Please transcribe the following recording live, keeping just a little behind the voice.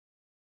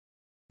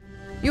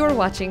You're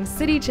watching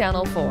City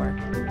Channel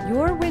 4,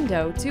 your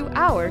window to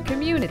our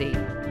community.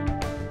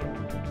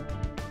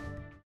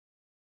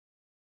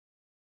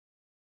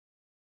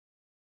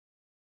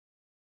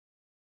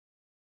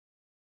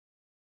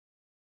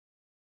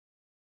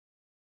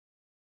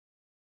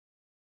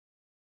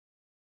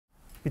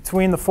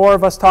 Between the four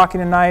of us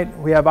talking tonight,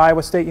 we have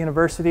Iowa State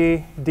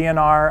University,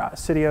 DNR,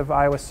 City of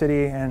Iowa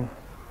City, and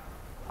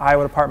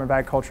Iowa Department of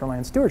Agriculture and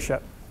Land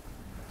Stewardship.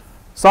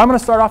 So I'm going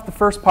to start off the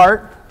first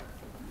part.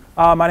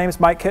 My name is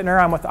Mike Kittner.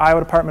 I'm with the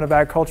Iowa Department of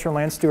Agriculture and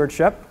Land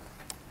Stewardship.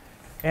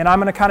 And I'm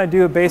going to kind of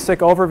do a basic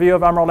overview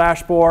of emerald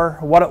ash borer,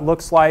 what it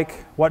looks like,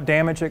 what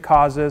damage it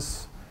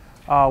causes,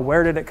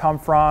 where did it come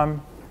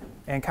from,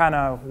 and kind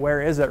of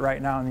where is it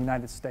right now in the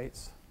United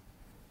States.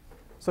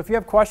 So if you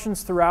have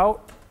questions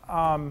throughout,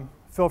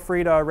 feel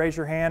free to raise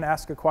your hand,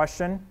 ask a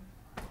question,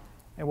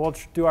 and we'll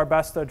do our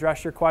best to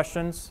address your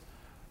questions.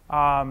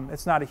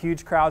 It's not a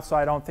huge crowd, so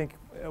I don't think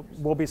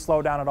we'll be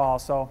slowed down at all.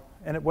 So,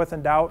 with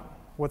in doubt,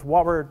 with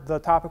the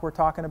topic we're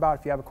talking about,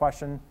 if you have a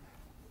question,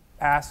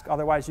 ask.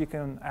 Otherwise, you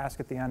can ask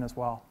at the end as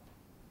well.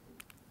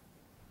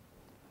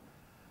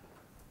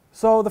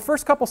 So the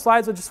first couple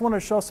slides, I just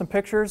wanted to show some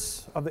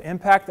pictures of the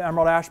impact the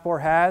emerald ash borer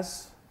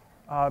has.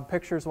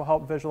 Pictures will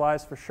help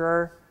visualize for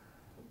sure.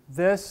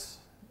 This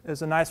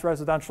is a nice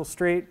residential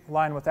street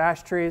lined with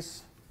ash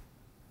trees.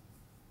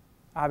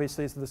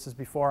 Obviously, this is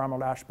before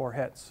emerald ash borer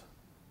hits.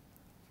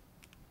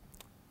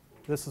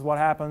 This is what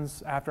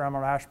happens after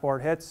emerald ash borer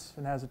hits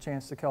and has a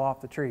chance to kill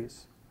off the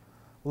trees.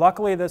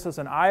 Luckily, this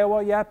isn't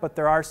Iowa yet, but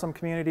there are some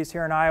communities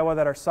here in Iowa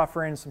that are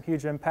suffering some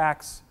huge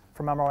impacts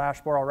from emerald ash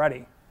borer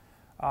already.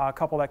 A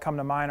couple that come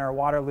to mind are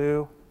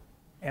Waterloo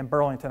and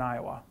Burlington,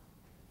 Iowa.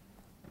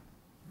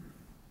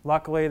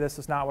 Luckily, this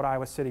is not what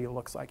Iowa City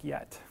looks like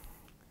yet.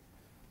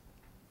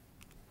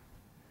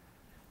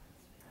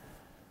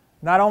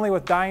 Not only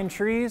with dying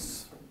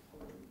trees,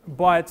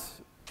 but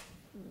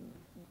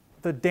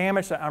the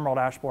damage that emerald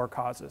ash borer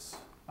causes.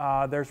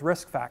 There's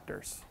risk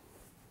factors.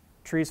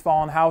 Trees fall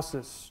on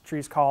houses,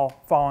 trees fall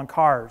on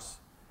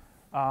cars.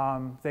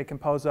 They can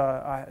pose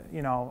a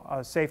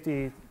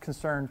safety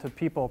concern to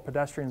people,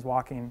 pedestrians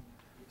walking.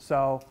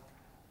 So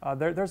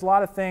there's a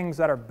lot of things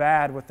that are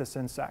bad with this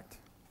insect.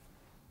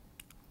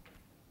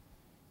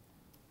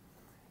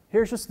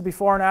 Here's just the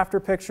before and after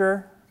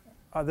picture.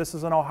 This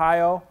is in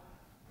Ohio,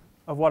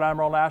 of what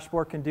emerald ash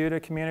borer can do to a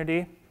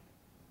community.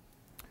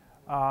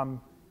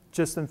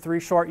 Just in 3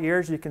 short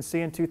years, you can see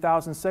in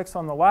 2006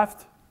 on the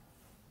left,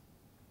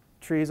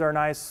 trees are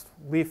nice,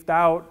 leafed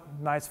out,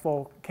 nice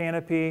full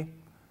canopy,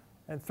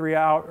 and 3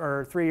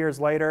 years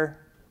later,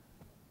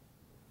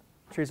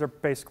 trees are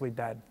basically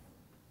dead.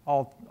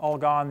 All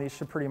gone. These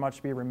should pretty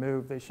much be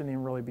removed. They shouldn't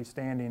even really be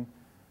standing.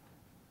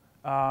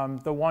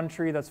 The one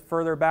tree that's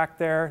further back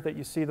there that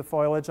you see the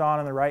foliage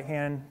on the right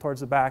hand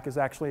towards the back is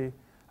actually,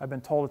 I've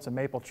been told it's a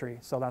maple tree,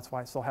 so that's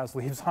why it still has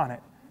leaves on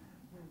it.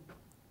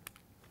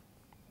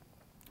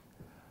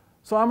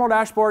 So emerald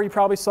ash borer, you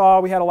probably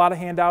saw, we had a lot of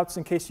handouts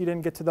in case you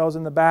didn't get to those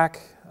in the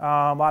back.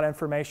 A lot of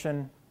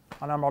information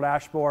on emerald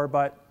ash borer,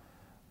 but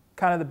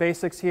kind of the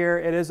basics here,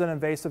 it is an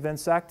invasive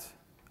insect.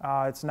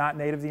 It's not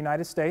native to the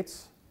United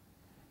States.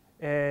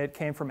 It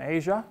came from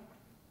Asia,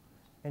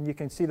 and you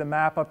can see the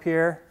map up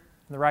here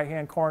in the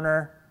right-hand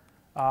corner.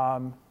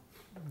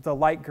 The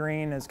light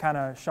green is kind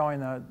of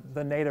showing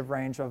the native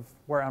range of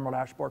where emerald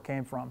ash borer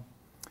came from.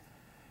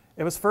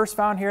 It was first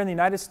found here in the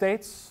United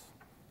States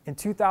in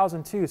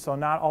 2002, so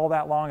not all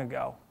that long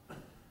ago.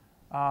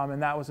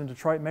 And that was in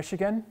Detroit,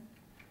 Michigan.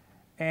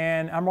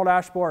 And emerald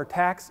ash borer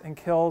attacks and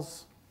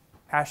kills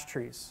ash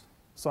trees.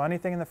 So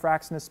anything in the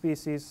Fraxinus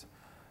species,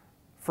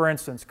 for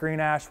instance, green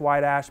ash,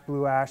 white ash,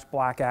 blue ash,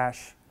 black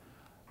ash.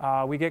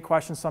 We get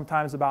questions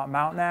sometimes about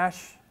mountain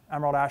ash.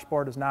 Emerald ash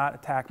borer does not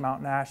attack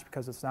mountain ash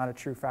because it's not a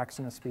true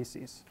Fraxinus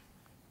species.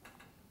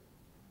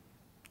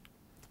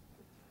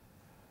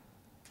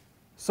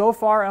 So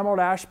far, emerald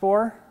ash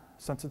borer,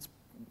 since it's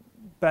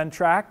been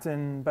tracked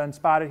and been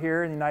spotted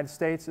here in the United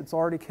States, it's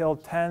already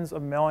killed tens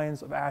of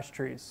millions of ash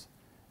trees.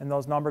 And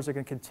those numbers are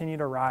going to continue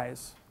to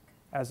rise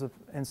as the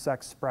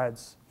insect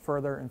spreads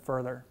further and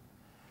further.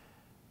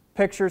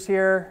 Pictures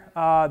here,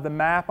 the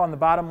map on the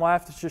bottom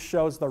left just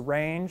shows the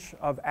range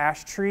of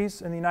ash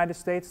trees in the United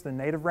States, the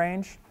native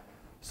range.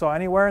 So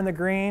anywhere in the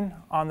green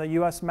on the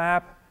US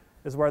map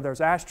is where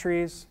there's ash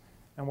trees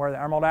and where the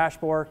emerald ash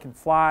borer can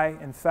fly,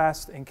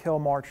 infest, and kill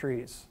more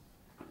trees.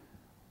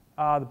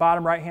 The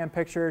bottom right-hand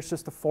picture is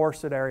just a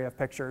forested area of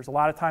pictures. A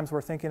lot of times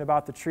we're thinking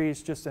about the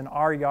trees just in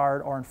our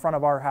yard or in front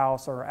of our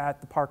house or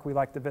at the park we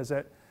like to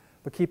visit.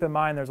 But keep in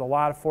mind there's a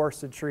lot of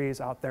forested trees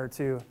out there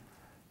too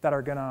that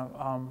are going to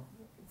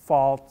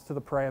fall to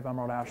the prey of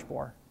emerald ash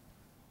borer.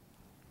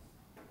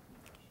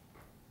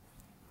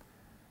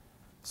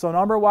 So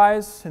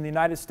number-wise, in the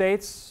United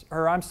States,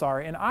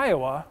 in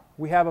Iowa,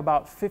 we have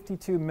about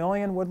 52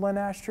 million woodland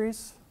ash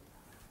trees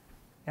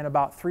and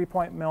about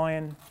 3.1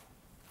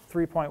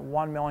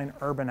 million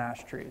urban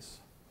ash trees.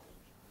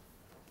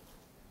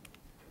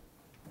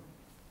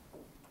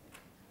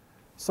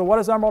 So what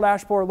does emerald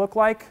ash borer look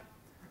like?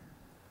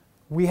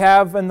 We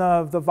have in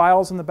the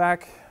vials in the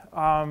back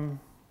on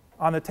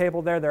the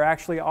table there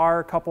actually are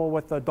a couple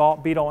with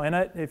adult beetle in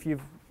it. If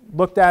you've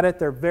looked at it,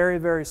 they're very,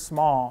 very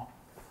small.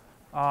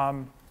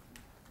 I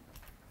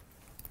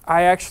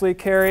actually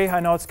carry, I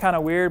know it's kind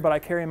of weird, but I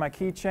carry my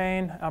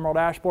keychain emerald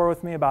ash borer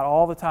with me about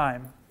all the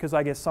time because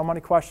I get so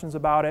many questions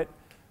about it.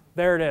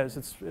 There it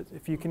is.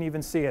 If you can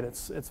even see it,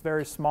 it's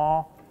very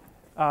small.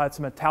 It's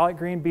a metallic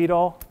green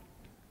beetle,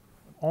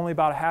 only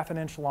about 1/2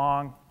 inch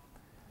long.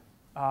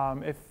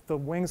 If the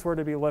wings were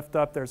to be lifted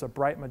up, there's a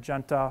bright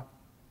magenta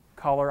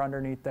color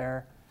underneath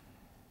there.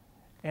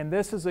 And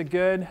this is a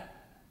good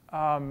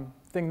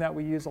thing that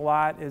we use a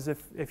lot is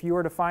if you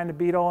were to find a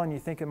beetle and you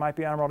think it might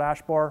be emerald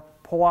ash borer,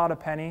 pull out a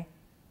penny,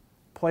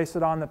 place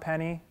it on the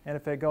penny, and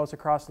if it goes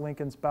across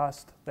Lincoln's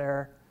bust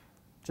there,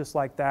 just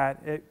like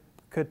that, it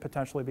could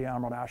potentially be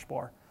emerald ash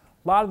borer.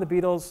 A lot of the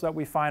beetles that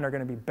we find are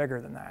going to be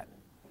bigger than that.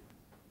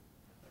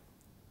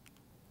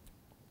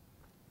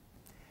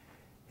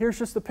 Here's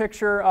just a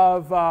picture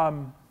of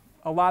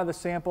a lot of the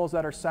samples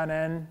that are sent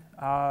in.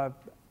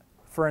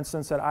 For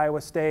instance, at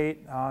Iowa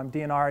State,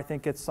 DNR I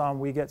think gets some,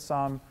 we get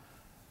some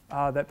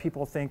that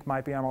people think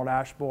might be emerald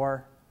ash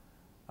borer.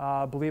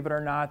 Believe it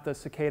or not, the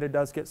cicada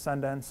does get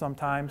sent in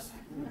sometimes.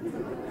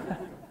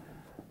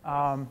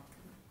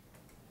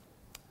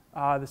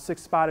 The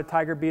six-spotted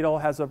tiger beetle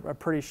has a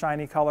pretty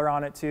shiny color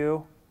on it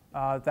too.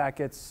 That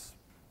gets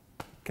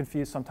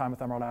confused sometimes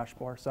with emerald ash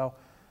borer. So,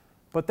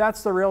 but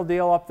that's the real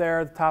deal up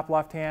there, the top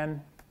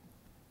left-hand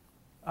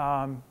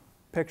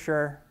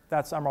picture.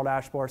 That's emerald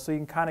ash borer. So you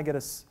can kind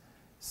of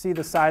see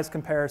the size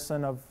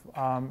comparison of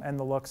and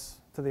the looks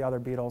to the other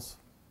beetles,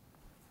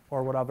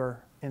 or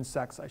whatever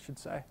insects, I should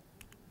say.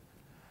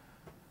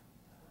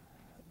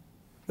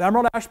 The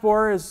emerald ash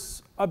borer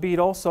is a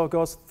beetle, so it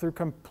goes through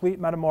complete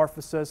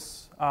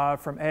metamorphosis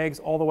from eggs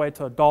all the way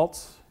to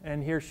adults.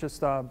 And here's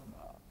just a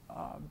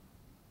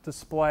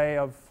display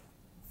of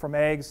from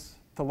eggs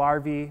to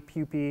larvae,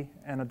 pupae,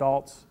 and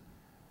adults,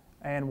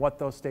 and what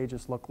those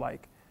stages look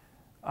like.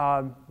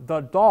 The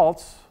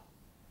adults,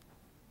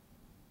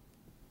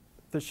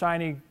 the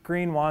shiny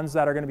green ones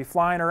that are going to be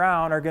flying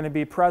around, are going to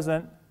be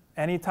present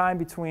anytime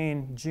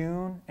between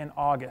June and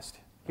August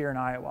here in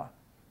Iowa.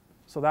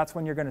 So that's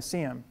when you're going to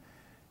see them.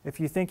 If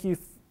you think you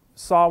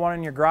saw one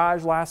in your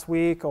garage last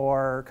week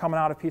or coming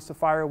out a piece of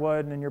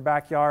firewood in your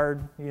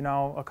backyard, you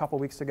know, a couple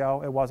weeks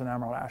ago, it was an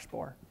emerald ash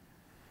borer.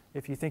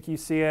 If you think you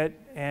see it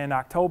in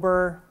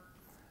October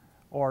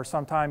or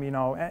sometime, you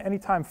know,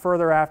 anytime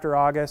further after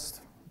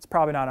August, it's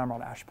probably not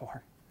emerald ash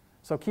borer.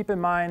 So keep in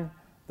mind,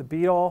 the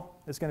beetle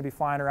is going to be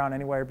flying around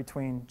anywhere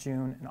between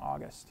June and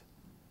August.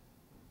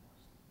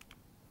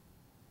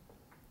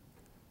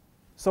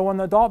 So when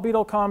the adult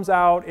beetle comes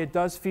out, it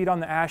does feed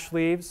on the ash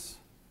leaves.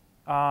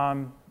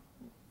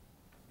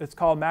 It's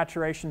called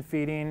maturation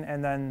feeding,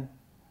 and then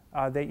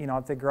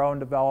they grow and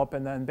develop,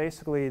 and then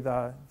basically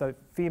the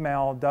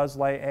female does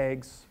lay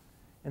eggs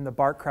in the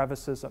bark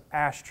crevices of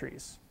ash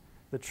trees,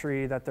 the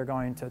tree that they're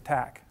going to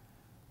attack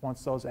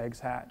once those eggs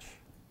hatch.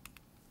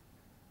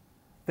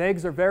 The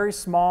eggs are very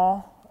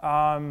small.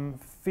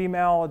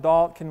 Female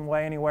adult can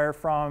weigh anywhere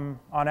from,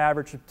 on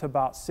average, to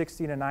about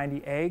 60 to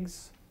 90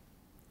 eggs.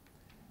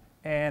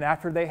 And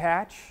after they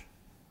hatch,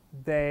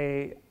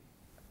 they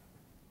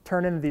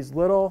turn into these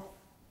little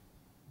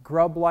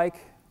grub-like,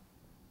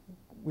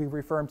 we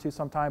refer them to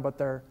sometime, but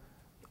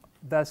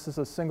this is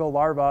a single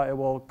larva. It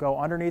will go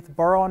underneath,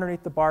 burrow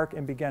underneath the bark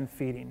and begin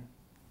feeding.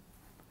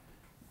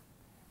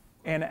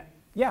 And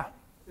yeah?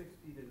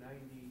 60 to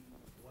 90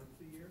 once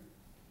a year?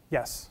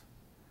 Yes.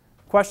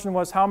 Question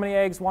was how many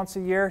eggs once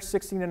a year?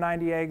 60 to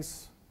 90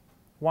 eggs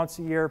once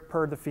a year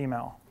per the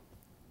female.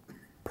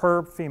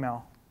 Per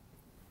female.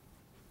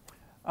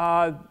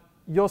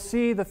 You'll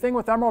see the thing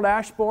with emerald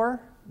ash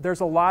borer, there's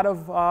a lot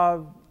of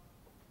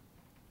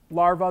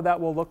larvae that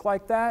will look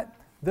like that.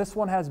 This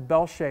one has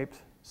bell-shaped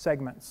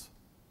segments.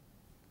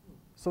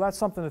 So that's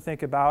something to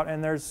think about,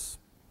 and there's,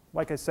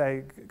 like I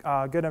say,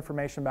 good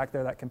information back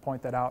there that can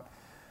point that out.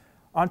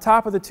 On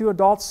top of the 2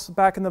 adults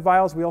back in the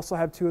vials, we also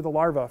have 2 of the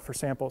larvae for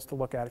samples to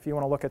look at, if you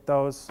want to look at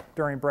those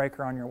during break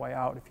or on your way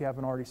out, if you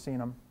haven't already seen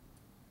them.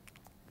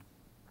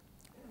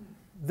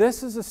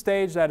 This is a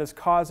stage that is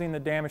causing the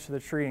damage to the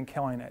tree and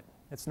killing it.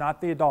 It's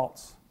not the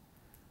adults.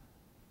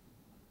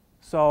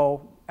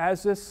 So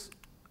as this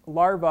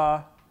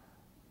larva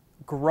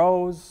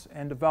grows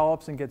and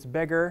develops and gets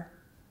bigger,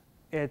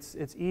 it's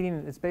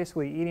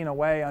basically eating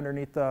away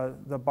underneath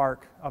the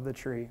bark of the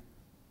tree.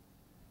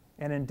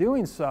 And in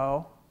doing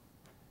so,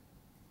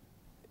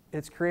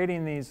 it's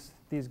creating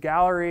these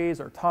galleries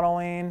or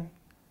tunneling,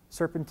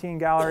 serpentine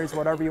galleries,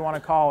 whatever you want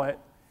to call it,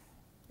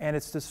 and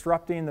it's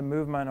disrupting the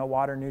movement of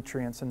water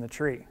nutrients in the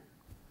tree.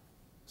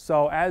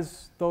 So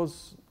as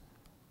those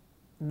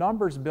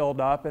numbers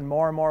build up and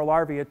more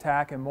larvae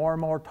attack and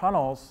more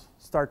tunnels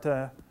start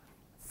to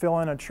fill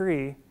in a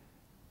tree,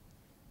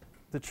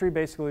 the tree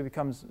basically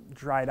becomes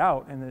dried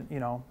out, and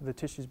the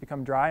tissues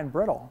become dry and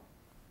brittle.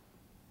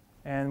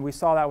 And we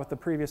saw that with the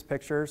previous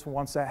pictures.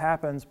 Once that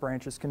happens,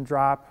 branches can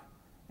drop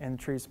and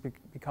trees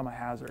become a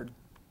hazard.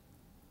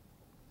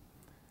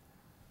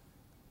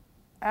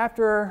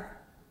 after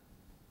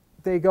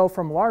they go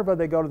from larva,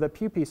 they go to the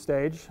pupae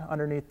stage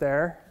underneath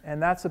there,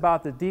 and that's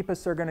about the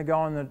deepest they're going to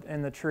go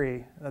in the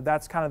tree.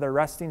 That's kind of their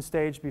resting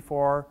stage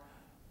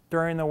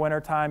during the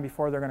winter time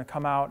before they're going to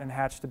come out and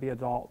hatch to be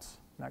adults.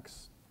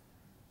 Next.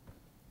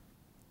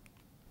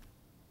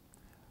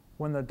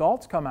 When the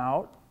adults come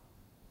out,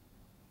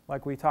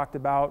 like we talked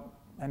about,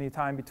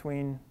 anytime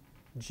between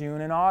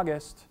June and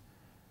August,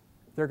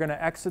 they're going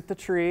to exit the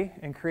tree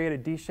and create a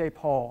D-shaped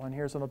hole. And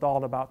here's an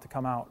adult about to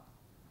come out.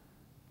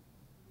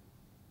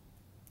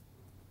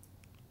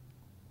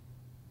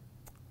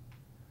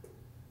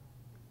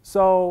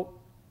 So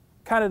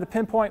kind of to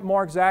pinpoint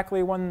more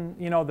exactly when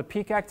the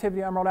peak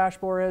activity emerald ash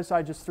borer is,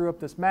 I just threw up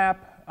this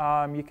map.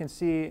 You can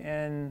see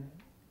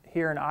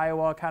here in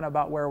Iowa, kind of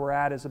about where we're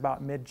at is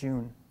about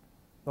mid-June.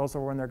 Those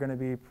are when they're going to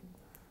be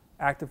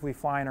actively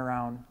flying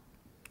around.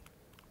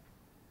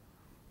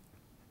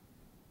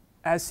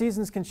 As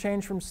seasons can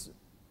change from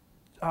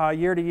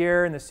year to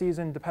year, and the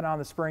season, depending on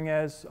the spring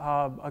is,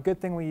 a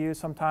good thing we use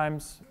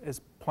sometimes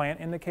is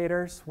plant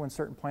indicators when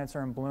certain plants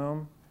are in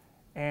bloom.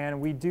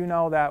 And we do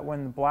know that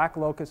when the black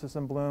locust is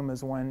in bloom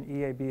is when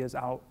EAB is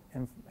out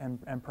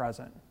and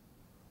present.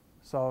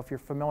 So if you're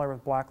familiar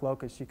with black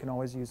locust, you can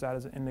always use that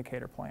as an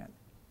indicator plant.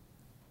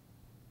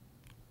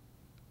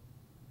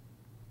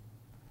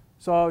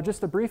 So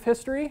just a brief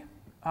history.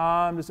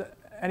 Does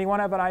anyone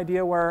have an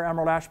idea where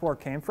emerald ash borer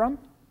came from,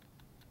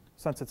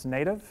 since it's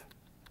native?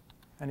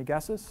 Any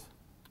guesses?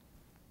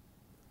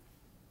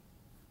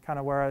 Kind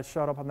of where it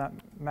showed up on that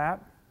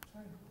map?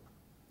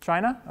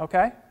 China?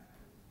 Okay.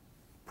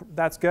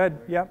 That's good,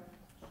 yep.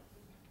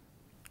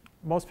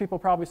 Most people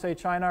probably say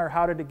China, or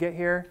how did it get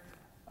here?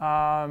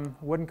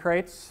 Wooden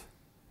crates,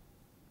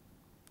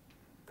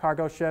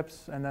 cargo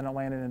ships, and then it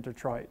landed in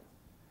Detroit.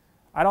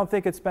 I don't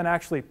think it's been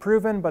actually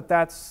proven, but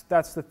that's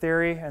the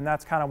theory, and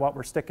that's kind of what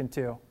we're sticking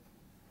to.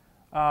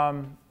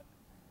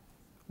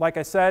 Like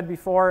I said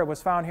before, it was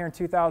found here in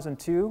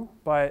 2002,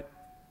 but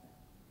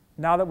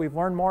now that we've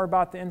learned more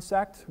about the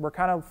insect, we're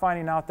kind of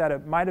finding out that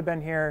it might have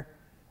been here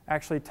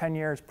actually 10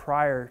 years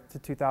prior to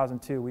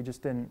 2002.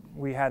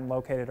 We hadn't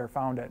located or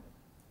found it.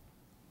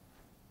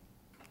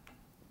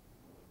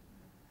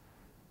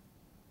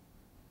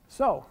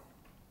 So,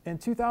 in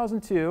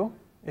 2002,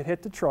 it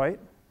hit Detroit,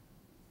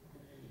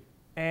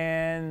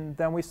 and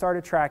then we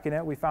started tracking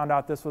it. We found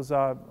out this was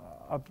a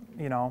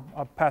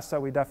pest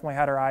that we definitely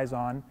had our eyes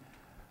on.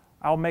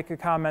 I'll make a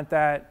comment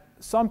that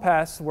some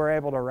pests we're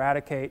able to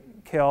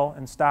eradicate, kill,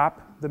 and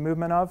stop the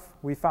movement of.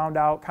 We found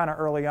out kind of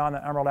early on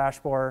that emerald ash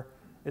borer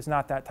is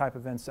not that type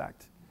of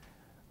insect.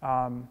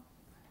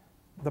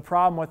 The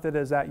problem with it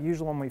is that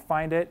usually when we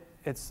find it,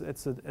 it's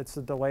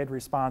a delayed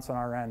response on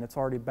our end. It's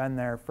already been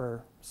there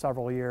for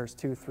several years,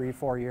 2, 3,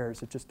 4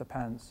 years. It just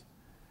depends.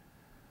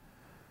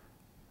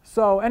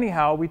 So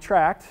anyhow, we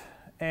tracked,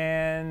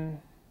 and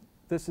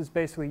this is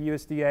basically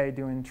USDA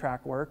doing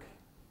track work.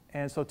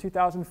 And so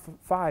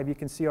 2005, you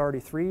can see already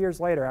 3 years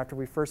later, after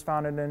we first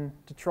found it in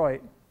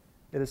Detroit,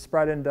 it has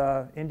spread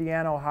into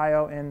Indiana,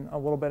 Ohio, and a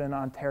little bit in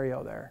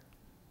Ontario there.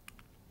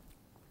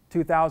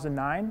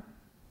 2009,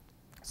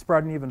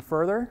 spreading even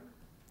further.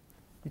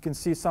 You can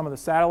see some of the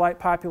satellite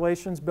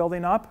populations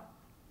building up.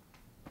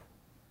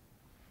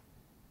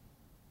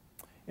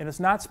 And it's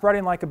not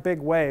spreading like a big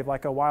wave,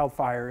 like a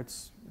wildfire.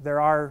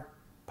 There are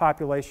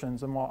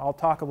populations, and I'll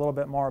talk a little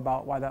bit more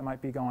about why that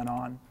might be going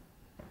on.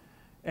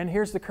 And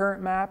here's the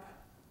current map.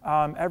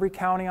 Every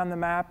county on the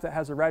map that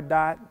has a red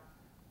dot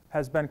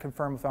has been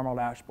confirmed with emerald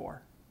ash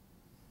borer.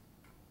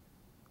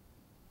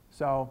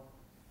 So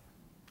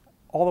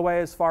all the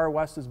way as far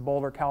west as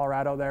Boulder,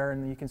 Colorado there,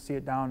 and you can see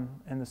it down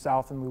in the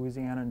south in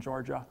Louisiana and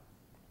Georgia.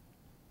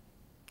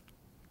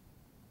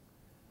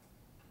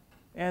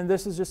 And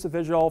this is just a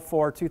visual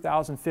for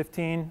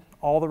 2015.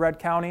 All the red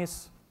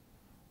counties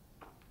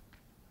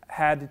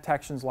had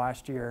detections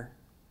last year.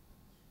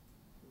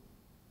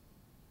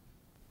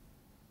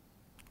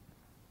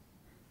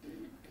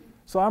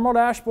 So emerald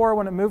ash borer,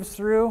 when it moves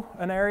through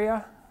an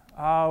area,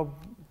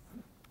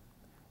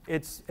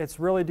 it's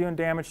really doing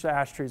damage to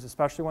ash trees,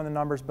 especially when the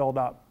numbers build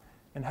up.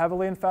 In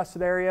heavily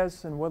infested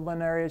areas and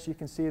woodland areas, you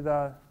can see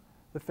the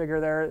figure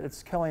there,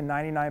 it's killing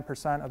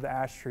 99% of the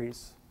ash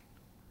trees.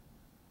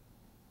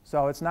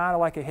 So it's not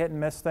like a hit and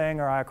miss thing,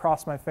 or I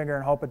cross my finger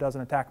and hope it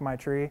doesn't attack my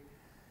tree.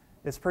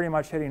 It's pretty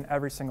much hitting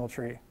every single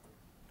tree.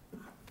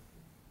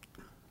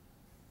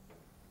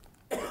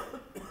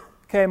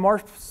 Okay,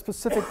 more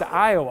specific to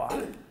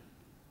Iowa.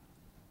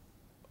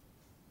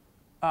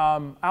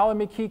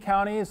 Allamequie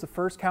County is the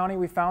first county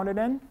we found it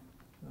in,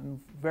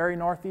 very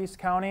northeast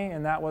county,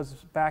 and that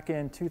was back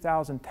in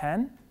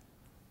 2010.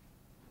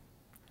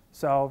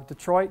 So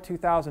Detroit,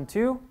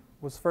 2002,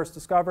 was first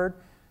discovered.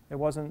 It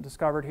wasn't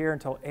discovered here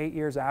until 8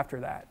 years after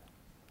that.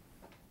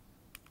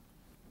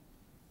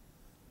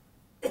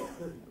 It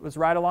was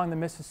right along the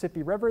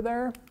Mississippi River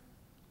there.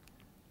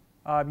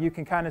 You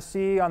can kind of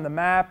see on the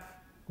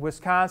map,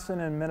 Wisconsin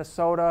and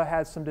Minnesota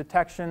had some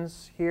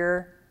detections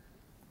here.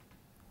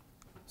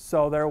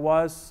 So there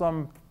was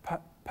some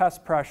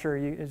pest pressure.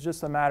 It's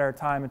just a matter of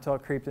time until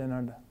it creeped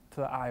into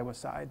the Iowa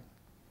side.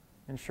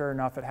 And sure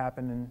enough, it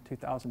happened in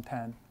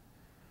 2010.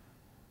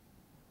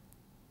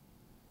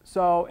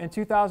 So in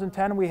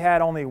 2010, we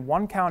had only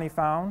one county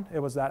found. It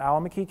was that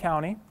Allamakee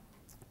County.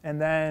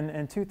 And then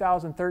in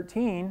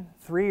 2013,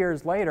 3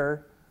 years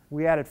later,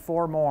 we added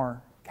 4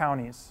 more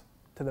counties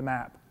to the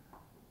map.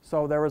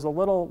 So there was a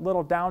little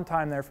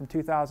downtime there from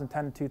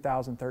 2010 to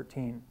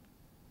 2013.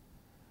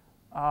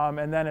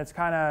 And then it's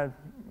kind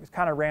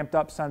of ramped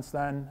up since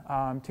then.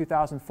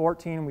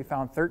 2014, we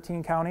found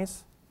 13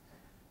 counties.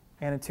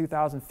 And in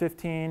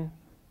 2015,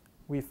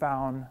 we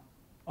found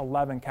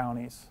 11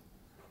 counties.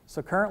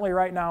 So currently,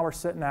 right now, we're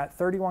sitting at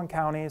 31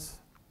 counties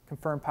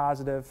confirmed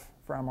positive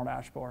for emerald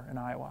ash borer in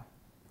Iowa.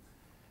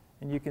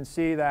 And you can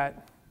see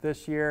that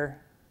this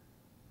year,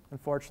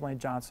 unfortunately,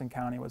 Johnson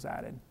County was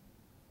added.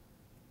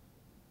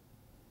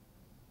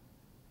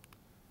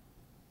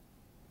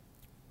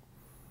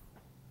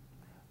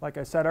 Like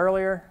I said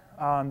earlier,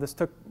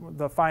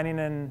 the finding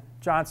in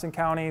Johnson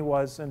County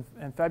was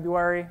in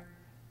February.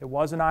 It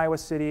was in Iowa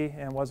City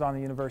and was on the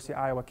University of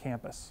Iowa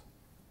campus.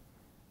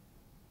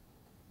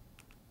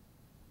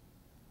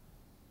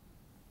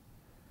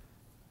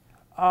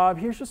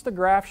 Here's just a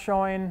graph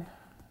showing,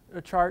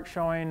 a chart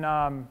showing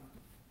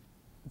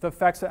the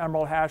effects that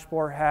emerald ash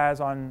borer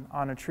has on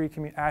a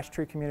ash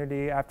tree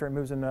community after it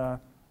moves into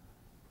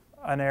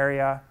an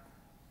area.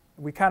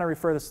 We kind of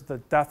refer to this as the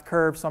death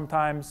curve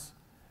sometimes.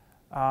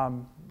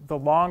 The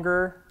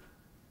longer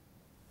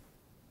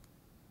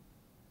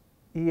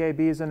EAB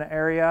is in an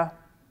area,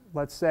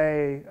 let's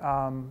say,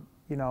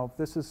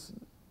 this is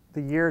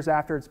the years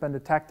after it's been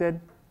detected.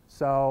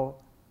 So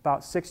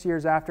about 6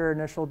 years after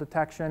initial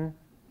detection,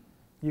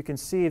 you can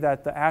see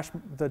that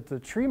the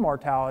tree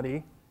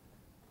mortality,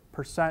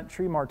 percent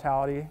tree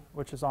mortality,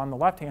 which is on the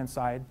left-hand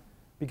side,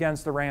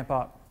 begins to ramp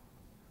up.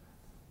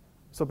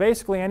 So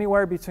basically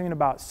anywhere between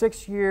about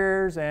 6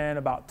 years and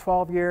about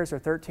 12 years or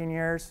 13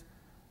 years,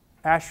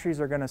 ash trees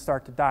are going to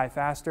start to die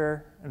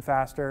faster and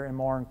faster and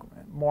more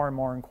and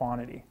more in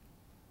quantity.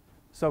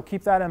 So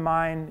keep that in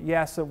mind.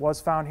 Yes, it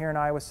was found here in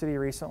Iowa City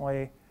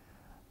recently.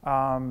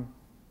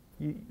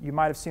 You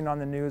might have seen it on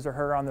the news or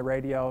heard it on the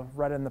radio,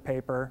 read it in the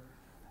paper.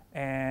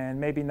 And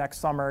maybe next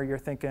summer you're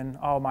thinking,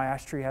 oh, my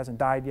ash tree hasn't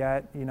died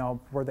yet.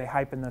 Were they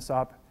hyping this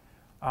up?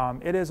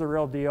 It is a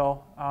real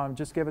deal.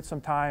 Just give it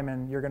some time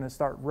and you're going to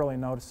start really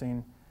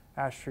noticing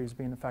ash trees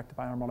being affected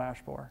by emerald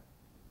ash borer.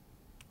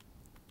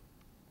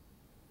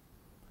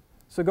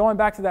 So going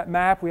back to that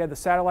map, we had the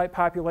satellite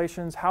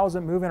populations. How is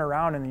it moving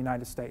around in the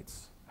United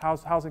States?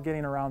 How's it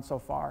getting around so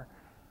far?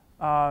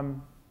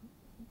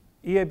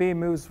 EAB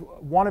moves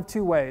one of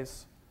two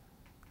ways.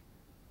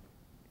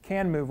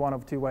 Can move one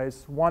of two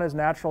ways. One is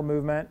natural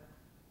movement.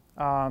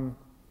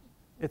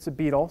 It's a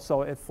beetle,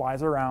 so it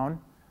flies around.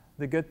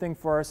 The good thing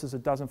for us is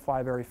it doesn't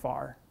fly very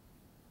far.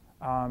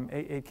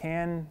 It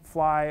can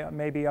fly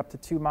maybe up to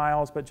 2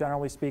 miles, but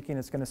generally speaking,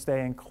 it's going to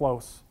stay in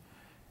close.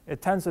 It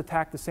tends to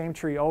attack the same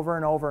tree over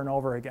and over and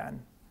over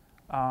again.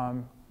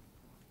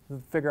 The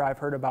figure I've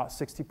heard, about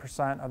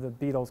 60% of the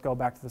beetles go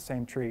back to the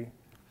same tree,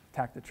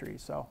 attack the tree.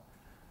 So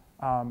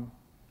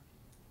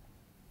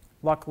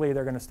luckily,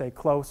 they're going to stay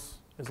close.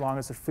 As long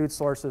as they're food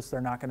sources,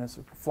 they're not going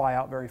to fly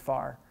out very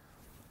far.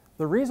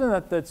 The reason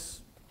that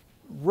that's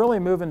really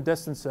moving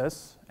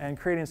distances and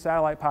creating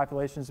satellite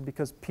populations is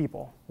because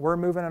people. We're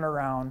moving it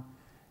around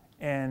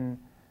in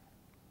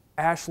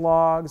ash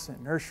logs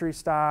and nursery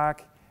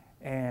stock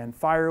and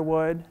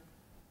firewood,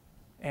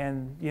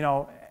 and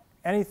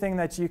anything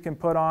that you can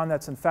put on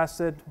that's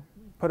infested,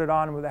 put it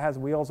on that has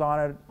wheels on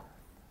it.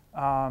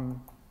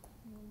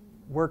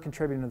 We're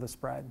contributing to the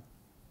spread,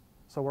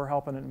 so we're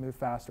helping it move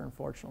faster,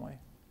 unfortunately.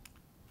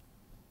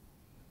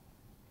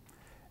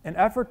 In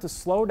effort to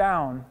slow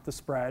down the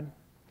spread,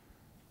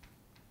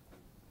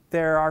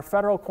 there are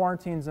federal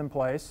quarantines in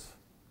place,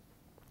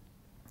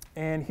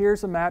 and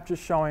here's a map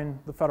just showing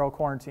the federal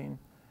quarantine.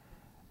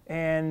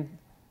 And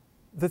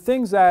the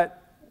things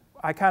that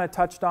I kind of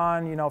touched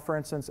on, for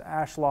instance,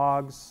 ash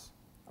logs,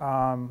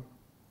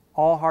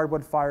 all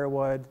hardwood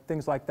firewood,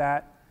 things like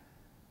that,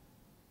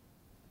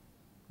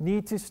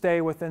 need to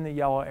stay within the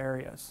yellow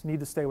areas, need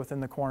to stay within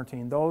the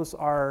quarantine. Those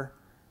are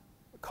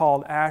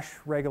called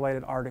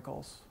ash-regulated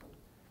articles.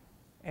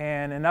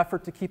 And in an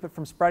effort to keep it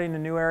from spreading to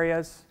new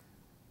areas,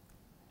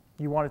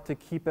 you wanted to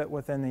keep it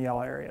within the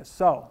yellow areas.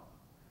 So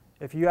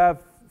if you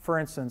have, for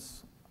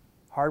instance,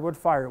 hardwood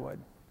firewood,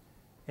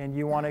 and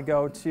you want to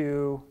go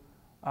to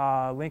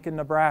Lincoln,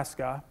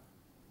 Nebraska,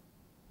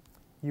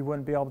 you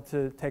wouldn't be able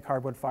to take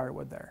hardwood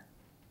firewood there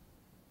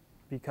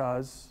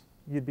because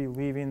you'd be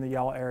leaving the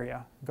yellow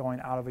area, going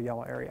out of a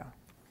yellow area.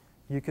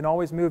 You can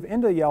always move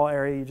into the yellow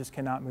area, you just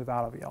cannot move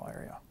out of the yellow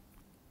area.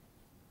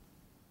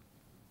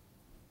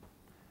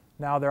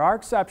 Now, there are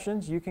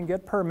exceptions. You can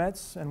get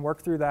permits and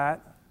work through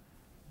that,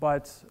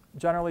 but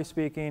generally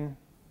speaking,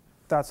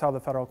 that's how the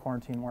federal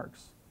quarantine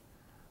works.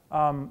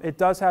 It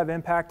does have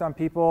impact on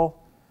people.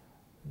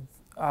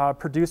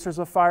 Producers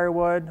of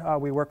firewood,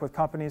 we work with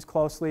companies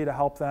closely to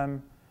help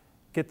them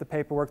get the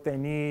paperwork they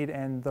need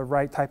and the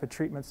right type of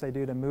treatments they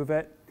do to move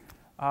it.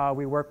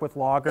 We work with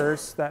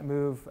loggers that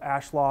move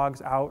ash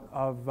logs out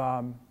of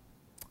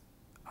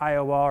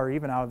Iowa or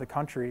even out of the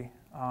country.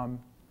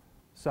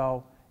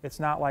 So it's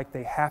not like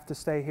they have to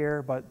stay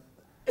here, but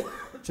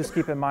just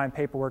keep in mind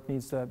paperwork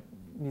needs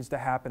to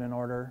happen in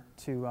order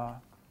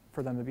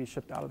for them to be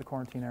shipped out of the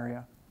quarantine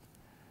area.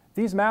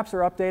 These maps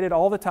are updated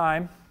all the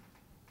time,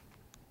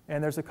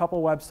 and there's a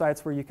couple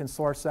websites where you can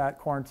source that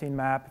quarantine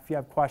map. If you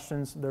have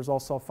questions, there's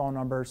also phone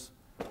numbers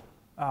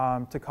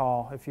to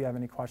call if you have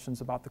any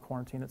questions about the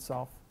quarantine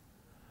itself.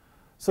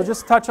 So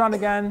just to touch on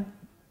again,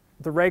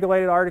 the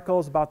regulated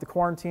articles about the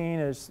quarantine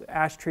is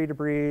ash tree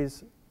debris,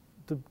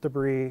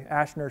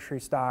 ash nursery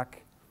stock,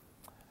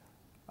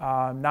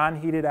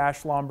 non-heated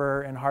ash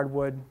lumber, and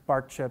hardwood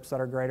bark chips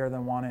that are greater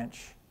than 1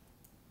 inch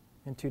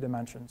in 2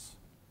 dimensions.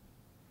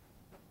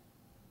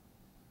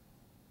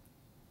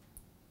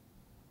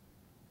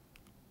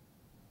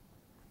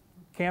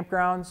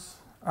 Campgrounds.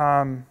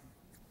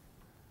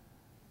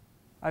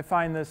 I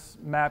find this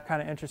map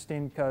kind of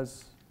interesting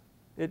because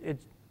it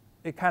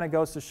kind of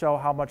goes to show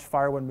how much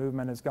firewood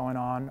movement is going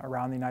on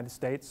around the United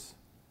States.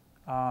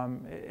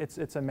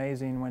 It's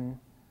amazing when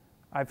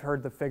I've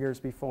heard the figures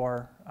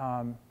before,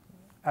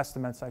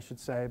 estimates I should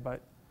say,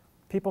 but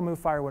people move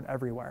firewood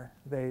everywhere.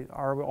 They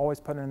are always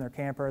putting it in their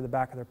camper, the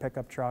back of their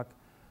pickup truck,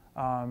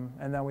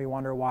 and then we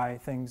wonder why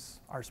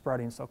things are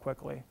spreading so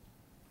quickly.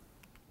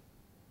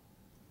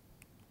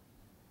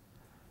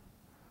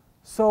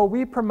 So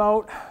we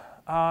promote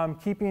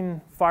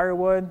keeping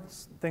firewood,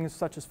 things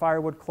such as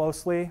firewood,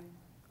 closely,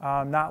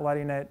 not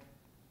letting it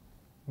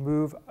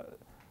move.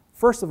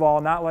 First of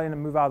all, not letting it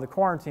move out of the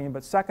quarantine,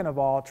 but second of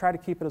all, try to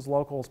keep it as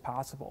local as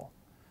possible.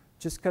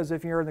 Just because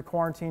if you're in the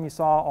quarantine, you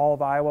saw all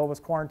of Iowa was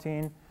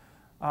quarantined,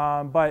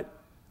 but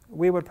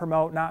we would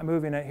promote not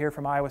moving it here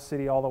from Iowa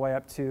City all the way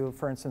up to,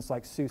 for instance,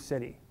 like Sioux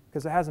City,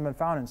 because it hasn't been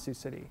found in Sioux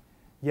City.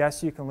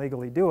 Yes, you can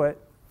legally do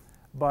it,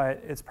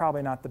 but it's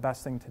probably not the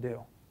best thing to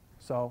do.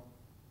 So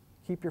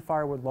keep your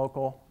firewood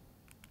local.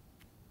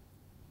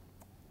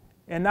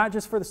 And not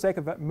just for the sake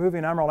of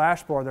moving emerald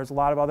ash borer, there's a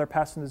lot of other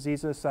pests and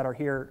diseases that are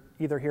here,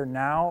 either here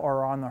now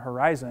or on the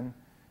horizon,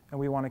 and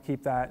we want to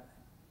keep that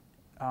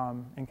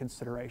in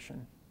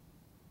consideration.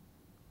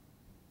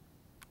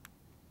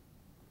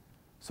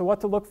 So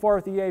what to look for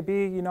with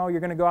EAB, you know, you're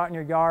going to go out in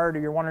your yard or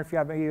you're wondering if you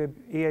have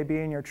EAB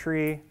in your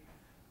tree.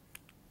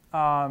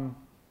 Probably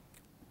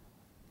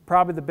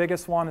the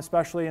biggest one,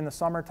 especially in the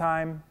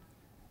summertime,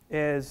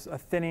 is a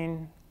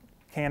thinning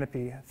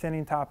canopy, a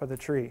thinning top of the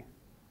tree.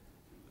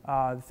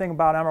 The thing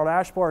about emerald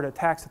ash borer, it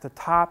attacks at the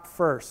top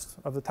first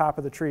of the top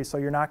of the tree, so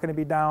you're not going to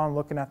be down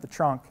looking at the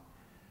trunk.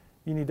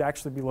 You need to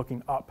actually be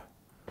looking up.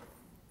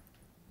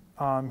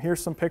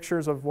 Here's some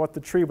pictures of what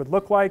the tree would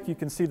look like. You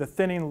can see the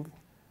thinning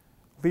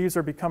leaves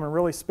are becoming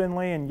really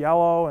spindly and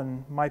yellow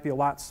and might be a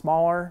lot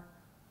smaller.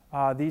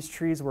 These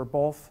trees were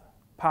both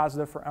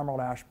positive for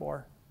emerald ash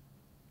borer.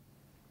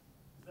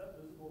 Is that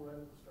visible right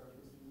at the start of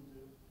the season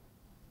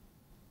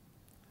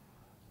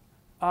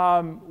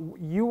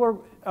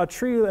too? A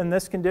tree in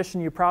this condition,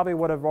 you probably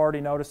would have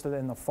already noticed it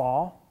in the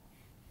fall.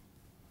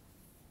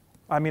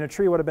 I mean, a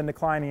tree would have been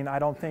declining. I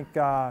don't think,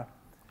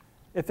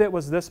 if it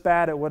was this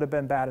bad, it would have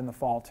been bad in the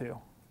fall too.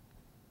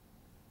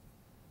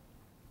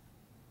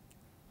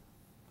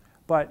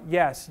 But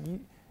yes,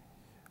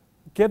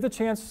 give the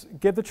tree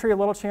a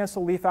little chance to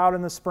leaf out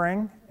in the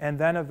spring and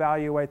then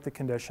evaluate the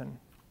condition.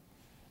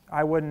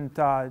 I wouldn't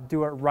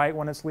do it right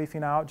when it's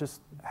leafing out.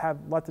 Just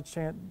let the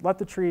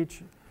tree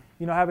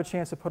have a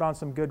chance to put on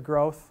some good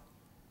growth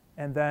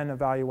and then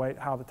evaluate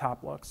how the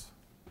top looks.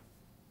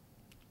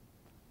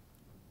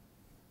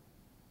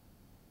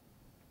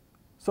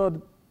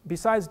 So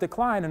besides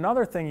decline,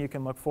 another thing you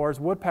can look for is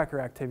woodpecker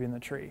activity in the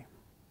tree.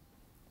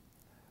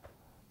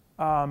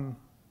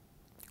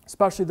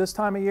 Especially this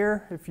time of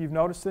year, if you've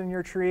noticed it in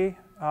your tree,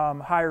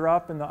 higher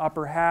up in the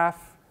upper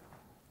half,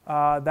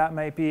 that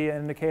might be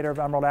an indicator of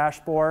emerald ash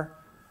borer.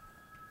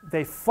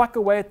 They fleck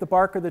away at the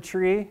bark of the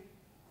tree,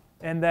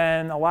 and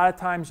then a lot of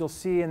times you'll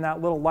see in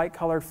that little light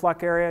colored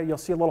fleck area, you'll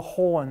see a little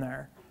hole in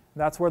there.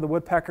 That's where the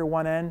woodpecker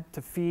went in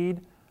to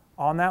feed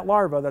on that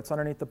larva that's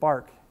underneath the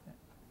bark.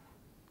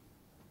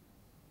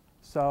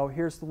 So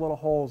here's the little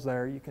holes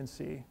there you can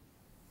see.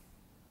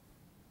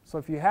 So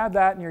if you have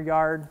that in your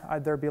yard,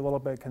 there'd be a little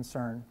bit of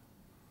concern.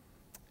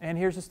 And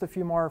here's just a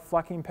few more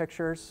flecking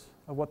pictures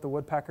of what the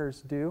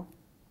woodpeckers do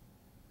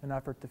in an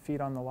effort to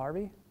feed on the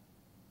larvae.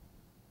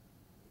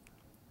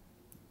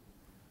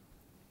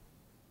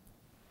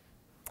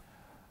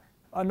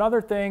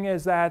 Another thing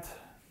is that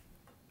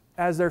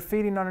as they're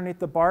feeding underneath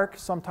the bark,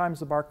 sometimes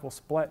the bark will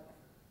split.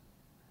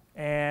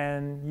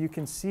 And you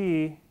can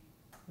see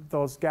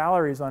those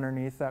galleries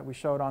underneath that we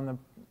showed on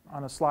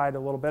a slide a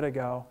little bit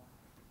ago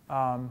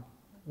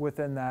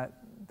within that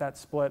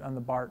split on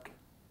the bark.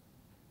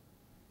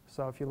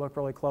 So if you look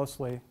really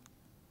closely,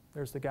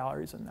 there's the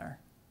galleries in there.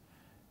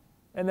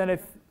 And then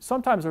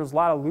sometimes there's a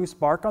lot of loose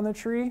bark on the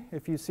tree,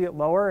 if you see it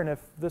lower, and if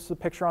this is a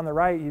picture on the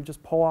right, you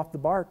just pull off the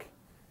bark,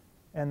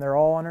 and they're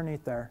all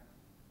underneath there.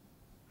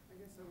 I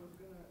guess I was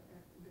going to,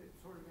 it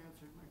sort of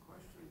answered my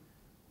question.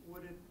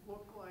 Would it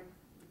look like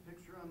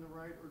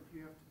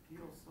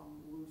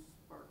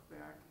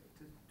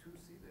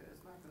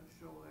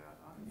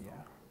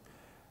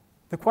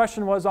The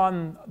question was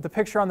on the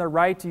picture on the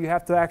right, do you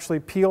have to actually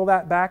peel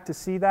that back to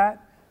see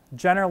that?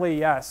 Generally,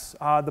 yes.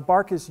 The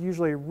bark is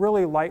usually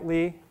really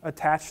lightly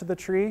attached to the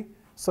tree,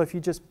 so if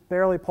you just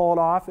barely pull it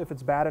off, if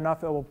it's bad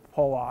enough, it will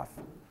pull off.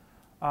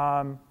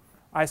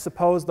 I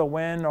suppose the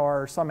wind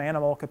or some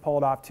animal could pull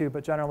it off too,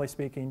 but generally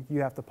speaking,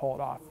 you have to pull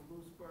it off. So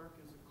loose bark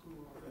is a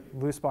clue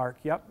already. Loose bark,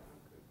 yep.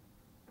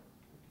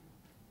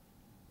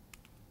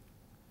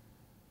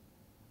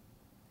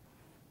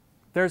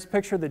 There's a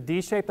picture of the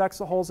D-shaped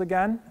exit holes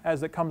again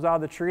as it comes out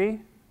of the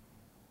tree.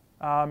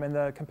 In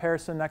the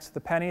comparison next to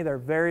the penny, they're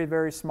very,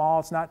 very small.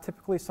 It's not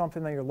typically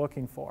something that you're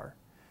looking for.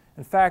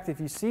 In fact, if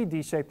you see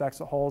D-shaped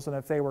exit holes, and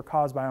if they were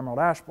caused by emerald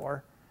ash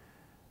borer,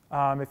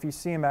 if you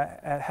see them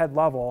at head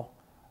level,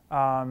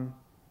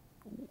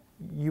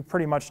 you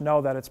pretty much know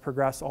that it's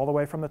progressed all the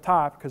way from the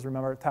top, because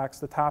remember, it attacks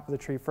the top of the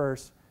tree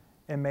first,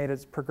 and made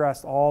it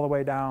progressed all the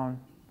way down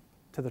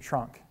to the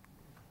trunk.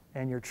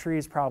 And your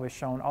tree's probably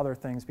shown other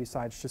things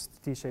besides just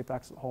D-shaped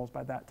exit holes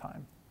by that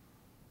time.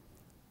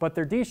 But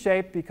they're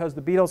D-shaped because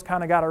the beetle's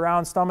kind of got a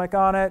round stomach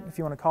on it, if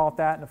you want to call it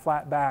that, and a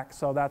flat back.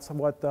 So that's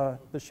what the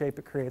shape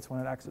it creates when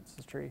it exits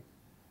the tree.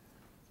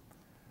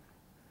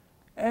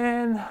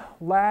 And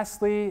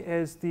lastly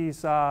is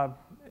these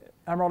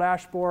emerald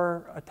ash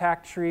borer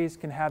attacked trees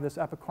can have this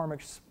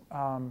epicormic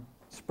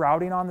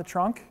sprouting on the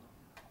trunk,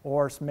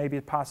 or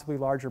maybe possibly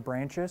larger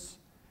branches.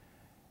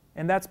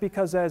 And that's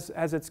because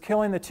as it's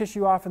killing the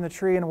tissue off in the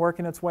tree and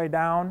working its way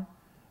down,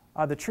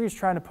 the tree's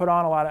trying to put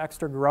on a lot of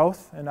extra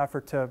growth in an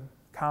effort to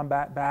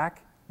combat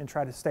back and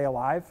try to stay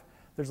alive.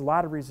 There's a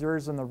lot of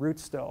reserves in the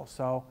roots still,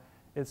 so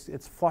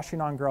it's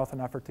flushing on growth in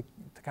an effort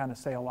to kind of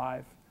stay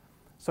alive.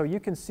 So you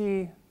can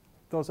see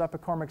those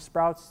epicormic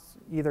sprouts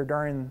either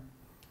during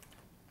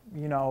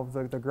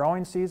the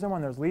growing season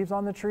when there's leaves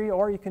on the tree,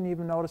 or you can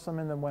even notice them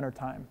in the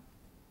wintertime.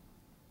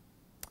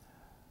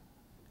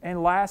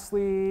 And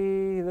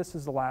lastly, this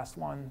is the last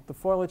one, the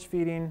foliage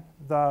feeding.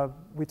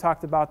 We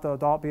talked about the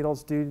adult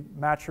beetles do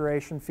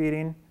maturation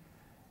feeding,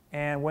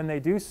 and when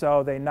they do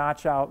so, they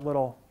notch out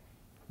little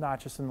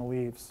notches in the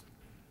leaves.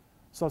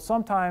 So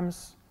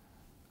sometimes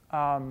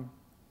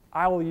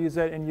I will use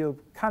it, and you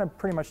kind of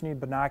pretty much need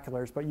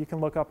binoculars, but you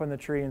can look up in the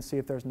tree and see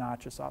if there's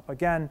notches up.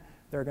 Again,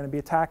 they're going to be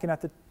attacking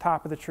at the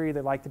top of the tree.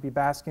 They like to be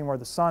basking where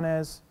the sun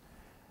is,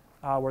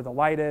 where the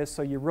light is,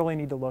 so you really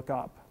need to look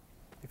up.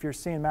 If you're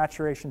seeing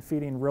maturation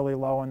feeding really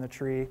low in the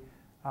tree,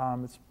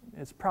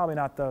 it's probably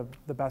not the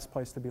best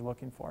place to be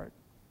looking for it.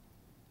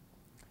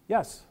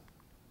 Yes?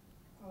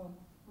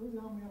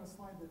 Earlier on, we had a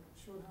slide that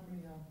showed how many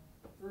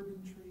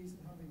urban trees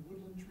and how many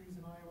woodland trees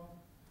in Iowa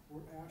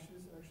were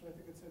ashes. Actually, I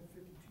think it said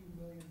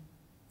 52 million.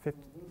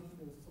 Woodland,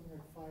 it was something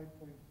like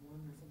 5.1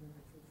 or something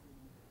like that.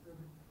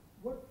 Urban.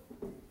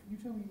 Can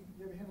you tell me, do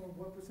you have a handle on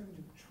what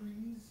percentage of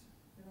trees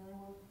in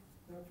Iowa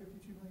that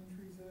 52 million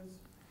trees is?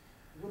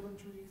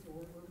 Woodland trees or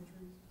urban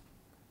trees?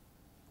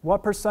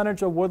 What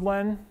percentage of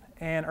woodland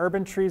and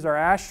urban trees are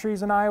ash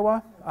trees in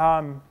Iowa?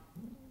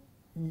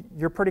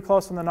 You're pretty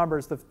close on the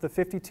numbers. The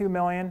 52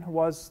 million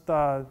was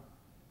the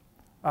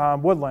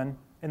woodland,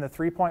 and the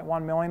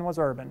 3.1 million was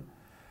urban.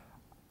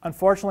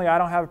 Unfortunately, I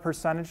don't have a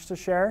percentage to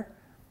share.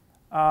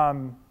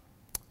 A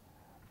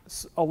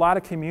lot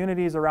of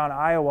communities around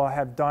Iowa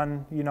have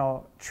done,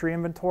 tree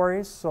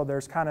inventories, so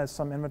there's kind of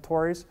some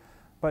inventories.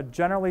 But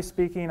generally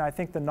speaking, I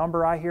think the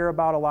number I hear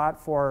about a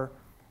lot for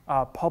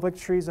public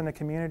trees in the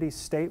community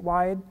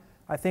statewide,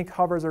 I think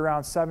hovers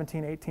around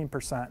 17,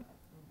 18%.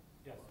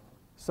 Yes.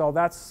 So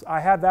I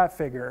have that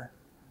figure.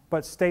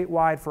 But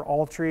statewide for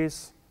all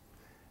trees,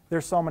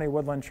 there's so many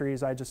woodland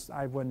trees, I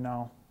wouldn't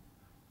know.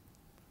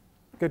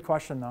 Good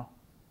question though.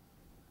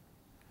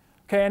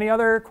 Okay, any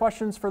other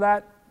questions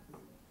for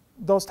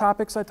those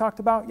topics I talked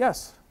about?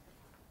 Yes?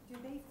 Do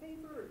they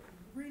favor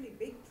really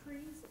big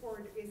trees,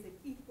 or is it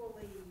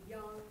equally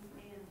young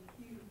and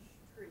huge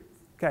trees?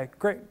 Okay,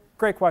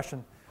 great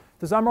question.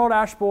 Does emerald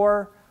ash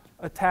borer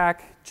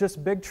attack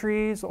just big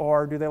trees,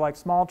 or do they like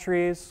small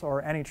trees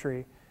or any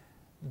tree?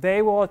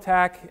 They will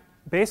attack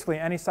basically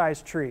any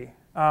size tree.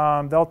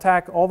 They'll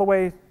attack all the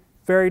way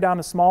very down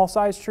to small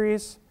size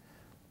trees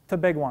to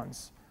big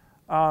ones.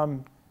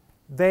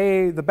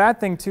 The bad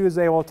thing too is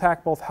they will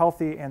attack both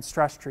healthy and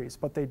stress trees,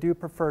 but they do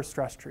prefer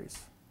stress trees.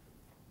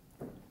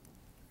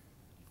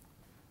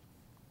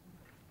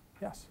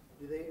 Yes?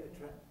 Do they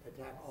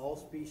attack all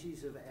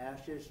species of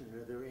ashes, and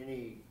are there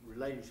any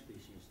related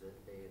species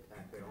that they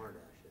attack that aren't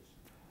ashes?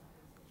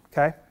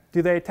 Okay.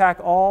 Do they attack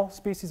all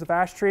species of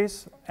ash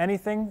trees?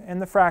 Anything in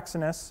the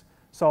Fraxinus.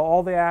 So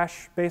all the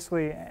ash,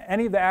 basically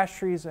any of the ash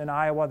trees in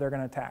Iowa, they're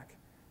going to attack.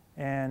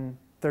 And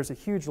there's a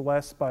huge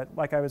list, but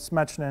like I was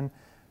mentioning,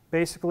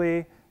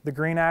 basically the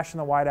green ash and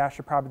the white ash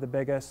are probably the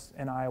biggest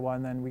in Iowa,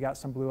 and then we got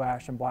some blue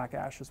ash and black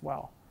ash as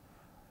well.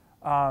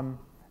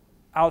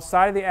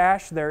 Outside of the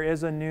ash, there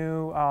is a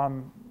new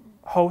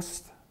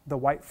host, the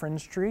white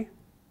fringe tree.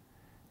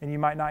 And you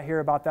might not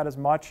hear about that as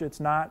much. It's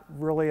not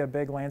really a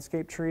big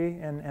landscape tree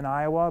in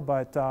Iowa,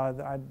 but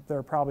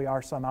there probably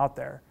are some out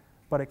there.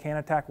 But it can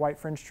attack white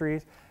fringe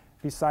trees.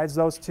 Besides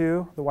those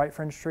two, the white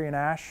fringe tree and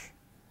ash,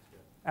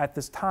 at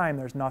this time,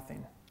 there's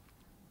nothing.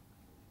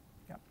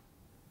 Yep.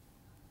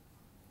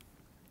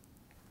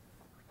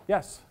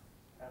 Yes?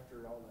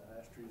 After all the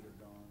ash trees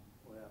are gone,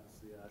 what happens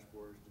to the ash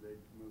borers? Do they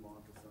move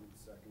on to some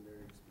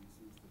secondary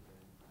species that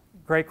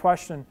they Great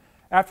question.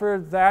 After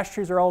the ash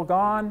trees are all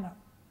gone,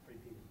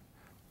 repeat?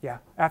 yeah,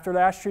 after the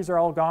ash trees are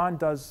all gone,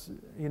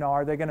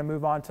 are they going to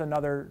move on to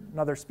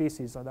another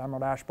species, or the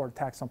emerald ash borer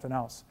attack something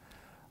else?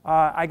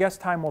 I guess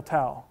time will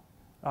tell.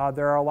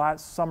 There are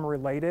some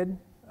related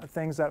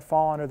things that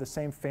fall under the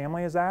same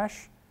family as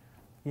ash,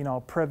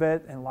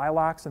 privet and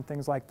lilacs and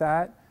things like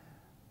that.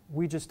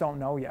 We just don't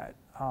know yet.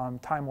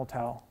 Time will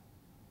tell.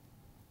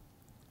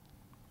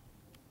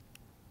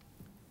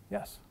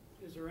 Yes?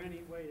 Is there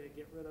any way to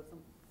get rid of them?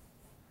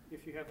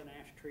 If you have an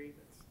ash tree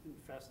that's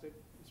infested,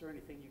 is there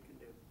anything you can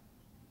do?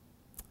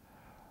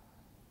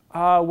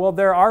 Well,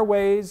 there are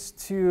ways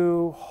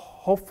to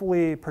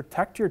hopefully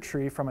protect your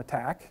tree from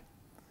attack.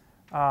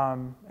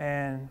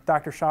 And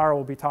Dr. Schauer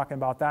will be talking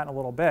about that in a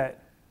little bit.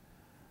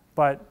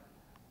 But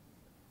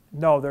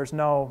no, there's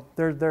no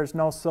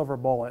silver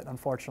bullet,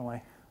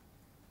 unfortunately.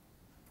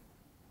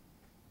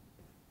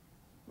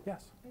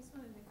 Yes? I just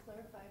wanted to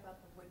clarify about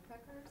the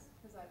woodpeckers,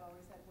 because I've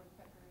always had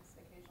woodpeckers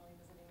occasionally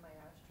visiting my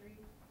ash tree,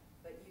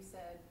 but you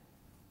said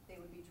they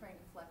would be trying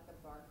to fleck the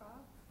bark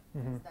off.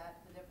 Mm-hmm. Is that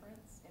the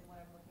difference in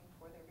what I'm looking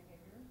for their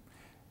behavior?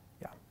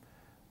 Yeah.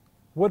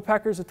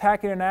 Woodpeckers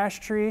attacking an ash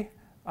tree,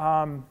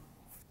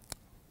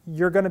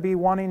 you're going to be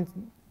wanting,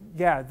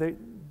 they're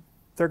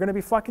going to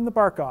be flecking the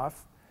bark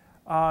off.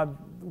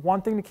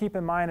 One thing to keep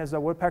in mind is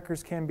that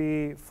woodpeckers can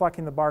be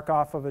flecking the bark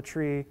off of a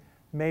tree,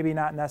 maybe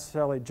not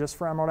necessarily just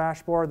for emerald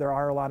ash borer. There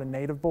are a lot of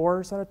native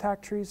borers that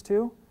attack trees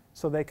too,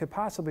 so they could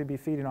possibly be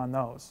feeding on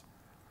those.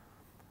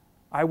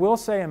 I will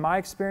say in my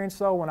experience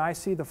though, when I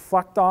see the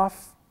flecked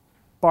off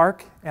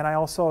bark and I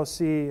also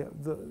see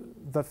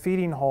the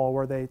feeding hole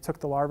where they took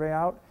the larvae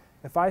out,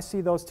 if I see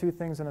those two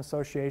things in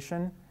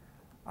association,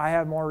 I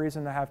have more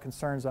reason to have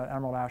concerns that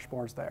emerald ash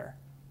borer is there.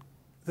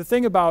 The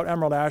thing about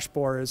emerald ash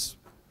borer is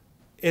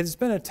it's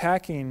been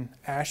attacking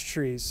ash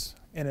trees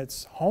in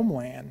its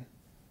homeland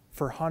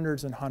for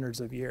hundreds and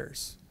hundreds of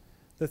years.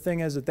 The thing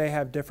is that they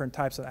have different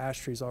types of ash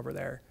trees over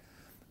there.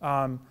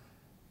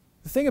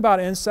 The thing about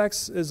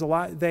insects is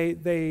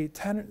they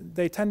tend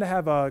to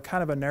have a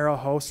kind of a narrow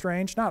host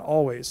range, not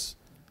always,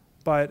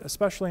 but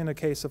especially in the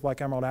case of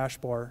like emerald ash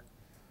borer.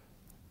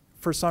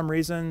 For some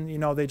reason,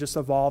 they just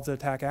evolved to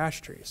attack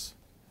ash trees.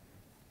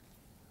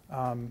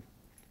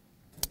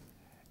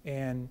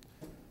 And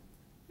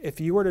if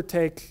you were to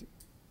take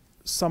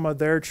some of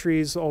their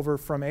trees over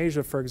from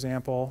Asia, for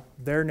example,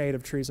 their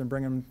native trees, and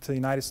bring them to the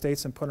United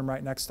States and put them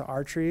right next to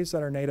our trees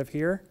that are native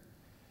here,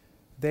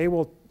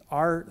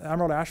 our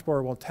emerald ash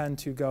borer will tend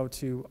to go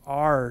to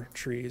our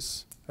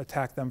trees,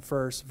 attack them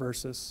first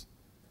versus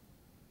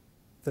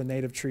the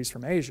native trees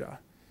from Asia,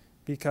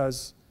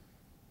 because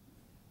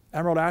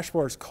emerald ash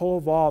borers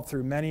co-evolved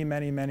through many,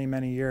 many, many,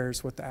 many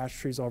years with the ash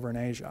trees over in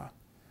Asia,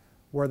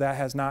 where that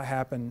has not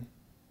happened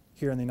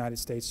here in the United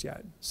States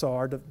yet.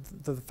 So the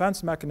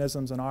defense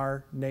mechanisms in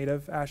our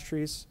native ash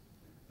trees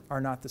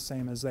are not the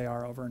same as they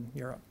are over in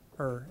Europe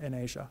or in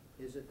Asia.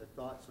 Is it the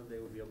thought someday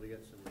we'll be able to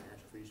get some ash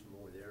trees from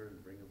over there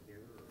and bring them here?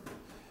 Or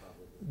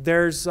probably?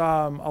 There's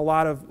a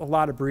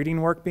lot of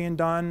breeding work being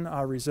done,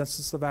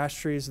 resistance of ash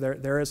trees.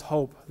 There is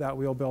hope that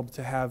we'll be able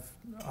to have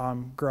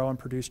grow and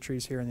produce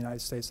trees here in the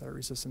United States that are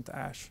resistant to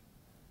ash.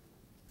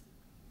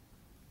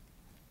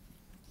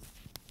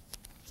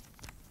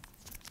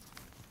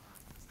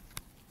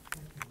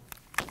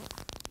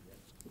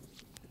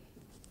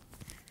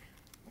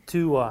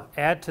 To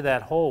add to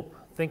that hope,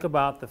 think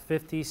about the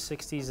 50s,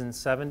 60s, and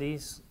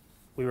 70s.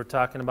 We were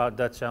talking about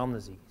Dutch elm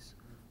disease.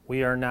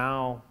 We are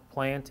now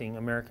planting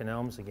American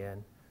elms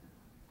again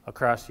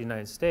across the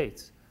United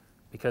States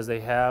because they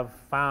have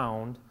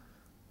found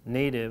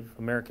native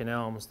American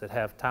elms that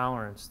have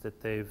tolerance,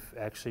 that they've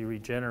actually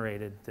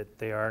regenerated, that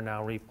they are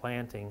now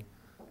replanting,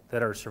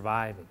 that are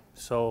surviving.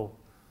 So,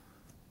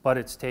 but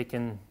it's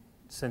taken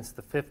since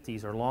the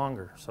 50s or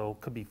longer. So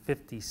it could be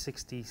 50,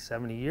 60,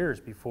 70 years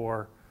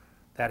before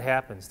that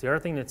happens. The other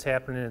thing that's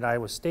happening at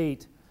Iowa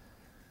State,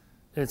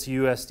 it's a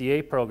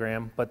USDA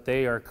program, but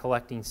they are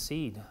collecting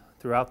seed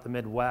throughout the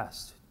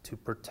Midwest to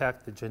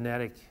protect the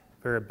genetic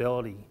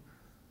variability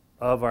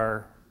of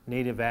our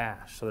native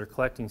ash. So they're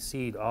collecting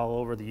seed all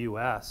over the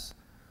U.S.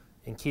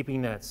 and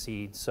keeping that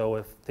seed, so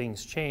if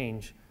things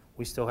change,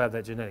 we still have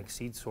that genetic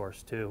seed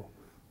source too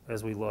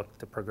as we look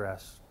to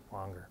progress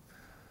longer.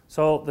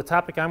 So the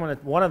topic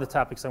one of the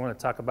topics I want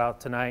to talk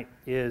about tonight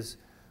is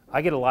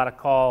I get a lot of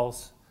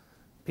calls,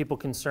 people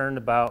concerned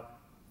about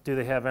do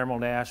they have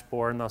emerald ash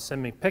borer, and they'll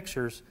send me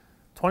pictures.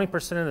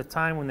 20% of the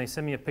time when they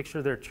send me a picture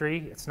of their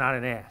tree, it's not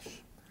an ash.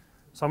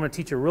 So I'm going to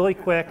teach you really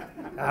quick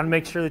how to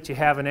make sure that you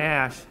have an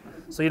ash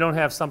so you don't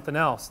have something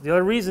else. The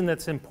other reason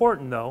that's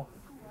important though,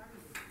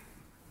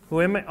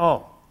 who am I?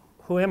 Oh,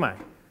 who am I?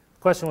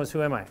 The question was,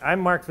 who am I? I'm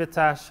Mark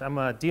Vitash. I'm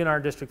a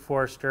DNR district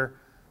forester.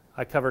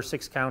 I cover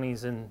 6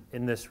 counties in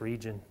this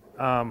region.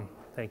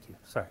 Thank you.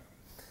 Sorry.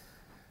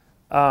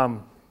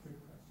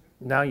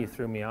 Now you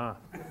threw me off.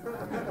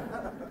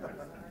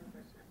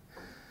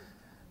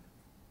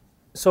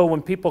 So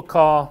when people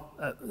call,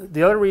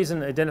 the other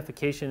reason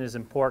identification is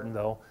important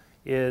though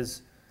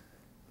is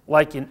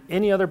like in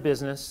any other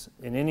business,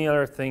 in any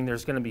other thing,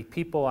 there's going to be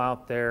people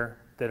out there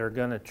that are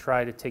going to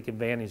try to take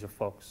advantage of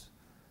folks.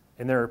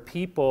 And there are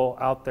people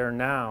out there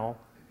now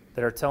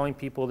that are telling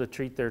people to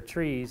treat their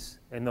trees,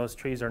 and those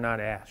trees are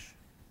not ash.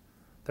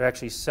 They're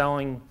actually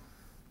selling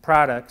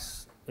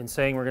products and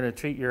saying we're going to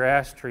treat your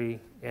ash tree,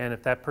 and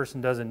if that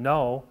person doesn't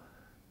know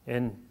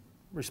and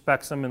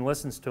respects them and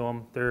listens to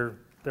them, they're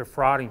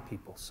frauding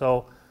people.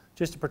 So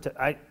just to protect,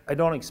 I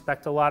don't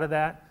expect a lot of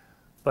that,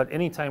 but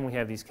anytime we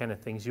have these kind of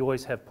things, you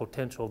always have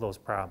potential of those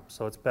problems,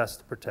 so it's best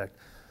to protect.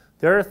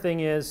 The other thing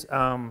is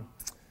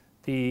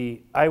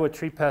the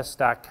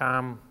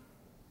iowatreepest.com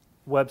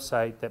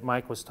website that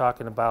Mike was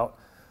talking about,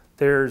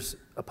 there's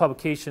a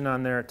publication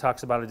on there that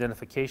talks about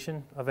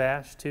identification of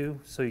ash too,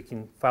 so you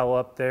can follow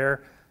up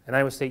there. And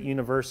Iowa State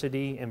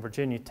University and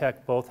Virginia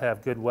Tech both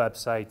have good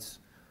websites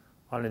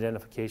on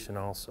identification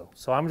also.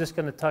 So I'm just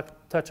going to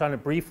touch on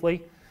it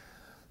briefly.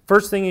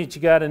 First thing that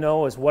you got to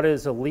know is what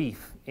is a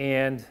leaf.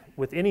 And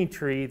with any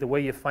tree, the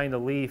way you find a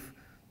leaf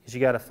is you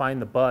got to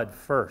find the bud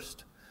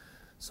first.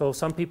 So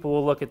some people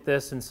will look at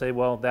this and say,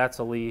 well, that's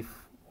a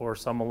leaf, or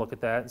some will look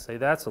at that and say,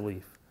 that's a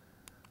leaf.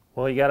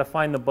 Well, you got to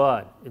find the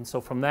bud. And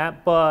so from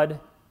that bud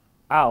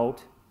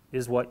out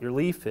is what your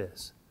leaf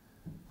is.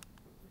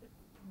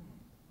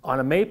 On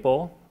a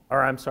maple,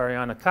 or I'm sorry,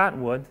 on a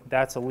cottonwood,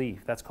 that's a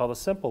leaf. That's called a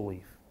simple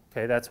leaf.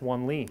 Okay, that's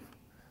one leaf.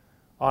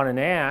 On an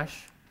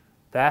ash,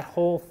 that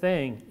whole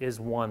thing is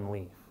one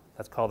leaf.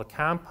 That's called a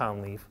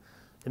compound leaf.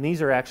 And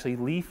these are actually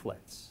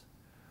leaflets.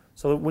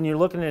 So when you're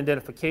looking at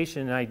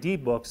identification in ID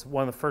books,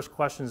 one of the first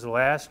questions they'll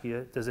ask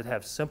you, does it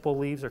have simple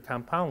leaves or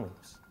compound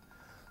leaves?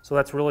 So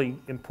that's really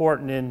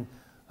important in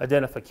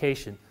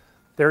identification.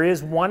 There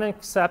is one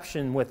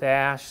exception with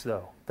ash,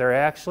 though. There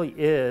actually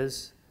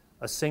is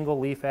a single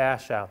leaf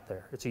ash out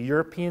there. It's a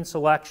European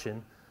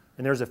selection,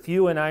 and there's a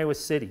few in Iowa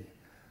City.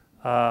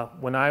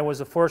 When I was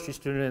a forestry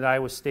student at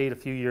Iowa State a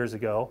few years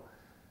ago,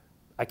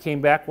 I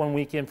came back one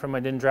weekend from my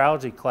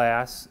dendrology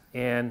class,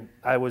 and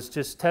I was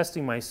just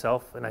testing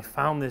myself, and I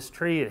found this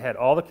tree. It had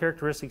all the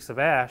characteristics of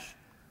ash,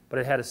 but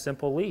it had a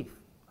simple leaf.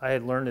 I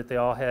had learned that they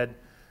all had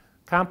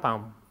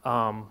compound.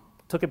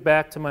 Took it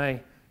back to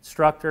my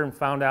instructor and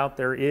found out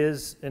there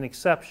is an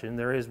exception.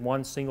 There is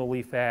one single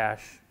leaf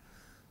ash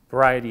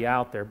variety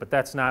out there, but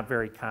that's not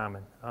very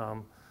common.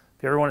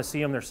 If you ever want to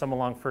see them, there's some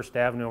along First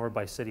Avenue over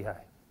by City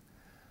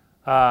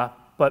High.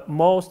 But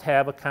most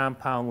have a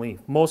compound leaf.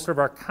 Most of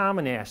our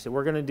common ash that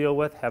we're going to deal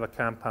with have a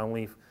compound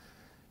leaf.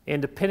 And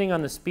depending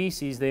on the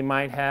species, they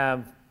might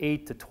have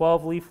 8 to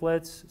 12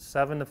 leaflets,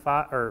 7 to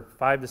 5, or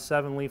 5 to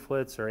 7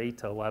 leaflets, or 8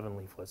 to 11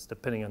 leaflets,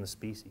 depending on the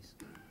species.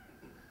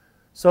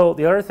 So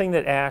the other thing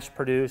that ash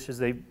produce is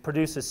they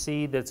produce a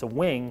seed that's a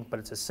wing, but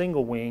it's a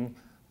single wing,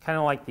 kind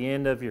of like the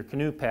end of your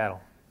canoe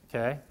paddle,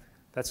 okay?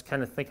 That's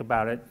kind of, think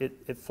about it.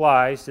 It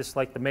flies just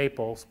like the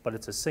maples, but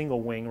it's a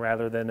single wing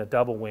rather than a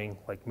double wing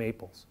like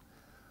maples.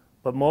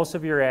 But most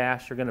of your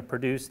ash are going to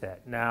produce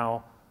that.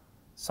 Now,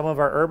 some of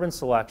our urban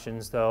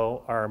selections,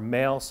 though, are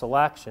male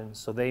selections,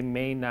 so they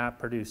may not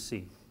produce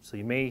seed. So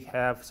you may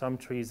have some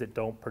trees that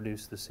don't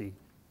produce the seed.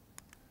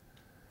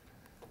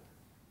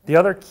 The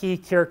other key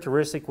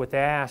characteristic with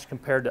ash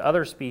compared to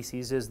other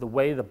species is the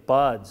way the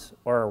buds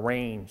are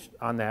arranged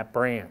on that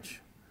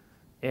branch.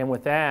 And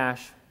with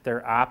ash,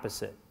 they're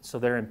opposite. So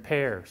they're in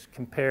pairs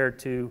compared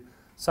to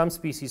some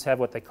species have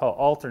what they call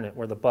alternate,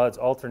 where the buds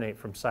alternate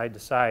from side to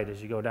side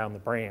as you go down the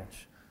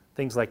branch.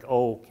 Things like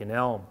oak and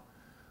elm.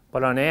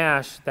 But on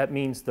ash, that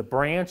means the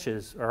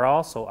branches are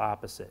also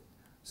opposite.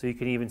 So you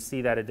can even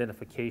see that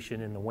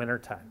identification in the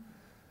wintertime.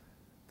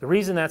 The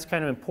reason that's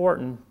kind of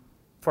important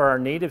for our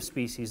native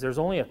species, there's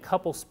only a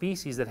couple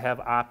species that have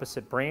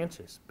opposite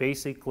branches.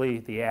 Basically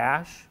the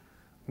ash,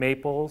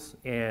 maples,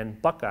 and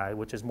buckeye,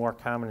 which is more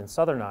common in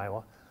southern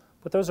Iowa.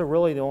 But those are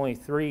really the only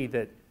three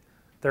that,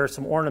 there are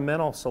some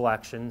ornamental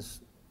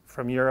selections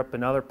from Europe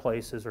and other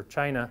places, or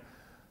China,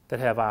 that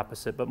have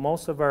opposite. But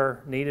most of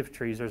our native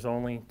trees, there's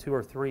only 2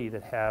 or 3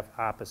 that have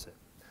opposite.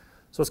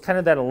 So it's kind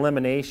of that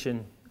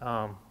elimination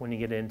when you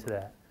get into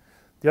that.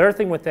 The other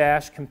thing with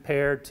ash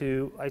compared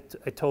to, I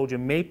told you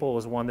maple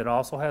is one that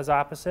also has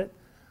opposite.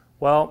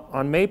 Well,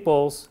 on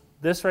maples,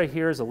 this right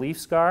here is a leaf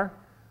scar.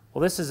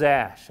 Well, this is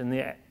ash, and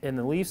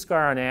the leaf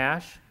scar on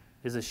ash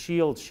is a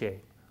shield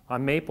shape.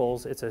 On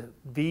maples, it's a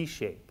V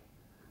shape.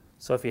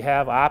 So if you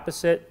have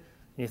opposite,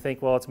 and you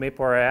think, well, it's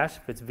maple or ash,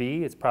 if it's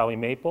V, it's probably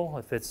maple.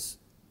 If it's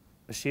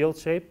a shield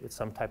shape, it's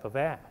some type of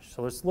ash.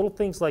 So there's little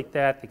things like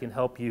that that can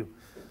help you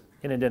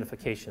in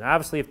identification.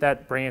 Obviously, if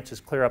that branch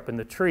is clear up in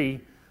the tree,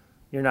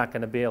 you're not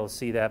going to be able to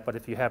see that, but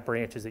if you have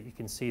branches that you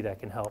can see, that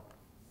can help.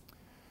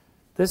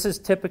 This is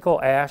typical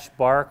ash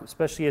bark,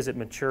 especially as it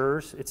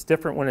matures. It's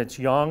different when it's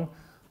young,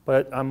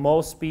 but on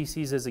most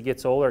species, as it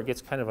gets older, it gets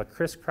kind of a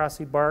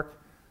crisscrossy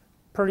bark.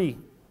 Pretty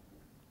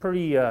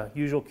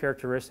usual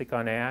characteristic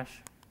on ash.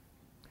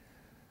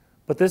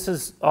 But this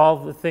is all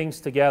the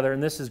things together,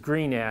 and this is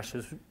green ash.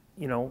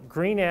 you know,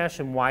 green ash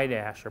and white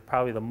ash are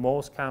probably the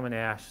most common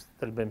ash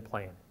that have been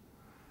planted.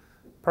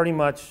 Pretty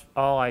much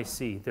all I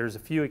see. There's a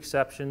few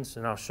exceptions,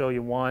 and I'll show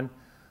you one,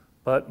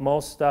 but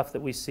most stuff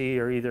that we see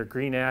are either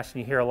green ash,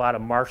 and you hear a lot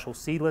of Marshall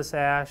seedless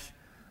ash,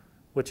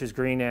 which is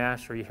green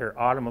ash, or you hear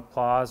autumn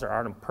applause or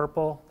autumn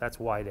purple, that's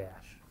white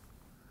ash.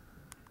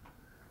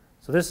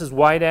 So this is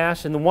white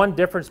ash, and the one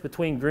difference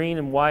between green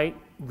and white,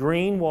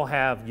 green will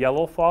have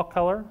yellow fall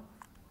color,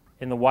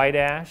 and the white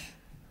ash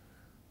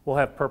will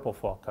have purple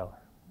fall color.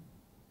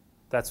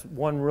 That's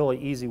one really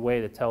easy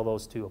way to tell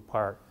those two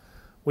apart.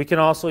 We can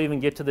also even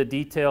get to the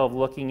detail of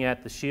looking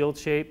at the shield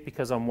shape,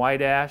 because on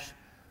white ash,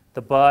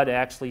 the bud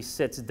actually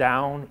sits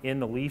down in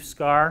the leaf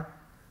scar,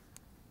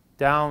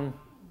 down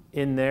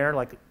in there,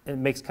 like it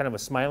makes kind of a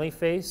smiley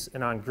face,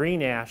 and on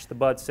green ash, the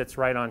bud sits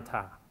right on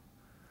top.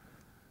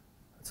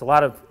 It's a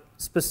lot of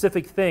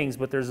specific things,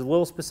 but there's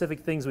little specific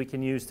things we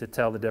can use to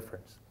tell the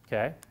difference,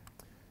 okay?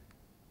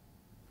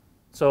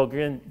 So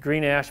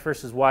green ash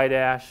versus white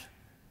ash,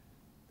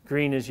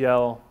 green is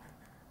yellow,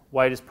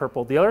 white is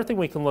purple. The other thing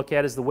we can look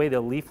at is the way the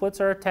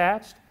leaflets are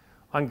attached.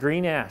 On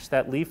green ash,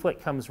 that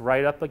leaflet comes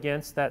right up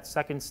against that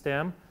second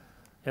stem,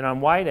 and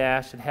on white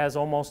ash, it has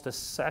almost a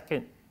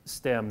second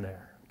stem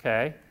there,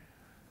 okay?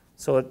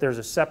 So that there's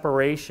a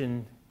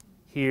separation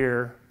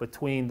here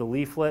between the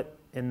leaflet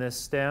and this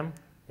stem,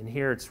 and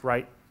here it's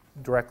right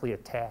directly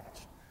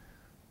attached.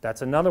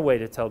 That's another way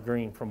to tell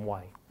green from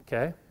white,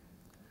 okay?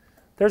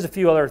 There's a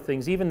few other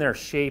things, even their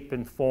shape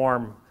and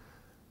form.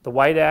 The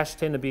white ash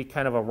tend to be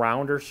kind of a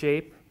rounder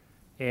shape,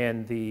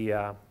 and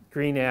the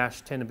green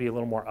ash tend to be a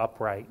little more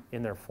upright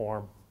in their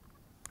form.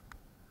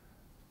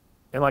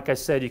 And like I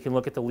said, you can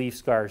look at the leaf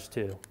scars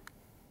too.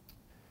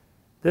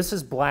 This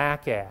is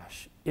black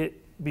ash.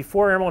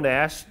 Before emerald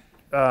ash,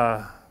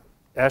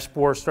 ash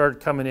borer started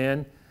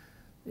coming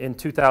in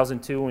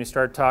 2002 when we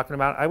started talking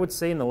about it, I would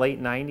say in the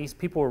late 90s,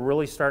 people were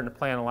really starting to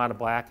plant a lot of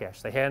black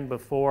ash. They hadn't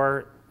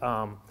before.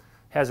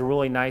 Has a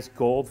really nice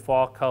gold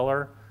fall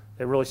color.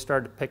 It really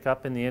started to pick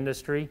up in the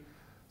industry.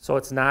 So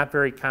it's not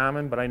very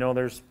common, but I know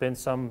there's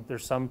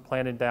some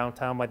planted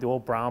downtown by the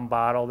old brown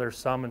bottle. There's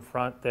some in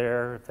front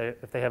there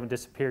if they haven't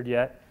disappeared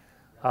yet.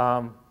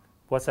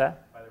 What's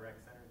that? By the rec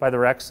center. By the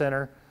rec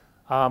center.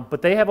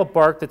 But they have a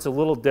bark that's a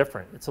little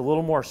different. It's a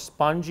little more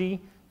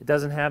spongy. It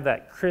doesn't have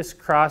that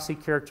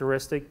crisscrossy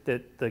characteristic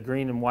that the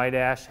green and white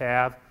ash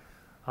have.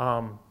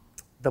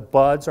 The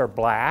buds are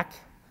black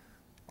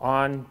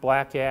on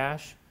black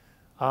ash,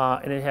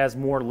 and it has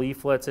more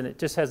leaflets, and it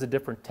just has a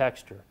different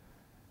texture.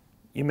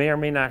 You may or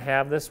may not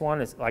have this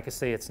one. Like I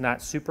say, it's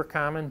not super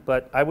common,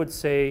 but I would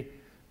say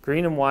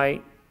green and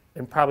white,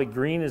 and probably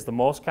green is the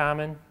most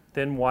common,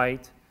 then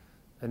white,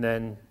 and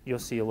then you'll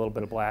see a little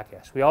bit of black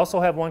ash. We also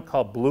have one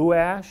called blue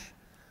ash.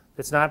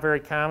 It's not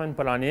very common,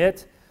 but on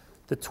it,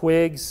 the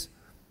twigs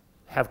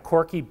have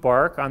corky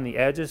bark on the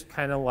edges,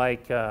 kind of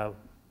like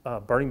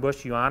burning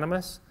bush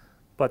euonymus,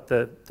 but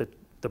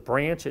the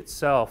branch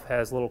itself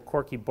has little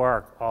corky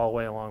bark all the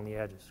way along the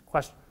edges.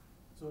 Question?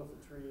 So if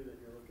a tree that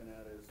you're looking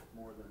at is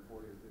more than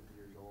 40 or 50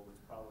 years old,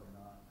 it's probably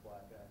not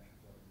black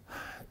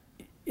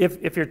ash.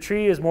 If your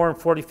tree is more than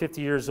 40,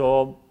 50 years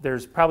old,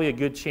 there's probably a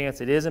good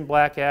chance it isn't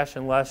black ash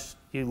unless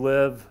you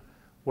live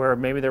where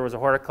maybe there was a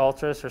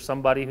horticulturist or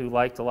somebody who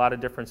liked a lot of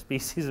different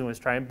species and was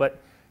trying.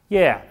 But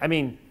yeah, I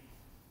mean,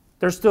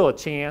 there's still a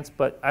chance,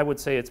 but I would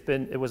say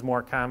it was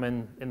more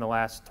common in the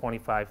last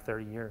 25,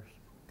 30 years.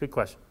 Good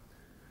question.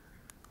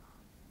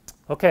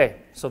 Okay,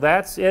 so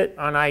that's it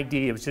on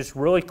ID. It was just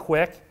really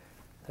quick.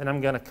 Then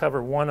I'm going to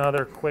cover one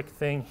other quick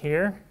thing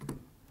here.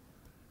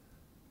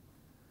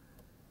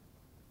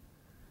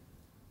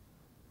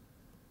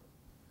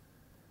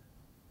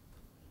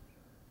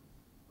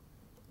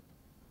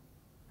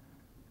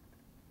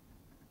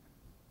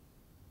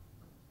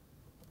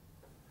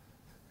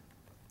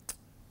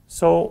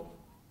 So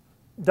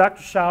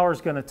Dr. Schauer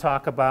is going to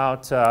talk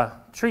about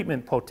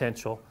treatment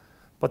potential.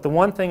 But the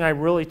one thing I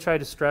really try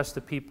to stress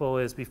to people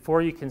is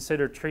before you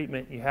consider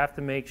treatment, you have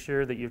to make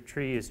sure that your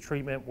tree is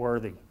treatment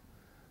worthy,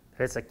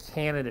 that it's a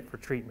candidate for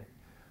treatment.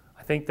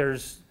 I think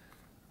there's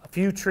a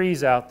few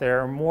trees out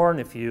there, or more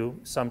than a few,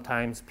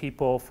 sometimes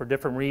people, for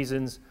different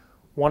reasons,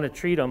 want to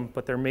treat them,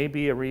 but there may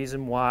be a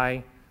reason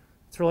why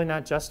it's really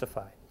not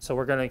justified. So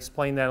we're going to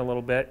explain that a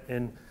little bit,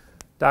 and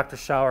Dr.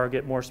 Schauer will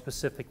get more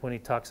specific when he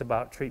talks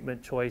about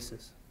treatment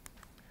choices.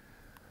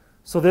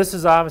 So this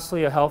is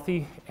obviously a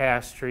healthy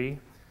ash tree.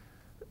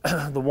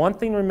 The one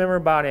thing to remember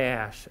about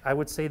ash, I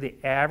would say the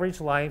average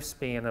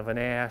lifespan of an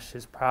ash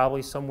is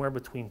probably somewhere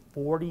between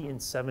 40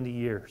 and 70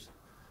 years.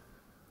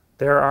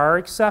 There are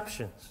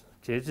exceptions,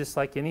 just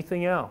like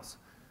anything else.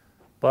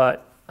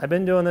 But I've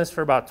been doing this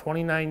for about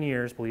 29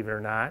 years, believe it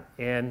or not,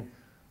 and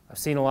I've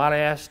seen a lot of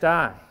ash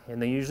die, and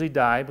they usually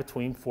die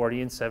between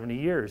 40 and 70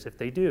 years if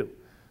they do.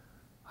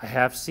 I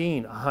have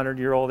seen a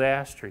 100-year-old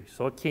ash tree,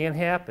 so it can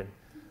happen.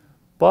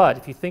 But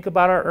if you think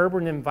about our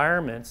urban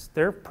environments,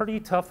 they're pretty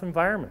tough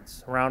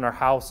environments around our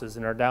houses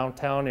and our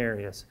downtown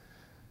areas.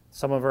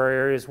 Some of our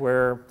areas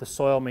where the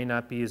soil may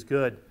not be as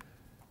good.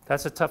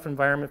 That's a tough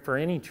environment for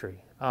any tree.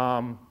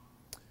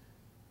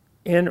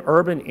 In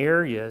urban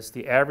areas,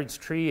 the average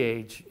tree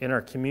age in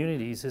our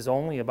communities is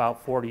only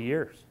about 40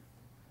 years.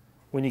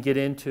 When you get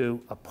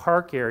into a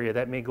park area,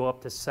 that may go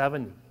up to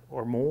 70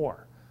 or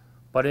more.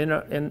 But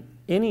in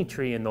any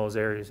tree in those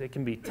areas, it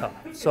can be tough.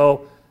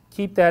 So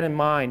keep that in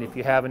mind if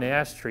you have an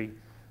ash tree.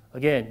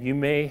 Again, you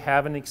may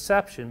have an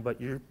exception, but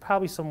you're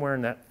probably somewhere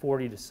in that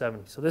 40 to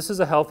 70. So this is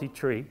a healthy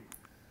tree.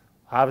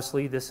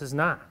 Obviously, this is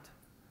not.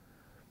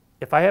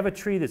 If I have a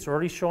tree that's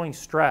already showing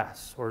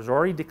stress or is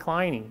already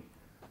declining,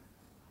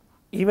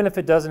 even if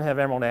it doesn't have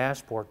emerald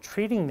ash borer,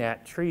 treating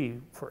that tree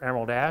for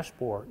emerald ash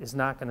borer is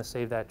not going to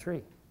save that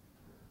tree.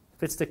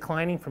 If it's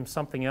declining from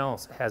something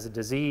else, it has a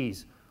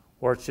disease,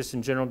 or it's just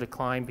in general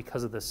decline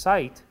because of the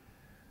site,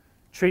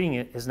 treating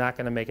it is not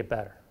going to make it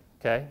better.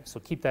 Okay? So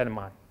keep that in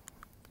mind.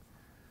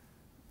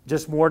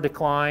 Just more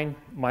decline.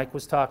 Mike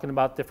was talking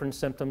about different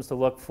symptoms to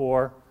look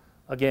for.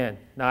 Again,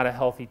 not a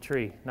healthy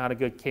tree, not a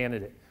good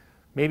candidate.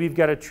 Maybe you've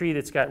got a tree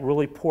that's got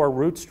really poor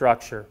root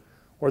structure,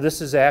 or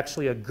this is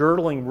actually a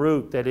girdling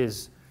root that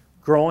is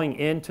growing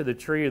into the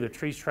tree, or the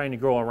tree's trying to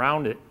grow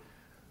around it.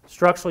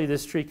 Structurally,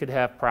 this tree could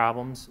have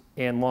problems,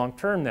 and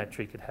long-term, that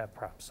tree could have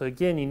problems. So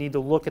again, you need to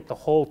look at the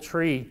whole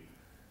tree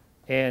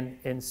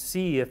and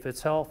see if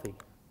it's healthy.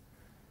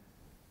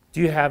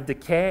 Do you have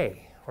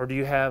decay, or do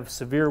you have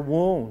severe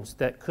wounds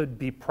that could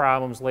be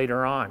problems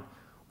later on?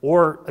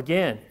 Or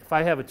again, if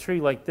I have a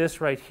tree like this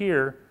right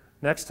here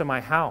next to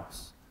my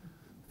house,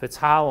 if it's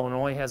hollow and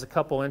only has a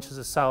couple inches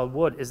of solid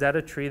wood, is that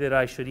a tree that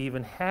I should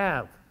even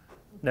have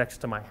next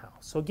to my house?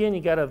 So again,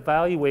 you got to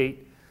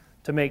evaluate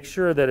to make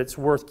sure that it's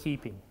worth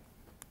keeping.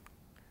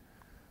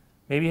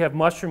 Maybe you have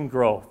mushroom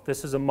growth.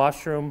 This is a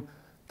mushroom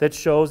that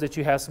shows that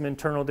you have some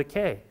internal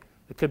decay.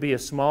 It could be a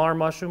smaller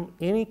mushroom,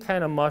 any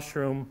kind of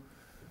mushroom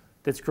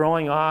that's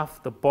growing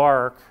off the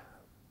bark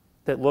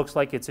that looks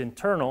like it's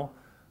internal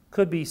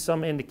could be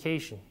some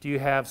indication. Do you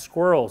have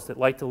squirrels that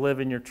like to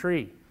live in your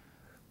tree?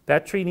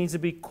 That tree needs to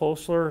be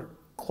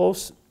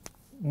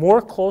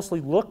more closely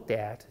looked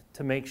at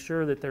to make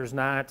sure that there's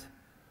not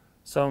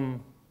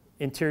some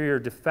interior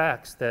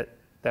defects that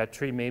that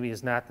tree maybe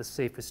is not the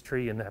safest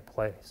tree in that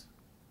place.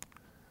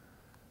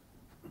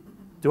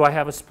 Do I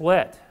have a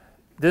split?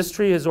 This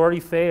tree has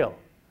already failed.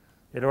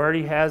 It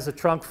already has a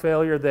trunk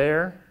failure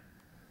there.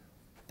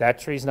 That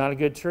tree's not a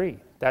good tree.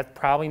 That's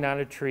probably not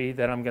a tree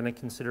that I'm going to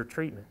consider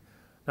treatment.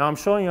 Now I'm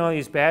showing you all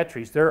these bad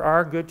trees. There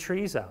are good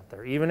trees out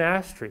there, even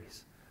ash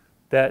trees,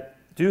 that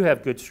do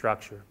have good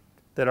structure,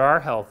 that are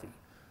healthy,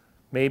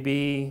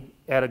 maybe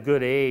at a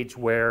good age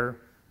where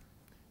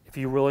if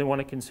you really want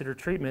to consider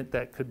treatment,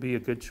 that could be a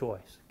good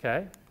choice,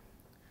 okay?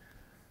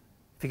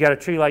 If you got a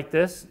tree like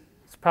this,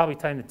 it's probably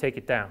time to take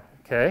it down,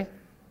 okay?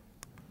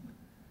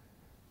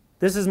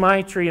 This is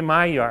my tree in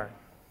my yard.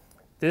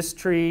 This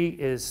tree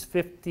is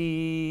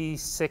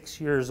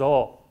 56 years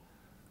old.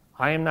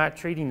 I am not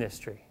treating this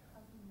tree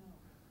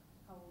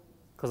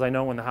because I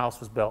know when the house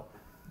was built.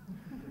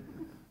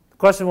 The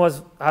question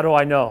was, how do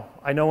I know?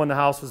 I know when the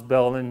house was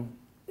built, and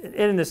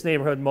in this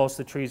neighborhood, most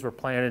of the trees were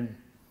planted,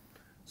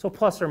 so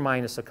plus or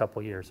minus a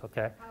couple years,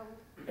 okay?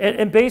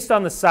 And based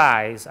on the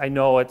size, I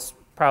know it's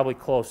probably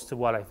close to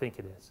what I think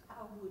it is.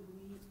 How would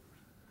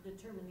we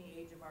determine the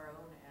age of our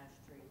own ash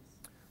trees?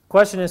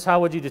 Question is,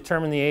 how would you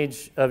determine the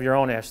age of your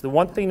own ash? The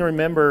one thing to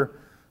remember,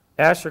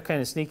 ash are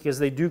kind of sneaky because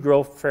they do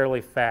grow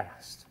fairly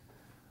fast.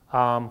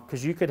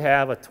 Because you could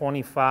have a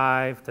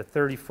 25 to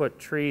 30 foot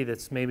tree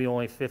that's maybe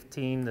only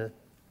 15 to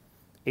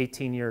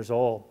 18 years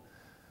old.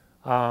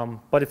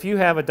 But if you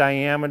have a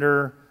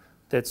diameter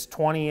that's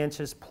 20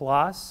 inches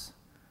plus.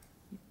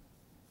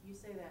 You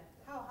say that.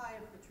 How high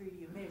up the tree do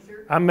you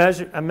measure?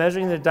 I'm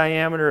measuring the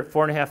diameter at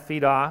 4.5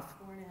 feet off.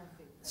 4.5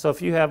 feet. So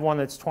if you have one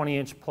that's 20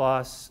 inch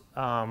plus,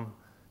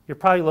 you're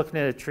probably looking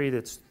at a tree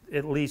that's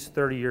at least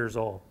 30 years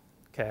old,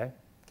 okay?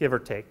 Give or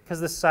take, because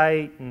the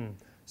site and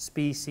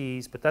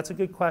species, but that's a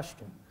good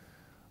question.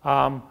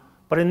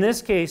 But in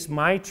this case,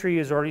 my tree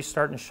is already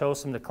starting to show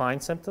some decline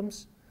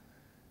symptoms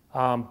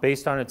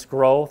based on its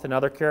growth and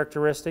other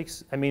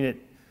characteristics. I mean,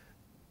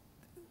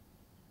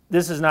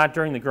 this is not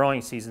during the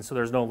growing season, so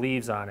there's no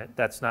leaves on it.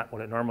 That's not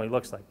what it normally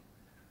looks like.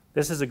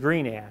 This is a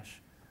green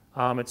ash.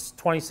 It's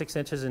 26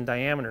 inches in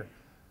diameter.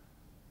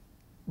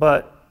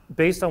 But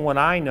based on what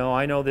I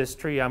know this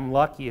tree, I'm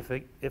lucky if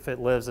it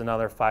lives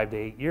another 5 to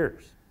 8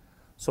 years.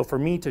 So for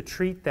me to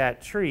treat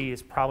that tree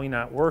is probably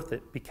not worth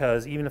it,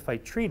 because even if I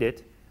treat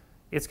it,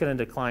 it's going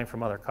to decline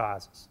from other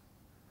causes.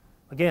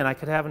 Again, I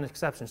could have an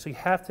exception. So you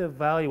have to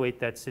evaluate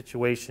that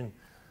situation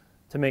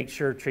to make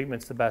sure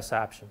treatment's the best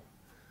option.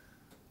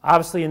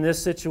 Obviously, in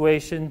this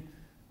situation,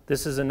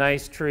 this is a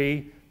nice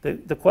tree.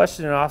 The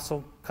question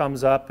also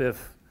comes up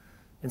if,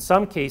 in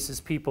some cases,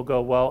 people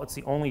go, well, it's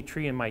the only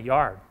tree in my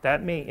yard.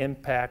 That may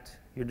impact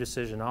your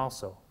decision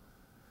also.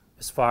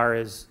 As far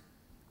as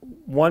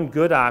one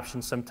good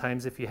option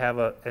sometimes, if you have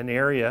an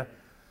area,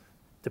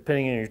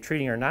 depending on if you're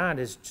treating or not,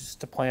 is just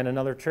to plant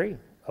another tree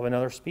of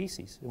another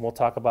species. And we'll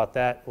talk about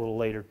that a little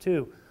later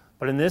too.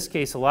 But in this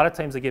case, a lot of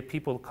times I get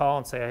people to call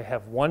and say, I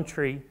have one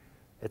tree,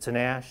 it's an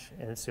ash,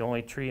 and it's the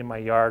only tree in my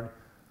yard.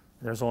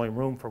 there's only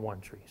room for one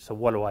tree. So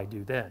what do I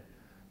do then?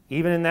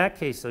 Even in that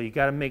case, though, you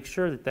got to make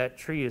sure that that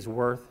tree is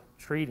worth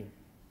treating,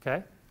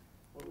 okay?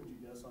 What would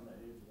you guess on the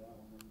age of that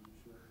one?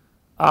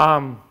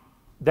 When you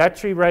should? That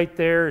tree right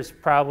there is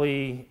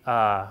probably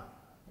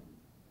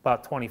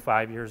about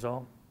 25 years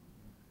old.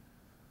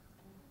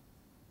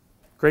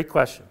 Great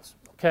questions.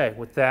 Okay,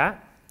 with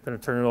that, I'm going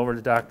to turn it over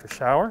to Dr.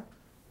 Schauer.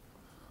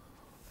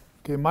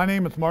 Okay, my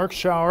name is Mark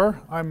Schauer.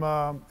 I'm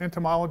an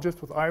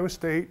entomologist with Iowa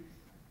State.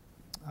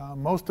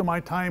 Most of my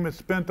time is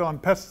spent on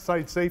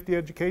pesticide safety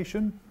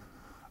education.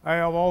 I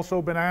have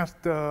also been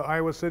asked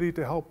Iowa City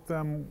to help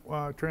them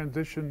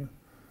transition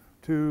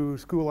to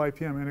school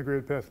IPM,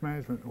 Integrated Pest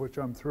Management, which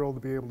I'm thrilled to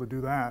be able to do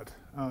that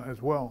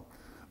as well.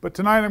 But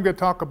tonight I'm going to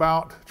talk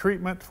about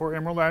treatment for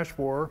emerald ash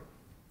borer.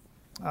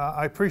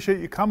 I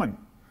appreciate you coming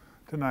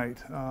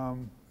tonight.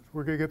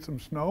 We're going to get some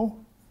snow.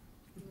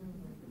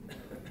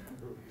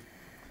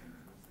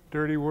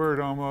 Dirty word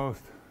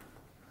almost.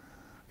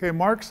 Okay,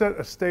 Mark set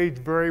a stage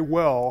very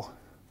well.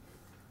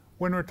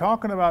 When we're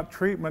talking about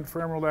treatment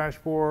for emerald ash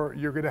borer,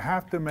 you're going to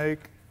have to make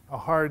a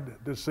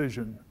hard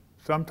decision.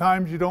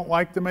 Sometimes you don't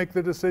like to make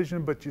the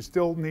decision, but you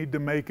still need to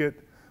make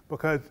it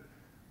because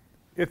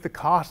it's a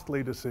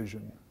costly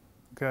decision,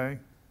 okay?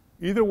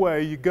 Either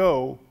way you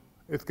go,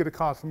 it's going to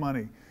cost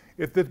money.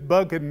 If this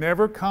bug had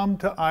never come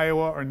to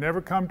Iowa or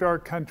never come to our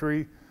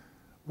country,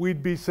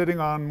 we'd be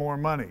sitting on more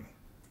money.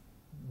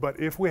 But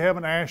if we have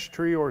an ash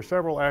tree or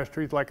several ash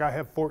trees, like I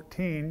have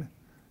 14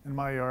 in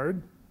my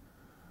yard,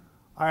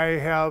 I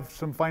have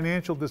some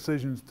financial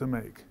decisions to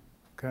make,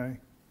 okay?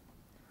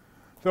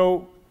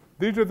 So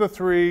these are the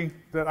three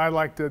that I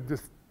like to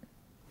just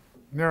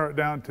narrow it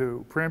down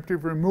to.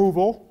 Preemptive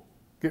removal,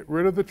 get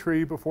rid of the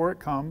tree before it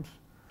comes.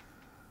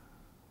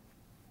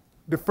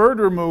 Deferred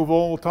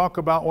removal, we'll talk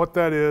about what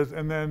that is,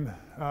 and then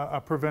a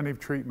preventive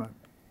treatment.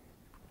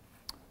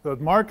 So as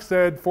Mark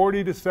said,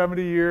 40 to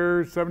 70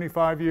 years,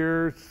 75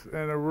 years.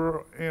 In a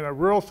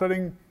rural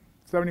setting,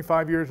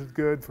 75 years is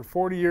good. For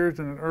 40 years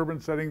in an urban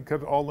setting,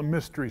 because of all the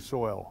mystery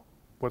soil,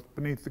 what's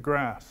beneath the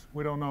grass,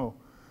 we don't know.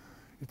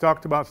 He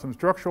talked about some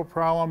structural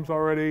problems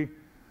already.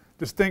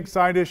 Distinct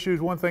side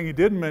issues, one thing he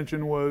didn't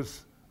mention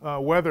was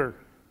weather.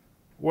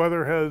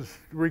 Weather has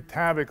wreaked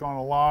havoc on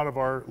a lot of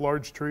our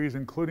large trees,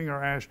 including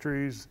our ash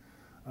trees,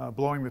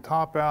 blowing the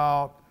top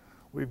out.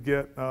 We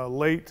get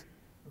late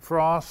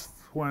frost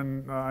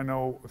when I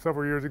know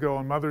several years ago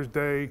on Mother's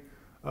Day,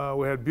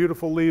 we had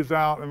beautiful leaves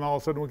out and all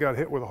of a sudden we got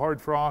hit with a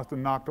hard frost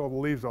and knocked all the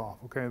leaves off.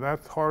 Okay,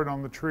 that's hard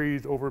on the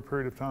trees over a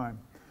period of time.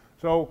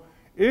 So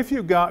if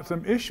you've got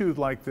some issues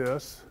like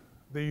this,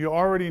 that you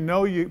already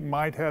know you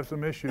might have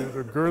some issues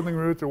or girdling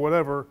roots or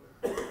whatever,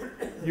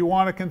 you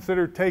want to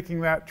consider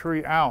taking that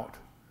tree out.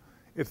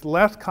 It's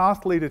less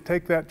costly to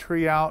take that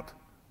tree out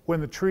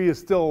when the tree is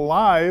still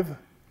alive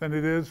than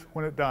it is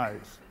when it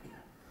dies.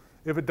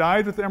 If it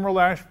dies with emerald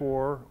ash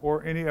borer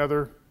or any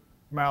other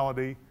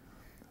malady,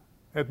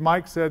 as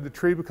Mike said, the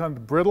tree becomes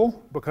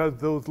brittle because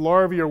those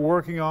larvae are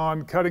working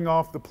on cutting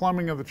off the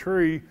plumbing of the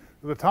tree.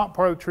 The top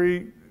part of the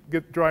tree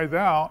dries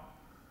out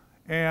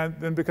and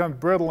then becomes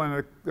brittle,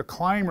 and a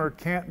climber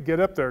can't get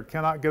up there,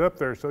 cannot get up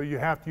there. So you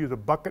have to use a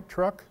bucket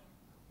truck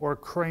or a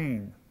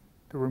crane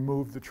to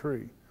remove the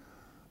tree.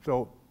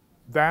 So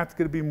that's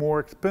going to be more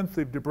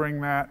expensive to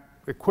bring that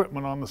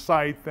equipment on the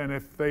site than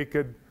if they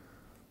could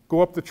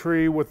go up the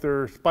tree with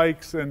their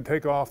spikes and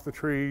take off the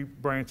tree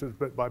branches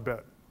bit by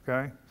bit,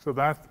 okay? So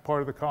that's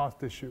part of the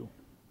cost issue.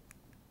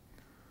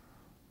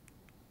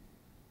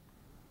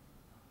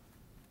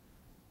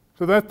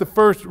 So that's the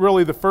first,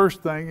 really the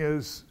first thing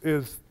is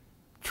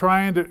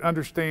trying to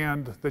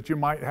understand that you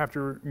might have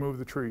to remove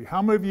the tree.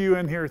 How many of you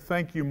in here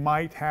think you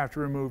might have to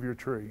remove your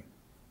tree?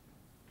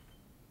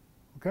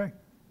 Okay,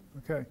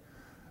 okay.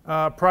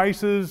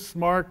 Prices,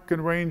 Mark, can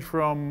range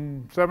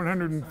from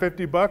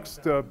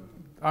 $750 to,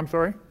 I'm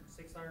sorry?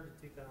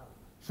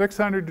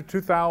 600 to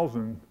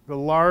 2,000. The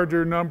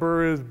larger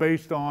number is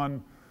based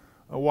on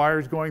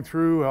wires going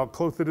through, how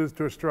close it is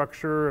to a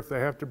structure, if they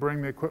have to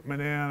bring the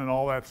equipment in and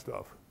all that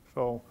stuff.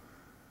 So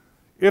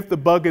if the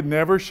bug had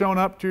never shown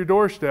up to your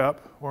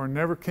doorstep or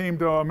never came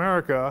to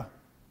America,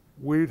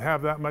 we'd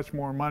have that much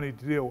more money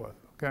to deal with,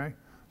 okay?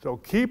 So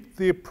keep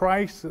the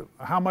price,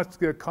 how much it's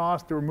going to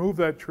cost to remove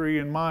that tree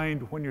in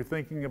mind when you're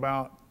thinking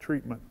about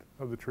treatment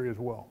of the tree as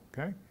well,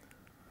 okay?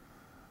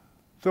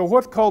 So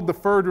what's called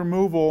deferred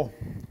removal,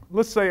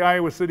 let's say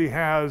Iowa City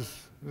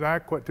has,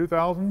 Zach, what,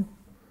 2,000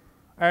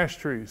 ash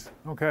trees,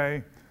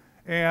 okay?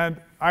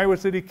 And Iowa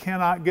City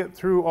cannot get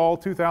through all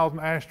 2,000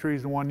 ash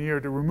trees in 1 year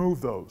to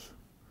remove those.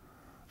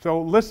 So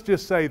let's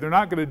just say, they're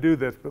not going to do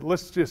this, but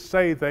let's just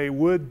say they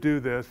would do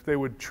this. They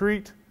would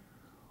treat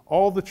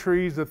all the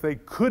trees that they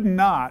could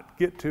not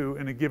get to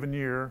in a given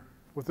year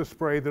with a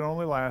spray that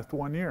only lasts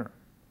 1 year.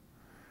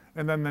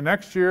 And then the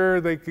next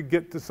year they could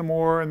get to some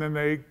more, and then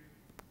they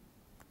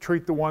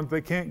treat the ones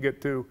they can't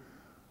get to.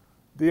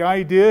 The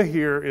idea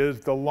here is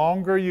the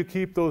longer you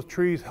keep those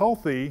trees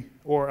healthy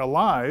or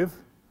alive,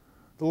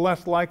 the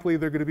less likely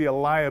they're going to be a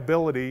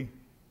liability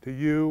to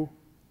you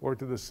or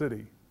to the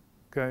city,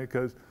 okay?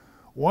 Because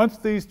Once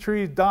these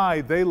trees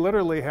die, they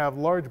literally have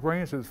large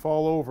branches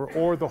fall over,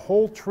 or the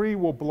whole tree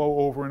will blow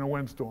over in a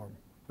windstorm.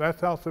 That's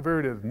how severe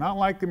it is. Not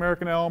like the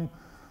American elm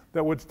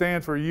that would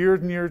stand for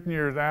years and years and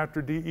years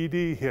after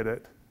DED hit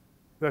it,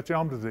 Dutch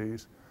elm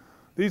disease.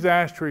 These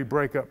ash trees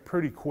break up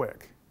pretty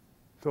quick.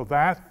 So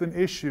that's an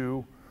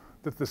issue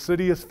that the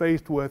city is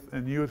faced with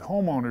and you as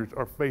homeowners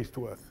are faced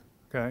with,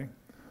 okay?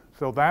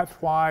 So that's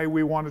why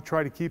we want to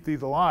try to keep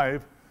these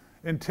alive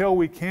until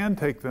we can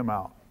take them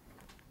out.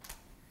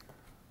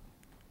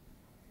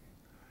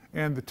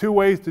 And the two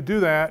ways to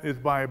do that is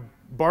by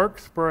bark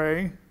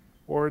spray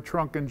or a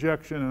trunk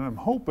injection. And I'm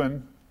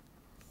hoping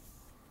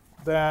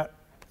that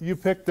you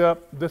picked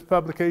up this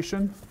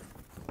publication.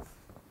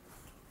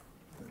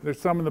 There's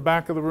some in the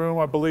back of the room,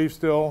 I believe,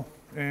 still.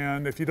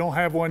 And if you don't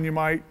have one, you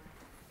might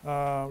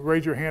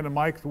raise your hand and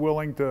Mike's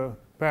willing to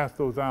pass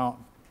those out.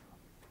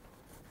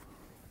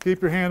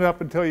 Keep your hand up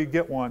until you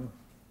get one.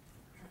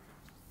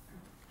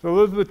 So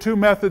those are the two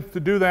methods to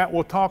do that.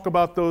 We'll talk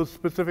about those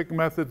specific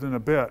methods in a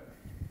bit.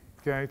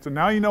 Okay, so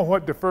now you know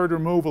what deferred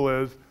removal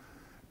is.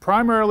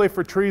 Primarily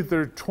for trees that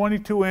are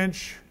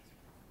 22-inch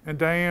in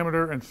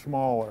diameter and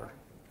smaller.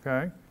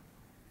 Okay,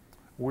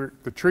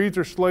 the trees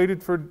are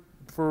slated for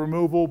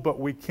removal, but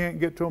we can't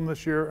get to them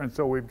this year, and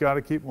so we've got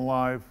to keep them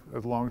alive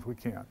as long as we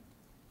can.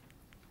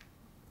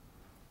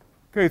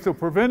 Okay, so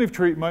preventive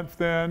treatments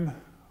then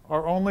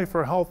are only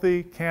for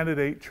healthy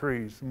candidate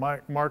trees.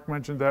 Mark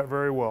mentioned that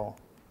very well.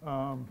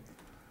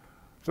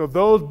 So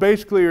those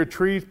basically are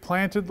trees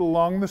planted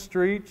along the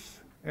streets,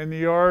 in the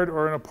yard,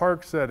 or in a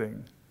park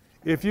setting.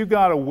 If you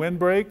got a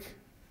windbreak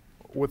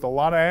with a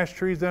lot of ash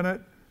trees in it,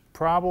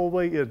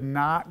 probably is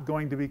not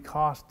going to be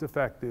cost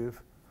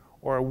effective,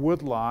 or a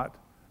woodlot,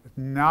 it's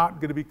not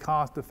going to be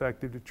cost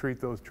effective to treat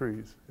those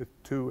trees. It's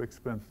too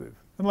expensive.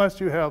 Unless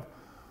you have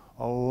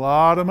a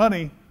lot of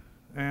money,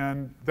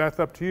 and that's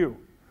up to you,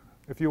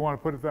 if you want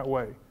to put it that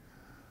way.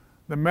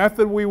 The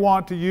method we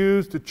want to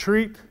use to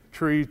treat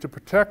trees to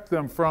protect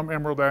them from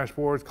emerald ash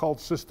borer is called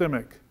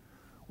systemic.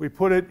 We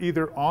put it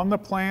either on the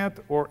plant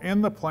or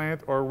in the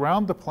plant or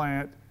around the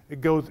plant. It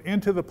goes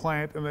into the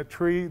plant and the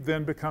tree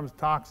then becomes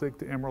toxic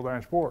to emerald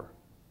ash borer.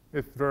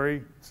 It's a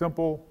very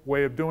simple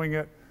way of doing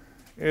it.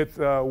 It's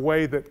a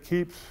way that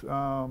keeps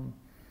a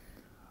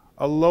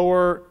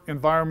lower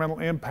environmental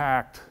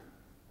impact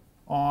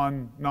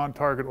on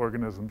non-target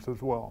organisms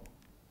as well.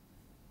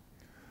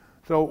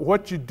 So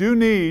what you do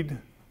need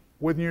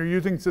when you're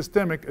using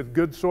systemic is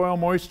good soil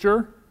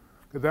moisture,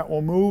 because that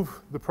will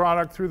move the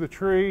product through the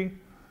tree.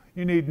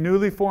 You need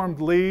newly formed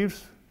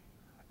leaves,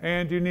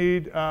 and you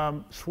need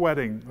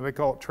sweating. They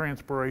call it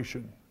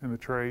transpiration in the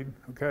trade.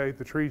 Okay,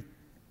 the tree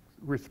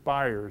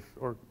respires,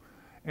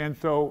 and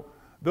so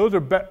those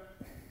are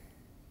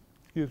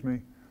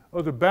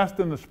those are best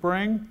in the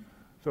spring.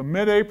 So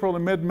mid-April to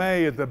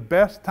mid-May is the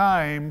best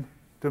time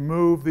to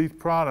move these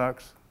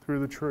products through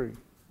the tree.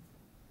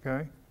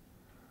 Okay,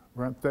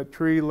 once that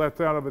tree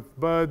lets out of its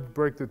bud,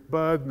 breaks its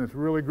bud, and it's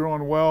really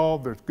growing well,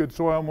 there's good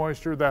soil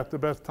moisture, that's the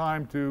best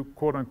time to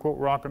quote-unquote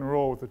rock and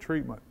roll with the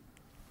treatment.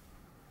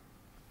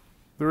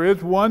 There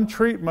is one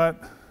treatment,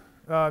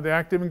 the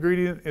active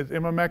ingredient is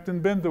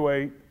imamectin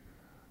benzoate,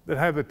 that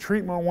has a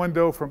treatment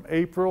window from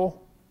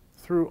April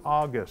through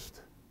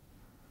August.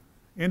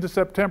 Into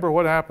September,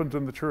 what happens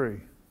in the tree?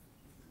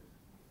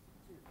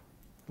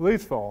 The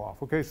leaves fall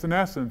off. Okay,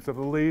 senescence of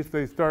the leaves,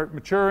 they start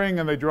maturing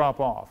and they drop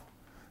off.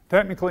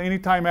 Technically,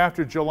 anytime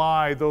after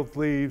July, those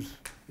leaves,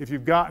 if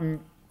you've gotten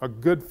a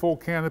good full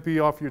canopy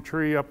off your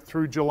tree up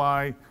through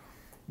July,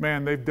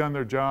 man, they've done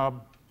their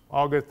job.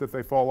 August, if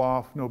they fall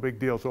off, no big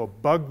deal. So a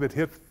bug that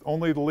hits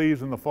only the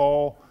leaves in the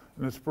fall,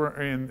 in the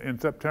spring, in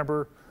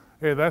September,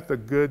 hey, that's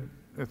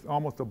it's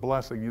almost a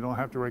blessing. You don't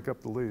have to rake up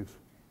the leaves.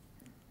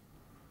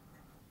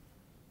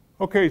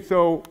 Okay,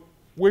 so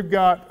we've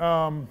got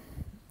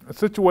a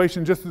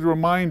situation, just as a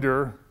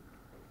reminder.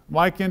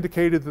 Mike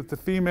indicated that the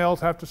females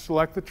have to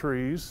select the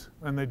trees,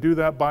 and they do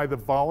that by the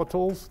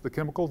volatiles, the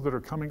chemicals that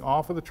are coming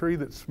off of the tree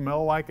that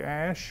smell like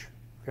ash,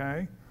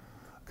 okay?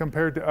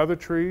 Compared to other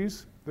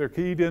trees, they're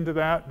keyed into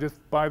that just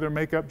by their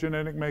makeup,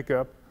 genetic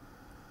makeup.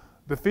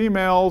 The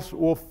females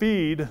will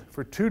feed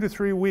for 2 to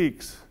 3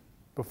 weeks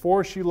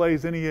before she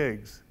lays any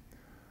eggs.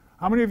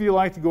 How many of you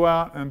like to go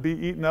out and be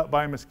eaten up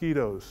by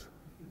mosquitoes?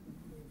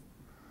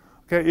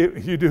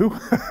 Okay, you do?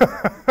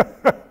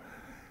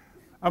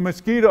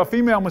 A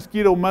female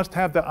mosquito must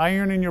have the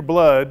iron in your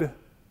blood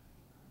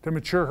to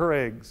mature her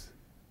eggs.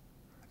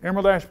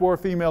 Emerald ash borer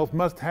females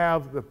must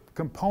have the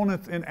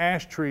components in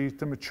ash trees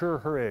to mature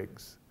her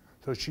eggs.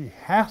 So she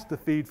has to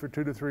feed for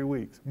 2 to 3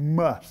 weeks.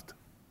 Must.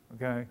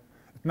 Okay?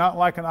 It's not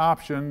like an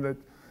option that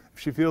if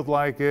she feels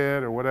like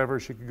it or whatever,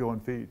 she could go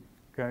and feed.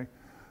 Okay?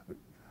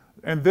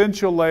 And then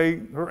she'll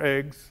lay her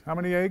eggs. How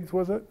many eggs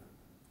was it?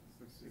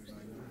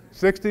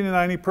 60 to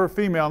 90 per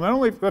female.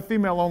 And that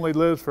female only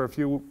lives for a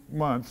few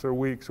months or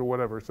weeks or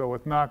whatever, so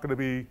it's not going to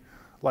be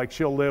like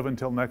she'll live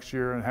until next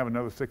year and have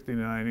another 60 to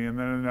 90, and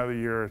then another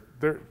year.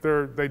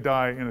 They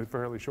die in a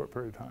fairly short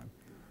period of time.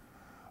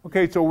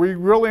 Okay, so we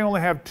really only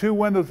have 2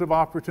 windows of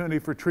opportunity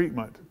for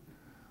treatment.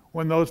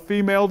 when those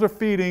females are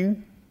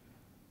feeding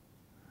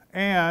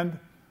and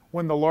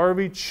when the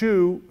larvae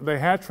chew, they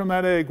hatch from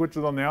that egg, which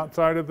is on the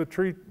outside of the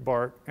tree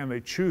bark, and they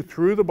chew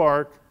through the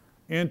bark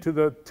into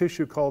the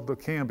tissue called the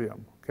cambium,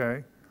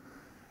 okay?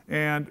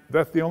 And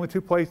that's the only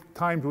two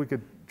times we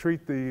could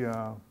treat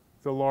the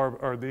larva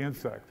or the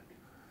insect.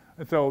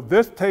 And so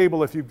this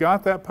table, if you've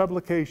got that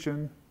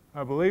publication,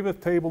 I believe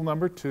it's table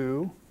number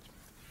 2.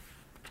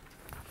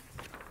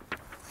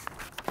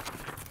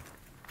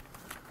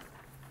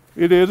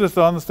 It's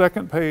on the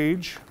second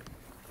page.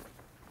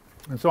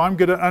 And so I'm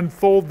going to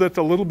unfold this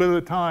a little bit at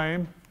a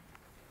time.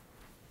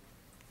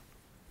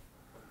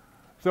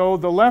 So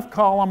the left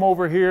column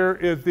over here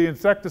is the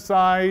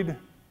insecticide.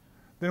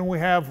 Then we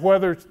have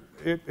whether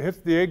it hits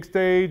the egg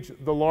stage,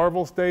 the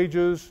larval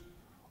stages,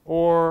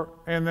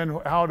 and then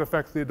how it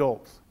affects the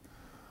adults.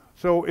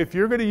 So if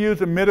you're going to use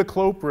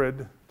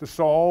imidacloprid to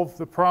solve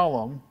the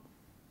problem,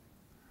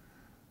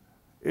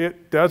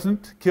 it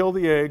doesn't kill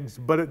the eggs,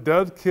 but it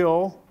does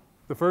kill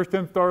the first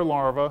instar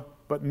larva,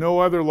 but no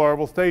other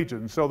larval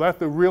stages. So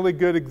that's a really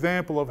good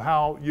example of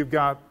how you've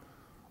got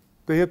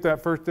to hit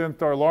that first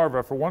instar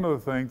larva for one of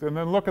the things. And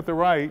then look at the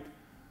right.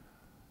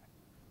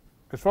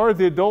 As far as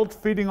the adults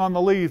feeding on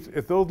the leaves,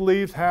 if those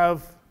leaves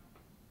have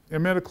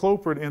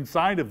imidacloprid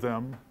inside of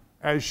them,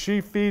 as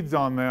she feeds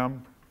on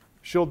them,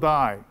 she'll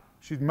die.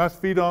 She must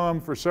feed on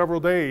them for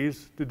several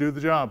days to do the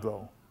job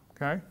though,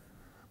 okay?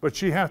 But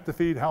she has to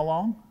feed how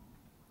long?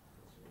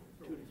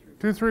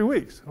 2 to 3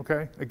 weeks,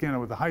 okay? Again, I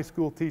was a high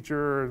school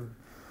teacher.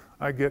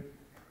 I get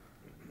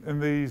in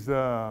these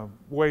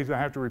ways I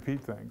have to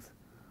repeat things.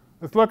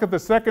 Let's look at the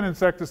second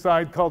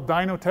insecticide called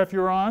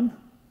dinotefuran.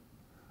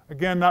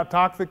 Again, not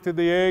toxic to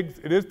the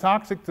eggs. It is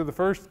toxic to the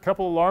first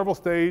couple of larval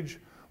stage.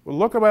 But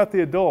look about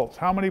the adults.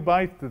 How many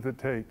bites does it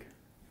take?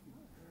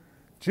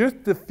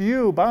 Just a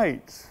few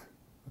bites,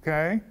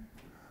 okay?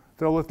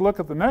 So let's look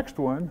at the next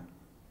one.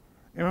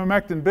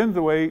 Imamectin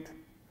benzoate.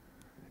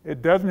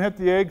 It doesn't hit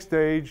the egg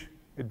stage.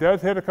 It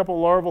does hit a couple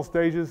of larval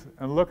stages.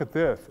 And look at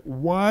this.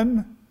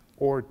 1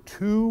 or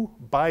 2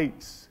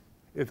 bites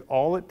is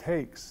all it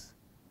takes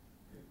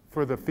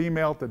for the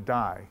female to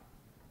die.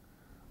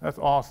 That's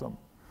awesome.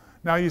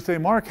 Now you say,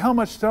 Mark, how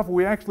much stuff are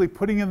we actually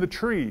putting in the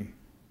tree?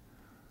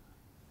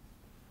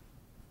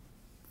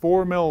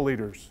 4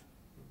 milliliters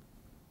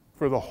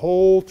for the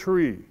whole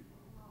tree.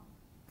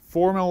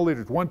 4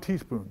 milliliters, 1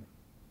 teaspoon.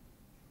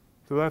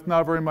 So that's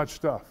not very much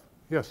stuff.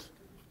 Yes?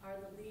 Are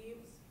the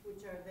leaves,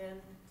 which are then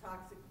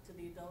toxic to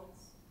the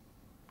adults,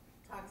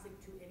 toxic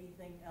to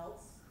anything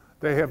else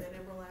They have. than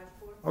emerald ash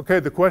borer? Okay,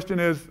 the question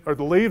is, are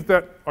the leaves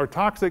that are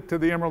toxic to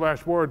the emerald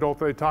ash borer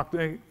adult, are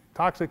they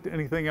toxic to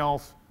anything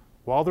else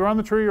while they're on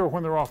the tree or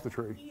when they're off the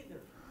tree?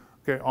 Either.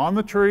 Okay, on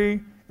the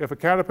tree, if a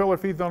caterpillar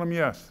feeds on them,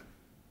 yes.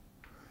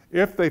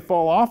 If they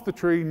fall off the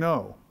tree,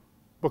 no.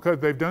 Because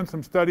they've done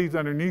some studies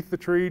underneath the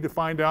tree to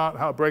find out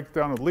how it breaks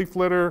down with leaf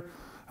litter,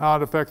 how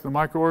it affects the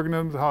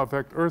microorganisms, how it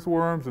affects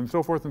earthworms, and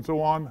so forth and so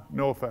on.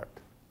 No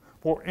effect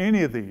for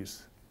any of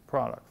these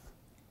products.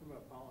 What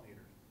about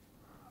pollinators?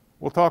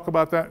 We'll talk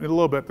about that in a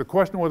little bit. The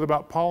question was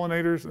about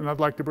pollinators, and I'd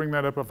like to bring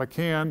that up if I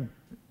can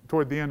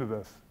toward the end of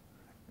this.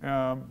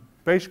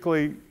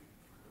 Basically,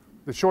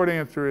 the short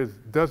answer is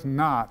does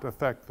not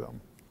affect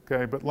them.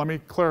 Okay, but let me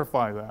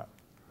clarify that.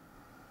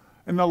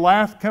 And the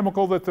last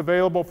chemical that's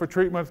available for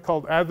treatment is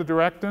called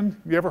azadirachtin.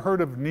 You ever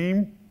heard of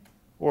neem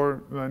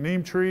or the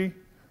neem tree?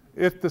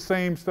 It's the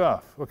same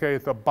stuff. Okay,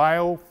 it's a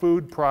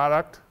biofood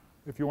product,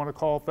 if you want to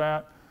call it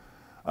that.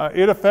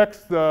 It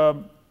affects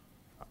a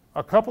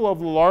couple of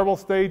the larval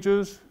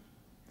stages.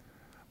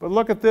 But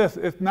look at this.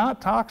 It's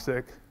not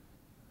toxic,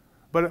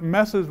 but it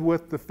messes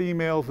with the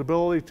female's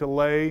ability to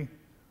lay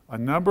a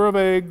number of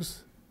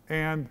eggs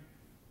and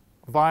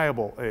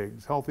viable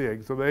eggs, healthy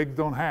eggs, so the eggs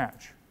don't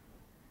hatch.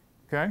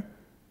 Okay?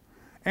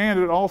 And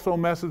it also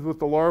messes with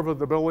the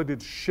larva's ability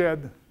to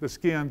shed the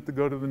skin to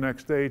go to the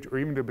next stage or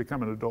even to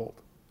become an adult.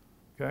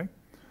 Okay?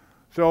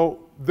 So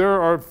there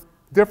are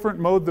different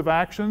modes of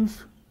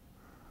actions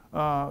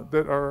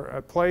that are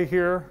at play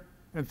here.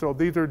 And so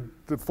these are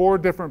the 4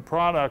 different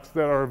products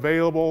that are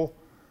available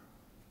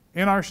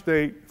in our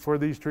state for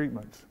these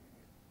treatments.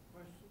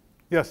 Question?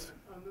 Yes?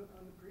 On the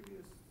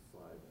previous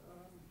slide,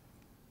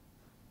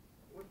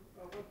 what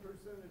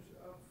percentage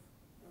of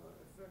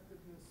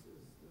effectiveness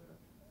is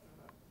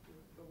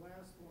the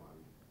last one,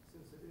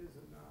 since it is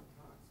a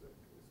non-toxic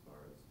as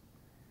far as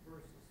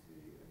versus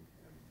the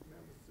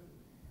medicine,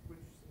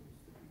 which seems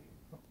to be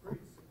pretty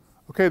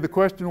Okay, the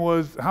question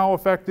was how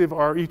effective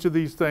are each of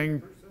these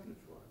things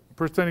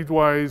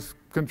percentage-wise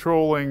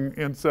controlling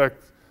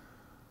insects?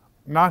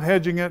 Not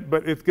hedging it,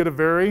 but it's going to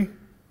vary.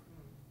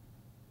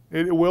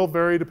 It will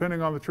vary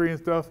depending on the tree and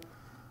stuff.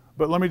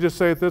 But let me just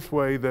say it this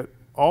way, that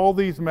all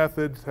these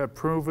methods have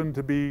proven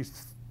to be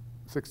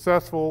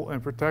successful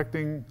in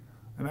protecting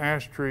an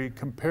ash tree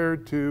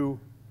compared to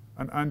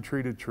an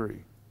untreated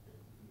tree.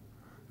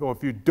 So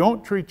if you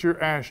don't treat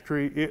your ash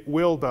tree, it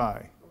will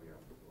die.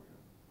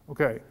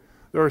 Okay,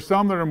 there are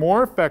some that are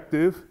more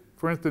effective.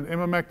 For instance,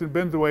 imamectin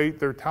benzoate,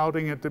 they're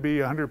touting it to be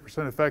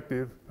 100%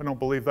 effective. I don't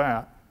believe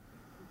that.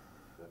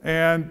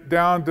 And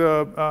down to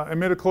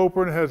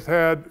imidacloprid has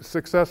had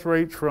success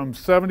rates from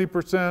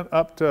 70%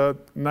 up to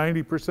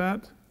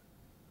 90%.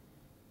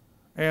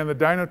 And the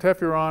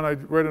dinotefuran, I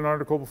read an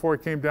article before I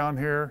came down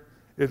here,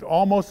 is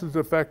almost as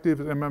effective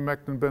as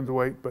imamectin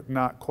benzoate, but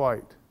not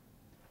quite.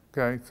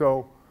 Okay,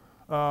 so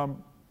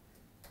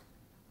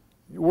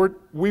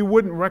we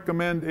wouldn't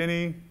recommend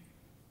any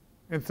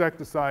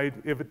insecticide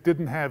if it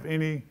didn't have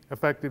any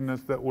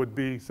effectiveness that would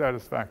be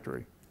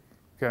satisfactory.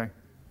 Okay,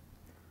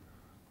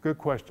 good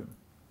question.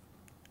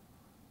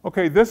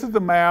 Okay, this is the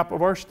map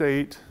of our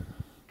state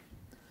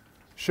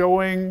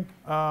showing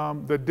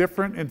the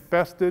different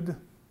infested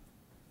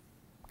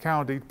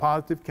counties,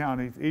 positive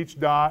counties. Each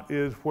dot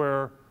is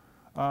where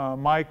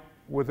Mike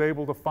was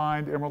able to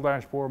find emerald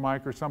ash borer,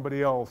 Mike or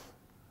somebody else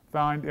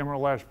find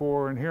emerald ash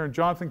borer. And here in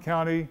Johnson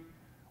County,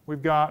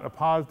 we've got a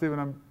positive,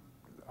 and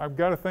I've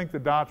got to think the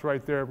dot's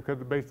right there because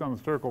it's based on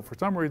the circle. For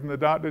some reason, the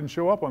dot didn't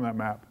show up on that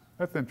map.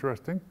 That's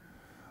interesting.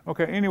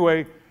 Okay,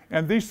 anyway,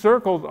 and these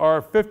circles are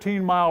a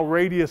 15-mile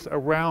radius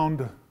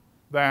around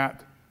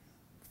that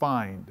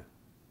find,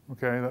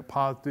 okay, that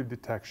positive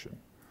detection.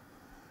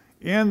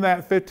 In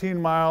that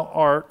 15-mile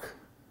arc,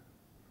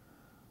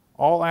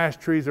 all ash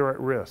trees are at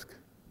risk,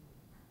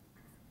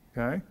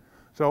 okay?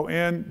 So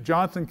in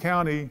Johnson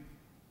County,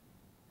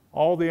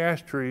 all the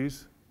ash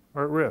trees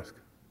are at risk,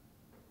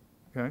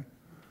 okay?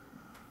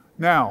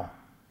 Now,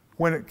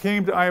 when it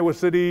came to Iowa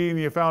City and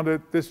you found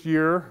it this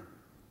year,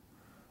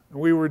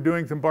 we were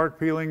doing some bark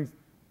peelings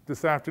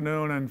this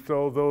afternoon, and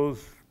so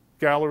those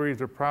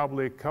galleries are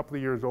probably a couple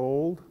of years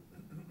old.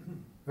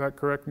 Is that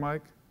correct,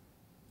 Mike?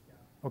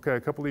 Yeah. Okay,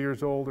 a couple of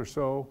years old or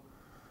so.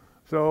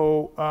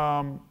 So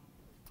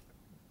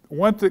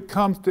once it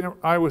comes to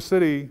Iowa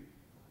City,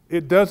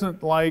 it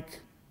doesn't like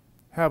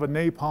have a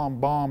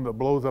napalm bomb that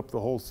blows up the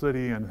whole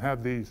city and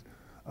have these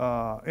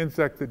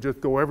insects that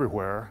just go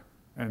everywhere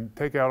and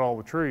take out all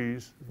the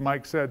trees. As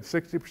Mike said,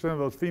 60% of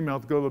those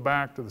females go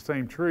back to the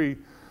same tree.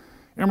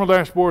 Emerald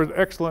ash borer is an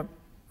excellent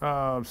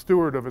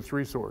steward of its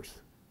resource.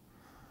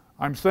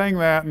 I'm saying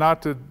that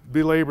not to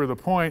belabor the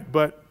point,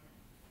 but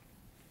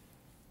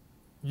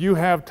you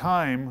have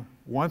time,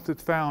 once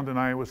it's found in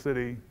Iowa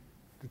City,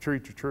 to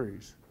treat your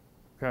trees.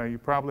 Okay, you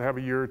probably have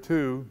a year or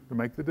two to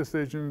make the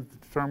decision, to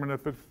determine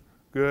if it's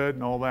good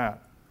and all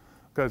that.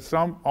 Because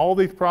all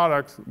these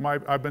products,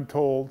 I've been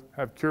told,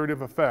 have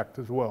curative effect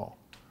as well.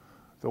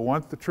 So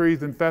once the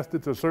tree's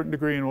infested to a certain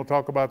degree, and we'll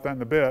talk about that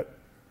in a bit,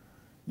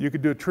 you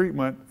could do a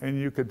treatment and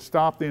you could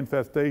stop the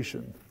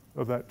infestation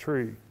of that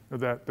tree,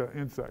 of that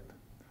insect.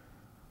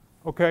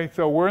 Okay,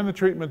 so we're in the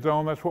treatment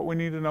zone. That's what we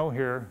need to know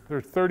here.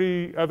 There's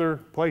 30 other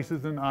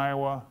places in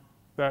Iowa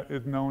that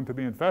is known to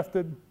be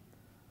infested.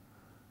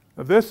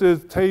 Now, this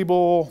is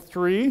table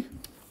 3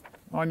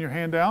 on your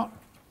handout.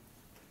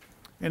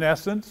 In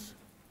essence,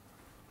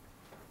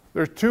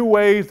 there's 2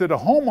 ways that a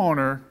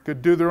homeowner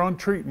could do their own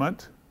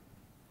treatment.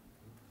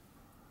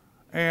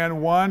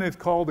 And one is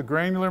called the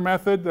granular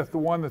method. That's the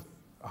one that's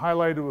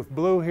highlighted with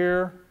blue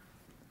here.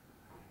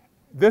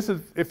 This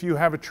is if you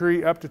have a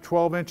tree up to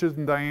 12 inches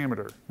in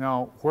diameter.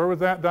 Now, where was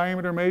that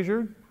diameter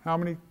measured? How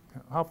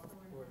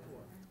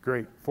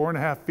great,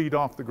 4.5 feet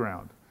off the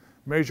ground.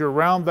 Measure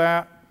around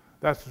that,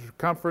 that's the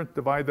circumference,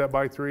 divide that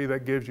by 3,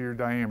 that gives you your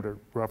diameter,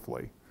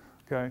 roughly,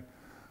 okay?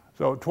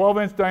 So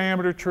 12-inch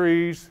diameter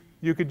trees,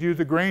 you could use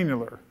a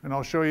granular, and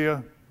I'll show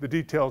you the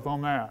details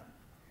on that.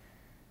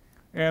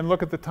 And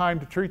look at the time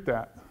to treat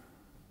that.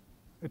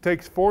 It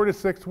takes 4 to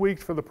 6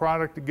 weeks for the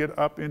product to get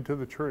up into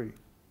the tree.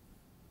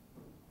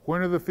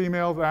 When are the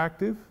females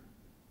active?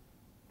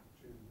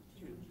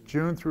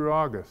 June through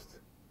August.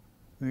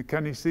 And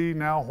can you see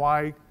now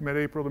why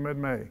mid-April to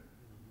mid-May?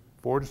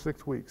 4 to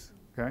 6 weeks,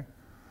 okay?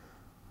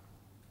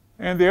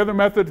 And the other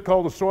method is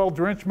called the soil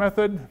drench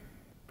method.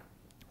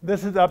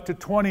 This is up to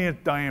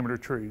 20-inch diameter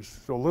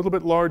trees, so a little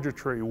bit larger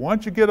tree.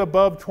 Once you get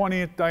above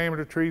 20-inch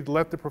diameter trees,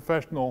 let the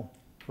professional,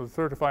 the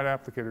certified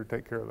applicator,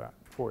 take care of that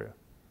for you,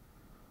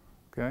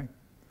 okay?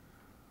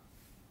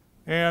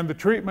 And the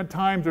treatment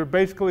times are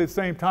basically the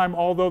same time,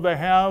 although they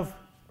have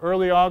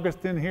early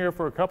August in here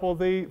for a couple of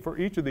these, for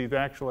each of these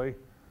actually.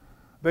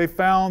 They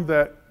found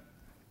that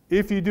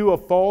if you do a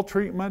fall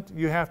treatment,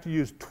 you have to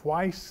use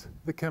twice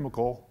the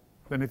chemical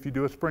than if you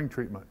do a spring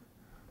treatment.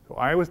 So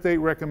Iowa State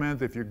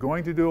recommends if you're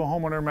going to do a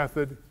homeowner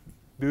method,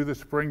 do the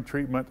spring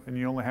treatment and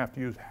you only have to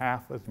use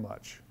half as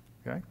much,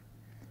 okay?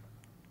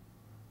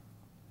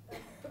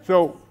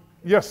 So,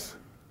 yes?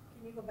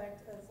 Can you go back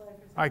to that slide for a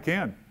second? I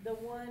can. The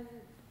one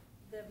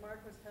that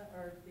Mark was,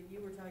 or that you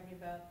were talking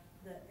about,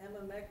 the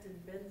emamectin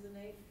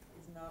benzoate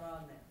is not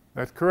on there.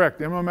 That's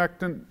correct.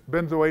 Emamectin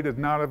benzoate is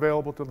not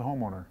available to the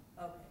homeowner.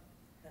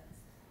 Okay.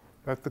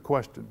 That's the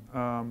question.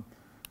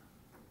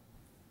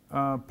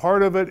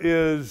 Part of it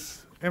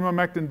is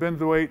emamectin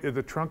benzoate is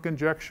a trunk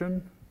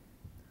injection,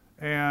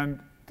 and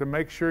to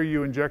make sure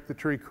you inject the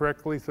tree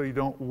correctly so you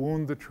don't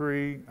wound the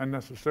tree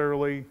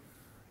unnecessarily,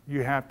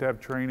 you have to have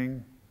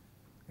training,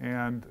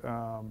 and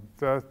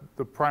that's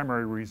the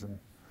primary reason.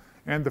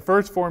 And the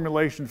first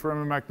formulation for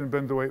emamectin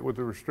benzoate was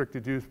a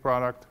restricted use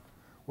product.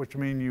 which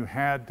means you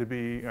had to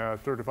be a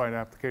certified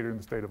applicator in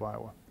the state of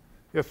Iowa.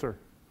 Yes, sir.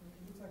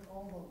 It looks like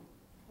all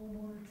the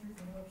homeowner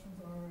treatment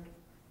options are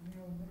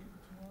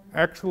neonicotinoids.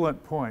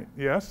 Excellent point.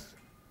 Yes.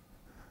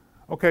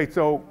 Okay,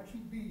 so I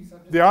keep bees, I'm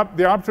just-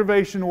 the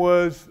observation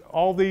was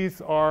all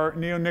these are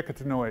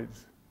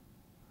neonicotinoids.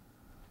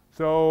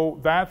 So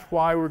that's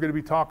why we're going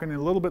to be talking a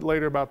little bit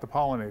later about the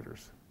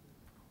pollinators,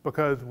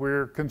 because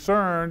we're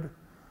concerned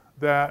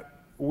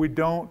that we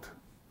don't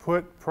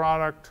put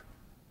product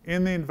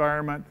in the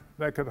environment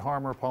that could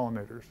harm our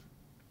pollinators,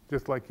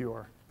 just like you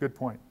are. Good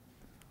point.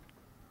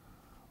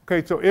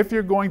 Okay, so if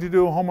you're going to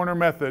do a homeowner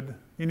method,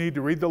 you need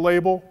to read the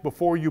label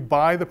before you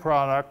buy the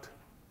product,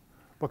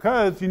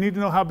 because you need to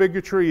know how big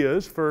your tree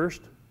is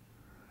first.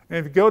 And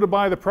if you go to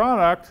buy the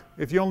product,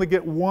 if you only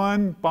get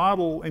one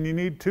bottle and you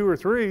need 2 or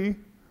 3,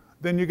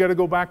 then you got to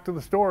go back to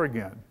the store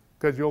again,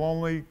 because you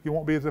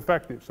won't be as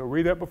effective. So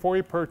read it before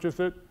you purchase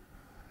it.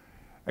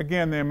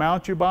 Again, the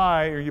amount you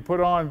buy or you put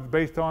on is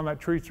based on that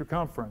tree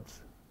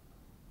circumference.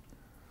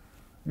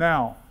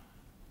 Now,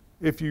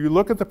 if you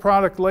look at the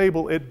product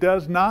label, it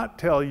does not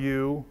tell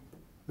you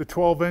the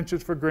 12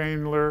 inches for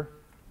granular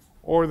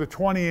or the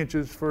 20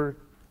 inches for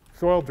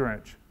soil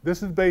drench.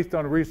 This is based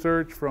on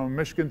research from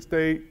Michigan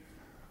State,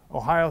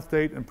 Ohio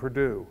State, and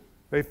Purdue.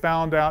 They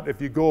found out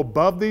if you go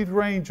above these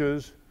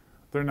ranges,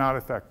 they're not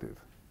effective.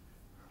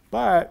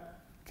 But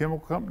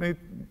chemical companies,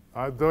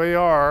 they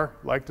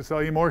like to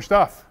sell you more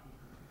stuff.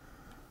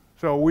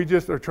 So we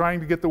just are trying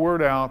to get the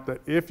word out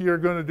that if you're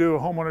going to do a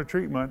homeowner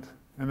treatment,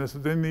 and this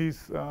is in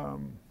these,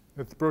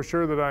 it's the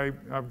brochure that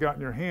I've got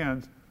in your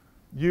hands,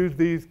 use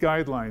these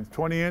guidelines,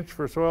 20 inch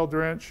for soil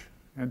drench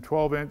and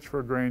 12 inch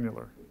for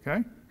granular,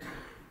 okay?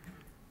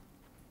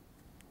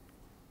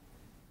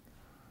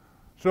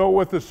 So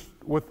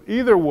with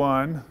either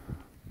one,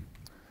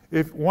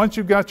 once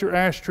you've got your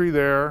ash tree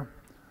there,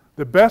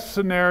 the best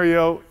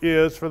scenario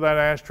is for that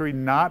ash tree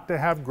not to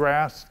have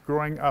grass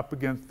growing up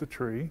against the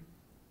tree.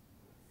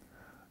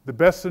 The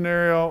best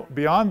scenario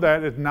beyond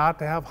that is not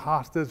to have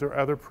hostas or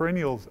other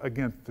perennials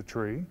against the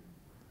tree.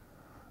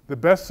 The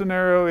best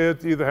scenario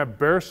is to either have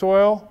bare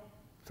soil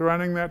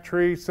surrounding that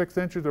tree 6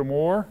 inches or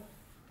more,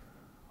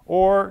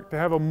 or to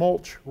have a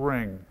mulch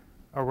ring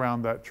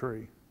around that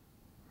tree.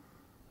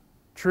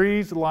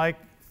 Trees like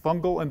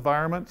fungal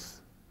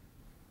environments,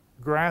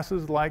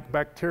 grasses like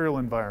bacterial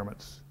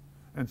environments.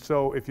 And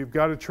so if you've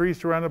got a tree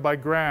surrounded by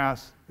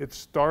grass, it's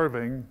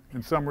starving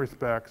in some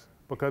respects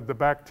because the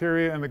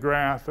bacteria in the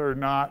grass are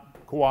not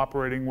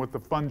cooperating with the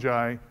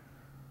fungi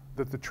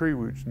that the tree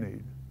roots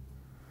need.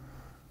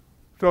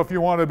 So if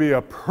you want to be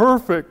a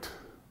perfect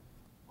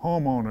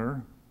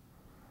homeowner,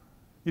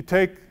 you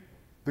take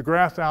the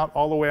grass out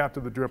all the way out to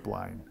the drip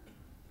line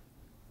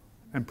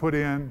and put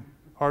in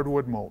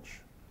hardwood mulch.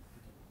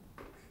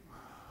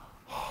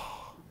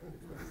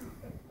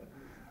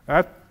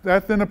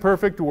 That's in a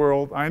perfect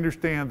world. I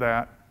understand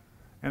that.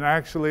 And I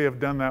actually have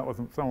done that with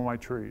some of my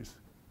trees.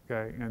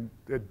 Okay? And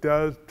it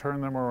does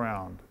turn them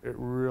around. It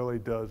really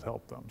does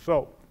help them.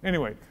 So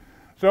anyway,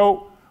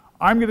 so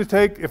I'm going to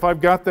take, if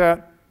I've got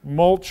that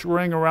mulch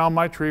ring around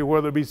my tree,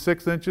 whether it be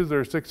 6 inches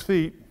or 6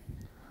 feet,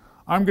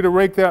 I'm going to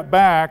rake that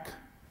back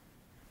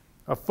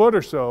a foot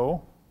or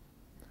so,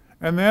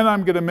 and then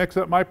I'm going to mix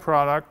up my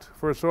product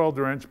for a soil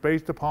drench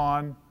based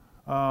upon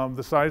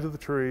the size of the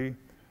tree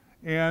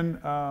in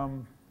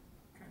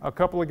a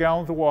couple of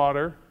gallons of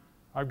water.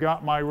 I've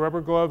got my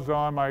rubber gloves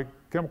on, my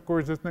chemical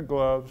resistant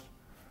gloves,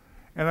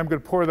 and I'm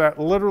going to pour that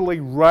literally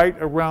right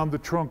around the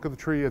trunk of the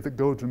tree as it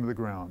goes into the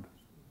ground.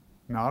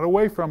 Not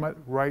away from it,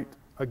 right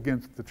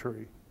against the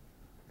tree.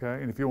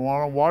 Okay, and if you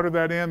want to water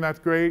that in, that's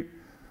great.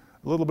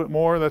 A little bit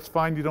more, that's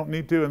fine, you don't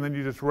need to, and then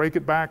you just rake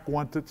it back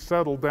once it's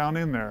settled down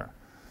in there.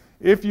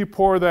 If you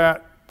pour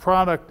that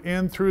product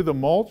in through the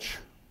mulch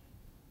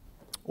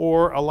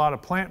or a lot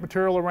of plant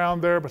material around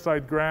there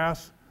beside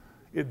grass,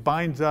 it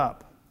binds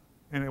up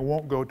and it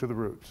won't go to the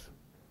roots.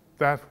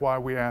 That's why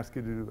we ask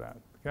you to do that,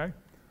 okay?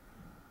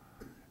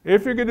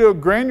 If you're going to do a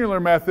granular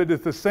method,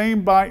 it's the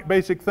same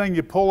basic thing.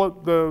 You pull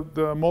it,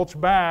 the mulch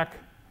back,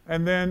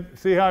 and then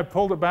see how I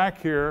pulled it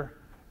back here,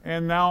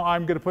 and now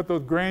I'm going to put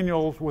those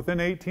granules within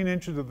 18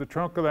 inches of the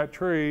trunk of that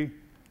tree,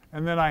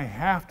 and then I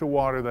have to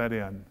water that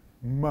in.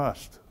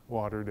 Must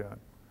water it in.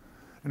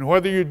 And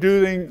whether you're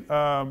doing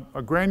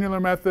a granular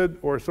method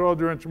or a soil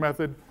drench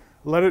method,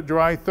 let it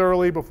dry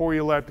thoroughly before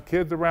you let the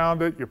kids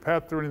around it, your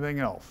pets, or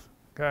anything else,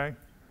 okay?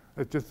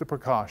 It's just a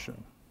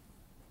precaution.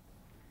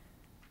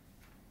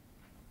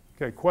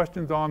 Okay,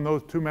 questions on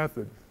those two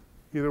methods,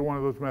 either one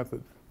of those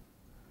methods?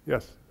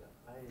 Yes?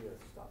 I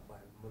stopped by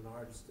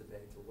Menards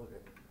today to look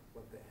at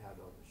what they had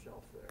on the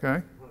shelf there.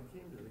 Okay. When it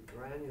came to the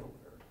granular,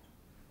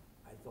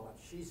 I thought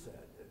she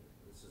said, and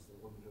this is the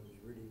woman who was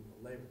reading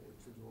the label,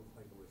 which didn't look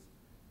like it was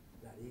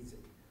that easy,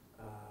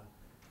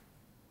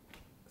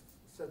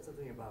 said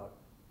something about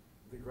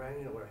the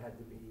granular had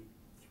to be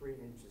 3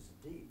 inches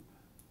deep.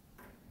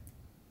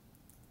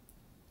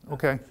 That's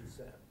Okay. what she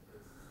said.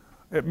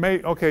 It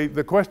may, okay,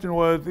 the question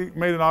was, he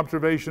made an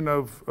observation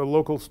of a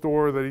local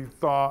store that he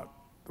thought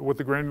with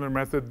the granular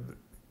method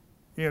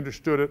he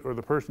understood it, or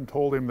the person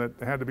told him that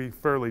it had to be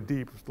fairly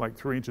deep, like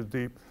 3 inches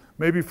deep.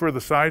 Maybe for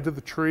the size of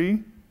the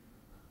tree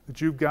that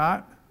you've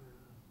got.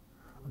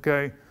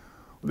 Okay,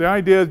 the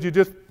idea is you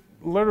just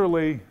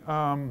literally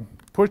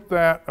push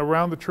that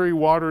around the tree,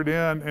 water it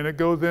in, and it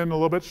goes in a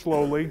little bit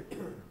slowly.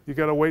 You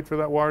got to wait for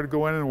that water to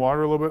go in and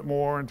water a little bit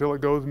more until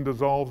it goes and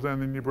dissolves in,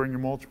 and then you bring your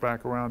mulch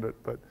back around it.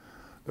 But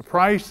the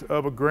price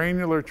of a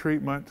granular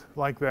treatment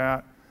like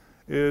that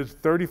is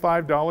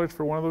 $35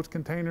 for one of those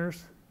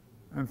containers,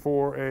 and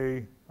for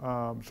a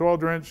soil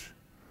drench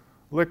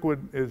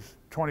liquid is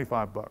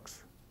 25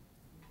 bucks.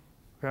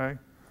 Okay,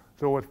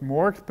 so it's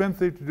more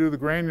expensive to do the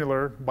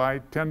granular by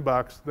 10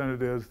 bucks than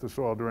it is the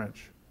soil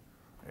drench.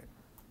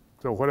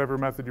 So whatever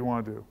method you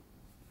want to do.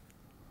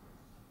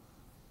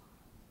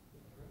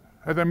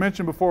 As I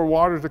mentioned before,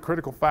 water is a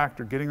critical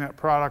factor, getting that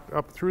product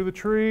up through the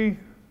tree.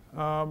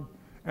 And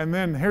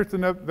then here's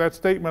that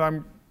statement,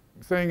 I'm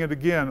saying it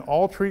again,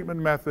 all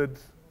treatment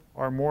methods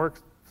are more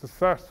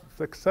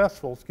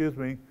successful,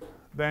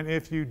 than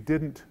if you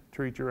didn't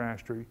treat your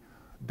ash tree.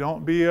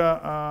 Don't be a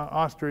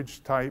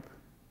ostrich type,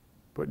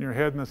 putting your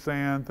head in the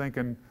sand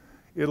thinking,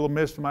 it'll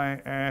miss my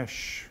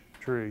ash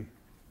tree.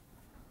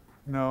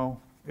 No,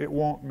 it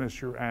won't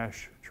miss your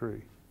ash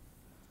tree.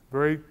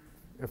 Very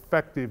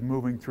effective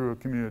moving through a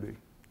community.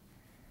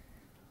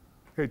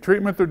 Okay,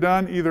 treatments are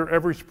done either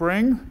every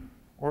spring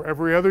or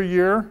every other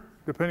year,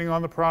 depending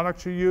on the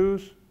products you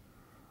use.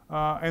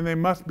 And they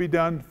must be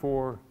done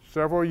for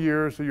several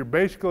years, so you're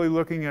basically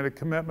looking at a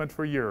commitment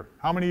for a year.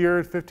 How many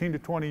years? 15 to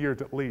 20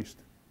 years at least.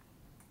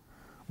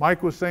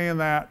 Mike was saying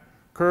that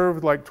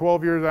curve like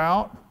 12 years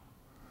out.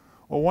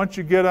 Well, once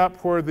you get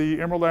up where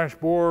the emerald ash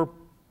borer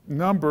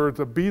numbers,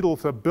 the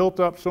beetles have built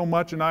up so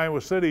much in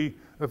Iowa City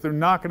that they're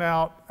knocking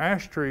out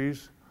ash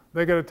trees,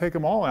 they got to take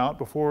them all out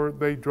before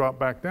they drop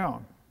back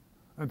down.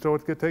 And so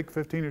it's going to take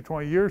 15 or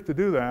 20 years to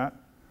do that.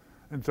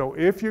 And so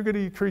if you're going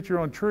to treat your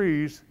own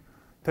trees,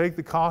 take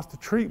the cost of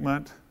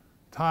treatment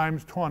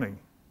times 20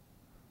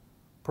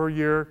 per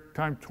year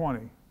times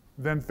 20.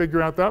 Then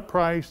figure out that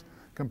price,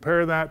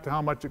 compare that to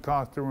how much it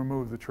costs to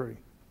remove the tree.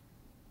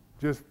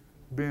 Just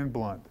being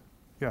blunt.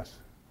 Yes?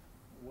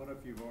 What if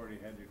you've already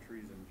had your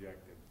trees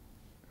injected?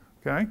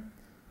 Okay.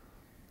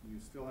 You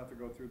still have to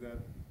go through that,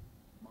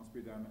 must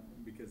be done,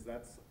 because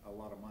that's a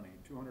lot of money.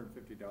 $250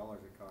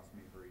 it cost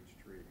me for each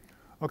tree.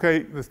 Okay,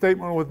 the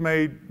statement was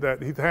made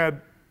that he's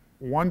had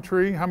one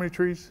tree, how many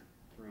trees?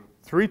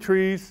 3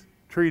 trees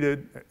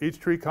treated, each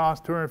tree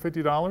cost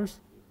 $250.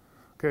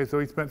 Okay, so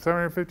he spent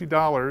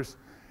 $750,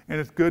 and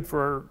it's good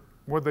for,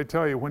 what did they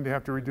tell you, when do you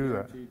have to redo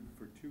that?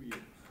 For 2 years.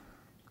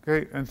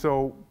 Okay, and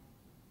so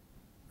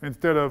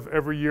instead of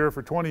every year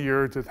for 20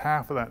 years, it's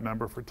half of that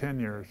number for 10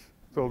 years.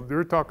 So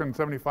you're talking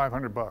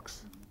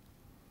 $7,500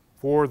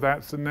 for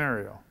that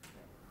scenario.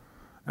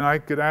 And I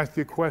could ask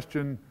you a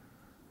question,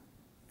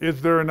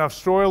 is there enough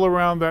soil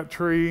around that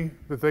tree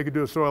that they could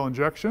do a soil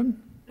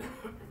injection?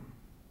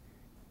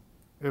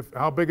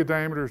 How big a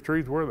diameter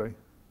trees were they?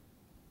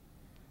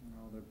 No,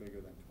 they're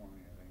bigger than 20,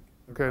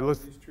 I think.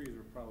 Okay, these trees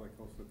are probably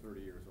close to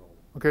 30 years old.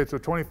 Okay, so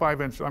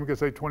 25 inch, I'm going to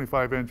say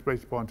 25 inch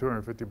based upon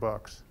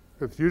 $250.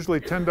 It's usually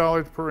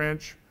 $10 per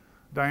inch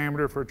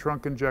diameter for a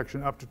trunk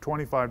injection, up to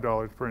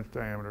 $25 per inch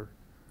diameter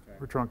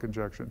for trunk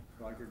injection.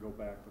 So I could go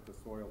back with the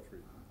soil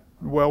treatment.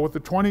 Well, with the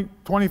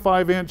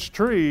 25 inch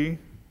tree,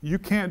 you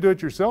can't do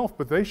it yourself,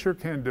 but they sure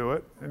can do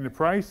it. And the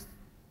price,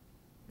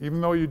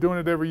 even though you're doing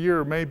it every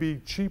year, may be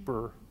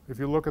cheaper if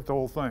you look at the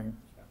whole thing.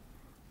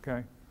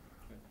 Okay.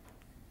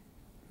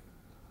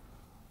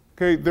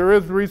 Okay, there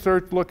is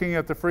research looking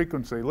at the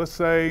frequency. Let's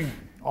say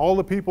all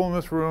the people in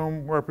this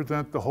room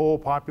represent the whole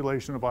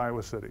population of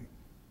Iowa City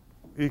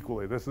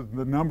equally. This is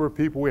the number of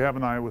people we have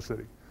in Iowa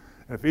City.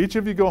 If each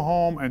of you go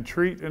home and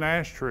treat an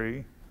ash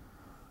tree,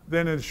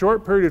 then in a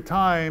short period of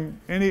time,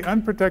 any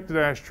unprotected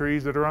ash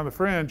trees that are on the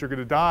fringe are going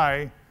to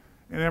die,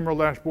 and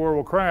emerald ash borer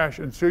will crash,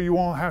 and so you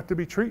won't have to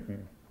be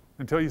treating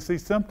until you see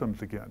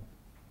symptoms again.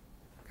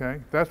 Okay,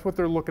 that's what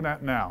they're looking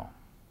at now.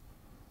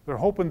 They're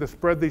hoping to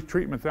spread these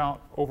treatments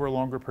out over a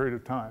longer period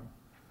of time.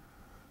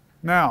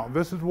 Now,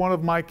 this is one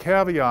of my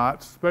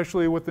caveats,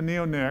 especially with the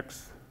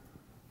neonics,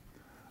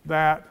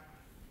 that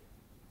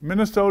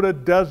Iowa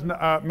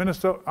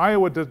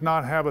does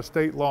not have a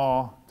state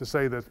law to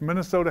say this.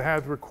 Minnesota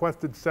has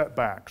requested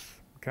setbacks,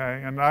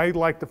 okay? And I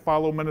like to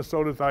follow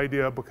Minnesota's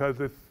idea because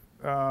it's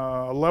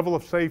a level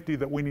of safety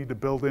that we need to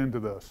build into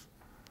this.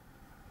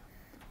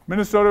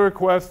 Minnesota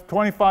requests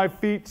 25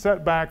 feet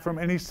setback from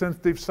any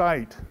sensitive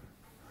site.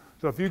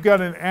 So if you've got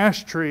an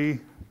ash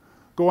tree,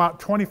 go out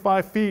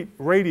 25 feet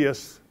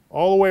radius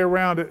all the way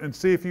around it and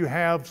see if you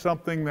have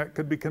something that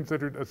could be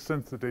considered a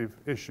sensitive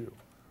issue.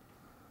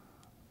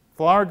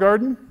 Flower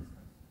garden,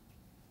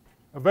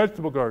 a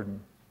vegetable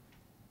garden,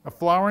 a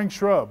flowering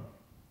shrub,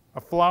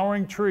 a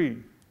flowering tree,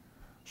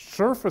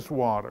 surface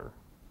water,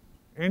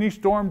 any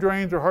storm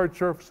drains or hard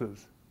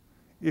surfaces.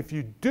 If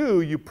you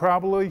do, you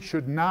probably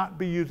should not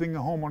be using the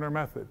homeowner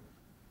method.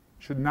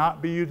 Should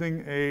not be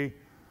using a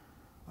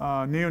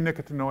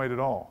neonicotinoid at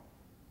all.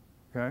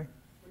 Okay?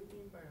 What do you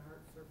mean by hard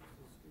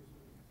surfaces, excuse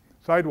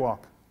me?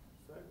 Sidewalk.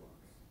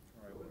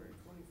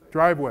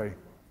 driveway.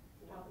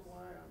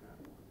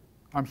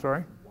 I'm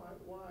sorry?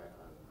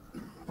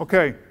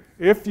 Okay,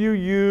 if you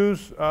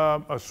use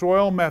a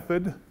soil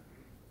method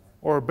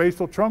or a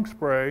basal trunk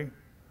spray,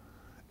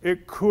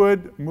 it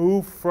could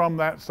move from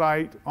that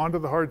site onto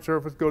the hard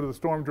surface, go to the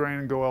storm drain,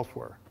 and go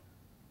elsewhere.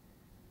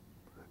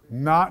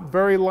 Not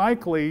very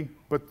likely,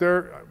 but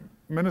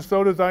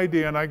Minnesota's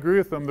idea, and I agree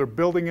with them, they're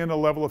building in a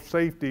level of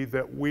safety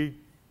that we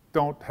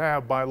don't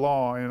have by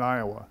law in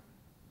Iowa.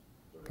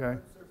 Okay?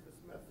 The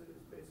surface method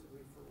is basically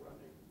for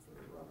running, for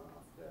the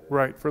runoff.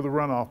 Right, for the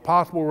runoff,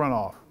 possible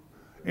runoff.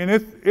 And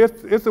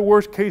it's a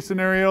worst case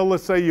scenario.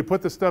 Let's say you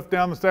put the stuff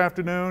down this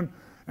afternoon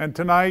and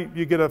tonight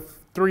you get a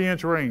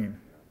 3-inch rain.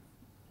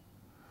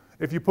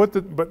 If you put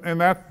and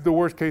that's the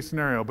worst case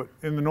scenario, but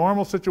in the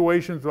normal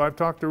situations, I've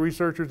talked to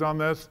researchers on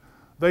this,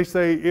 they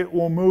say it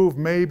will move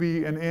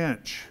maybe an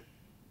inch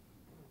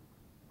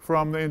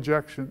from the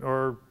injection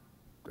or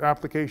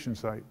application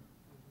site.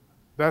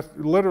 That's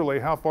literally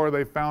how far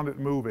they found it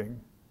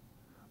moving.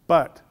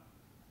 But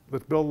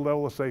let's build a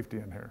level of safety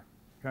in here,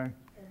 okay?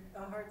 And a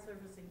hard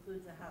surface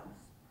includes a house?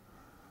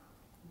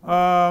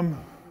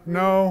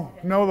 No,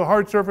 the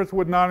hard surface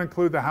would not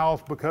include the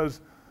house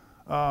because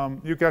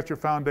you got your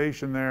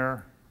foundation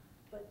there.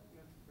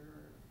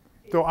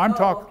 So I'm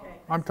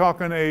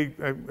talking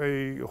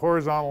a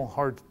horizontal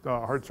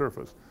hard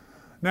surface.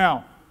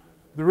 Now,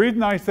 the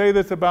reason I say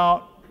this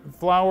about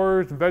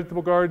flowers and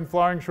vegetable garden,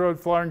 flowering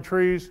shrubs, flowering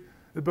trees,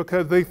 is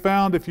because they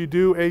found if you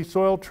do a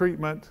soil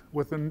treatment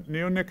with a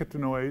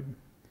neonicotinoid,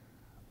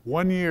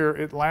 1 year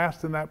it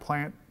lasts in that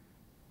plant,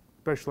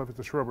 especially if it's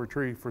a shrub or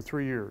tree, for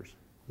 3 years.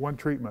 One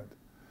treatment.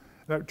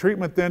 That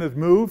treatment then is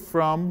moved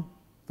from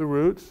the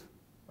roots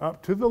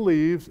up to the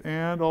leaves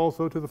and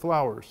also to the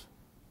flowers,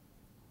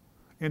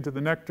 into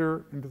the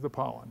nectar, into the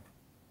pollen.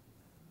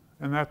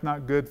 And that's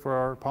not good for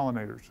our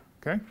pollinators,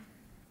 okay?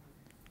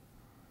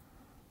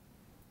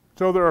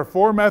 So there are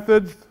 4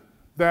 methods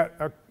that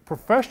a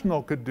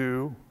professional could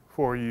do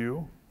for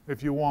you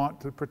if you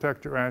want to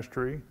protect your ash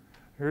tree.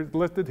 Here's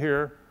listed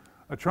here.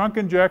 A trunk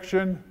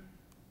injection,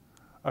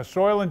 a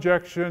soil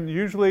injection,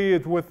 usually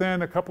it's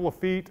within a couple of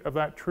feet of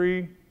that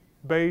tree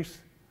base.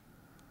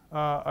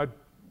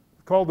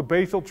 Called the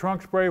basal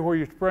trunk spray, where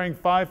you're spraying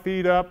 5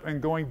 feet up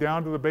and going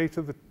down to the base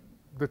of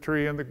the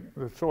tree and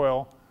the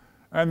soil,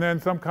 and then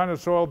some kind of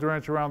soil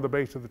drench around the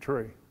base of the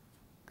tree,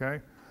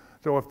 okay?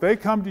 So if they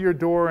come to your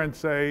door and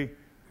say,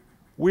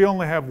 we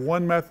only have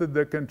one method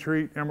that can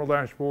treat emerald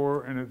ash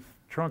borer and it's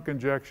trunk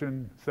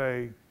injection,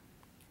 say,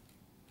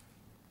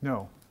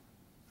 no.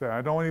 Say,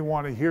 I don't even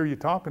want to hear you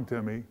talking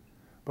to me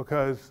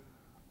because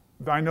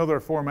I know there are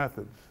 4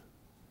 methods,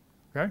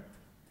 okay?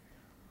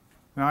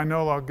 Now I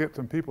know I'll get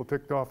some people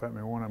ticked off at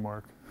me, won't I,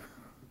 Mark?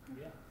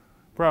 Yeah.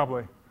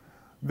 Probably.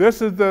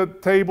 This is the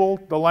table,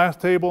 the last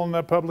table in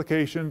the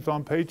publications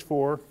on page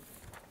 4,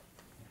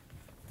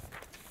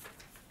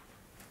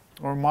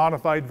 or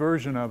modified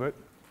version of it.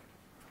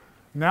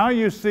 Now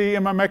you see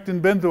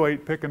imamectin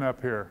benzoate picking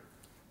up here,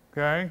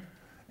 okay?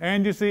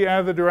 And you see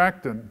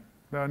azadirachtin,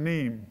 the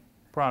neem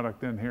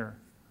product in here.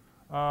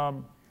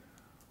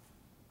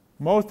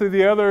 Most of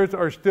the others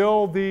are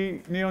still the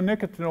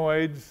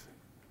neonicotinoids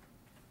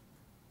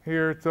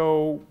here,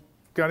 so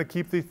got to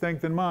keep these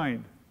things in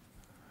mind.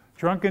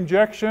 Trunk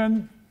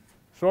injection,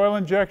 soil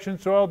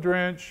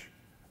drench,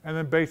 and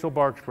then basal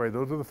bark spray.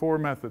 Those are the 4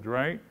 methods,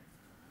 right?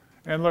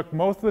 And look,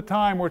 most of the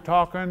time we're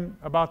talking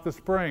about the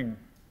spring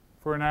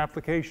for an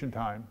application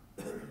time.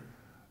 The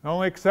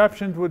only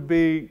exceptions would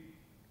be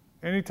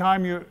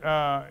anytime you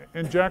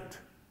inject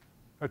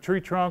a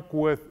tree trunk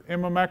with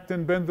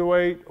imamectin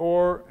benzoate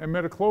or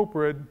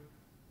imidacloprid,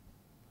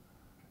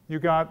 you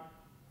got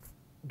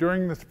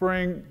during the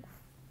spring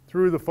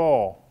through the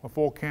fall a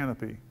full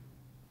canopy.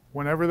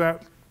 Whenever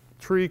that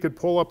tree could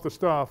pull up the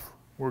stuff,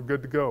 we're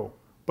good to go.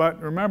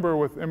 But remember,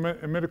 with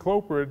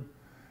imidacloprid,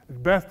 it's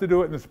best to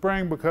do it in the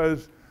spring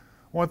because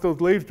once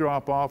those leaves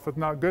drop off, it's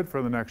not good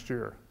for the next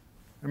year.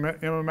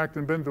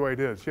 Imamectin benzoate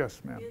is.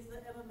 Yes, ma'am. Is the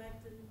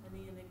imamectin a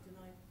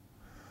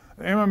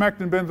neonicotinoid?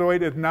 Imamectin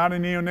benzoate is not a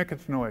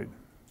neonicotinoid,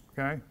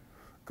 okay?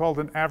 Called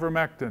an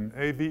avermectin,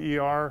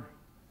 A-V-E-R-M-E-C-T-I-N.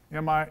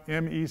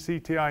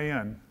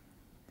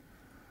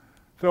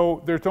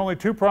 So there's only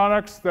 2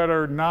 products that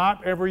are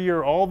not every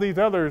year. All these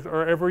others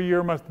are every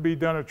year must be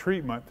done a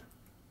treatment.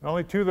 The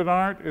only 2 that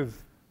aren't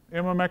is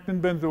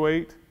imamectin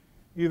benzoate,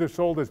 either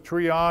sold as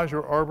triage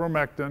or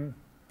arbormectin,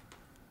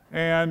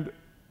 and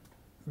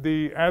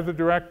the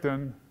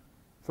azadirachtin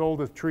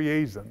sold as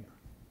triazin,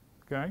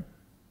 okay?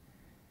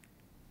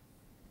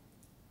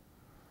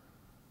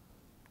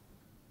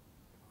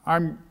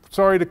 I'm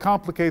sorry to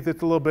complicate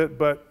this a little bit,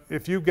 but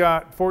if you've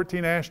got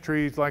 14 ash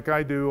trees like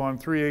I do on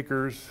 3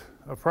 acres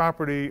of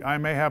property, I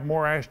may have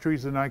more ash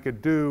trees than I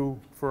could do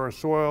for a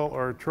soil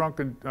or a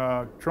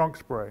trunk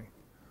spray.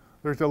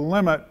 There's a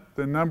limit,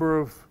 the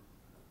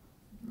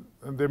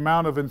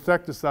amount of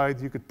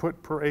insecticides you could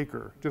put per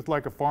acre. Just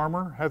like a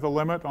farmer has a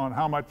limit on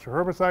how much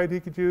herbicide he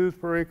could use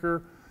per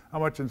acre, how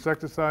much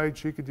insecticide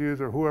she could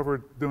use, or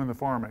whoever's doing the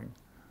farming.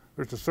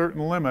 There's a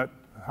certain limit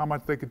how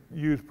much they could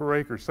use per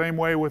acre. Same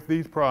way with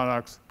these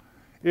products.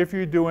 if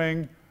you're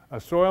doing a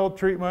soil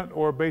treatment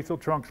or a basal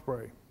trunk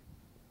spray.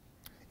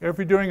 If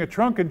you're doing a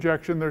trunk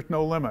injection, there's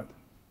no limit.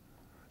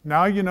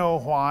 Now you know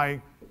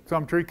why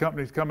some tree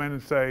companies come in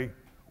and say,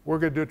 we're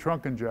going to do a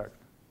trunk inject.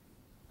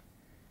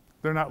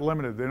 They're not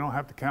limited. They don't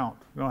have to count.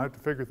 They don't have to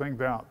figure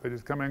things out. They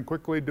just come in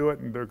quickly, do it,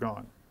 and they're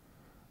gone.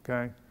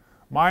 Okay?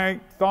 My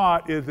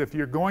thought is if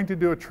you're going to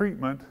do a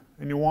treatment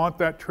and you want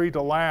that tree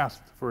to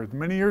last for as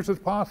many years as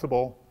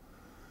possible,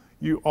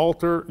 you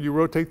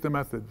rotate the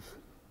methods.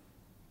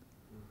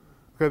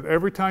 Because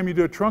every time you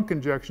do a trunk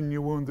injection,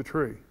 you wound the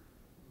tree.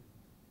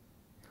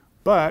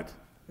 But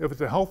if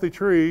it's a healthy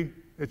tree,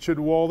 it should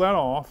wall that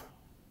off.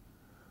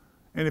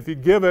 And if you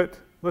give it,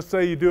 let's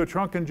say you do a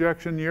trunk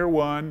injection year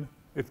 1,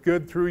 it's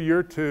good through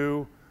year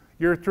 2.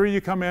 Year 3,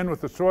 you come in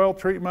with the soil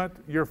treatment.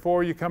 Year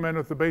 4, you come in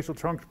with the basal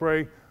trunk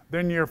spray.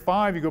 Then year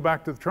 5, you go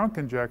back to the trunk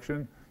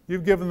injection.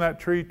 You've given that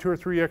tree 2 or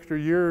 3 extra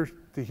years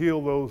to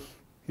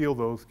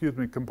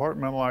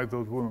compartmentalize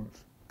those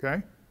wounds,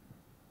 okay?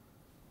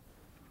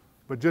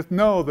 But just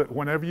know that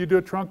whenever you do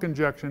a trunk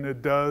injection,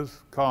 it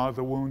does cause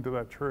a wound to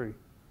that tree.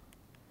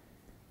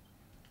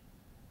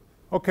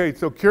 Okay,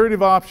 so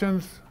curative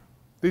options.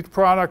 These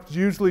products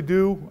usually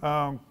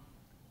do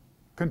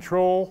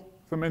control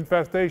some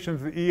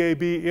infestations, the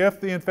EAB,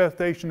 if the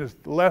infestation is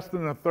less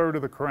than 1/3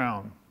 of the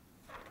crown.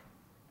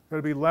 It's got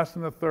to be less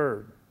than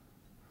 1/3.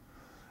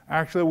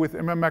 Actually, with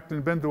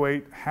imamectin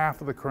benzoate,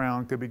 half of the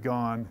crown could be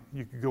gone.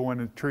 You could go in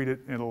and treat it,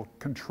 and it'll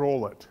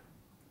control it.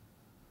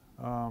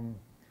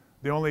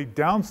 The only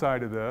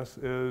downside of this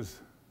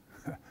is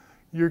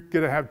you're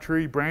going to have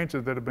tree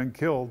branches that have been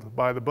killed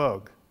by the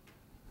bug.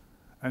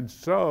 And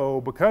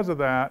so, because of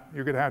that,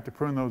 you're going to have to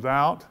prune those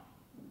out,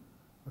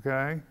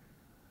 okay?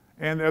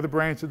 And the other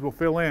branches will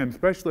fill in,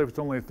 especially if it's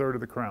only 1/3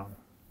 of the crown,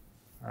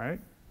 all right?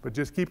 But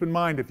just keep in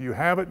mind, if you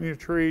have it in your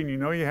tree and you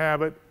know you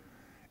have it,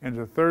 and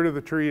 1/3 of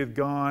the tree is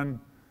gone,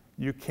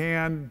 you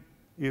can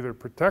either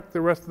protect the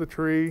rest of the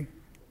tree,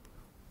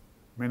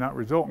 may not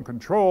result in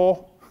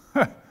control,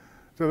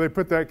 so they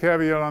put that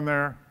caveat on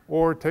there,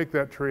 or take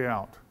that tree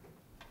out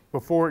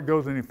before it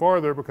goes any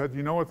farther, because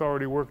you know it's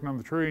already working on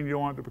the tree and you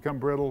don't want it to become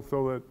brittle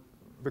so that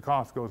the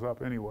cost goes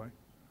up anyway.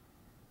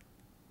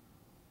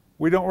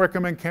 We don't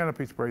recommend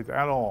canopy sprays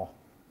at all.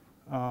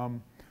 Get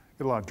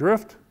a lot of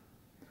drift,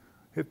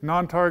 hit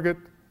non-target,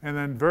 and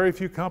then very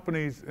few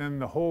companies in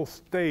the whole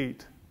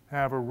state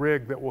have a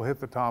rig that will hit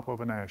the top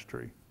of an ash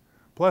tree.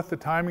 Plus the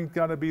timing's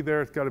got to be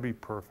there, it's got to be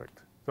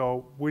perfect.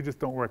 So we just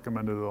don't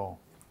recommend it at all.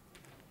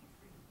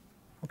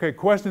 Okay,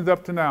 questions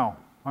up to now.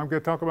 I'm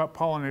going to talk about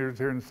pollinators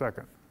here in a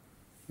second.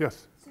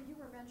 Yes? So you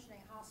were mentioning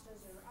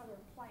hostas or other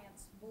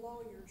plants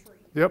below your tree.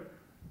 Yep.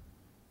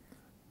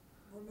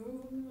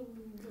 Remove them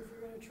if you're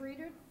going to treat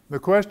it? The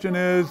question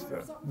is,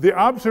 the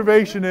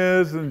observation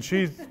is, and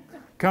she's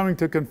coming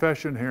to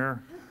confession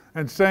here,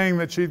 and saying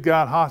that she's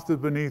got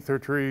hostas beneath her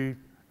tree,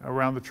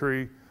 around the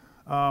tree.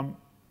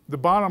 The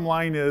bottom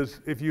line is,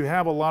 if you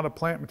have a lot of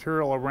plant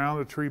material around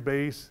the tree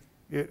base,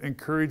 it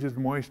encourages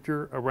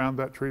moisture around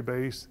that tree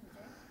base,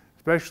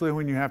 especially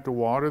when you have to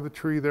water the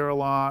tree there a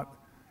lot.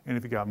 And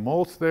if you got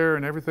mulch there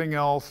and everything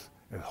else,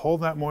 it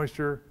holds that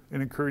moisture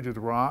and encourages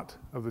rot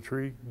of the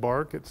tree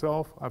bark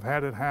itself. I've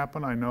had it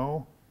happen, I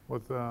know,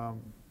 with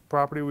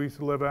property we used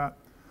to live at.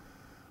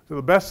 So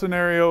the best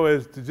scenario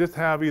is to just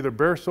have either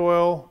bare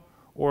soil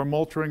or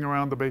mulching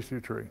around the base of your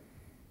tree.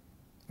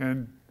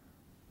 And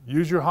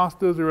use your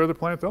hostas or other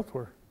plants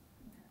elsewhere.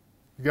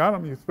 You got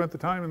them, you spent the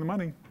time and the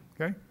money,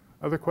 okay?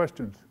 Other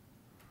questions?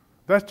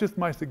 That's just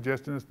my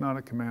suggestion, it's not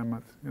a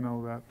commandment, you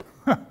know that.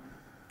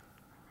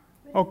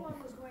 If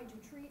one was going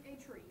to treat a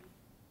tree,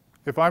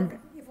 if one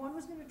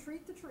was going to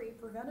treat the tree,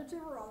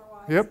 preventative or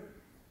otherwise, yep.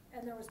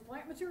 And there was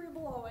plant material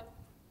below it,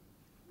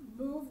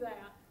 move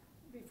that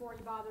before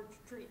you bother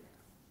treating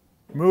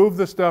it. Move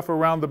the stuff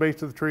around the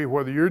base of the tree,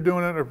 whether you're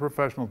doing it or a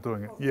professional's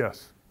doing it, okay.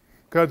 Yes.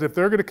 Because if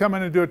they're going to come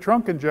in and do a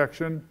trunk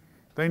injection,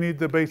 they need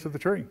the base of the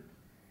tree.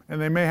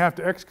 And they may have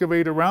to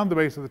excavate around the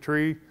base of the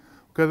tree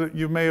because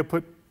you may have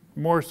put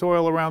more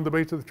soil around the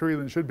base of the tree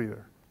than should be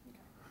there.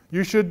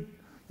 Okay.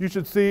 You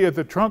should see, as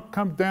the trunk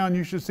comes down,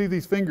 you should see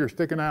these fingers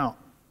sticking out,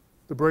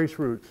 the brace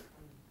roots.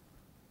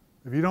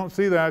 If you don't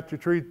see that, your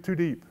tree's too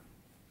deep,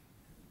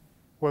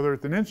 whether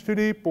it's 1 inch too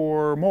deep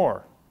or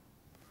more,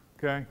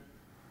 okay?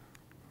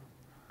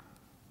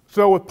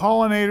 So with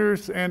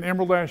pollinators and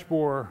emerald ash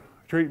borer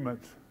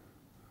treatments,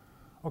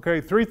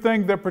 okay, 3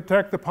 things that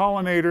protect the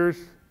pollinators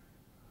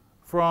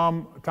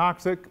from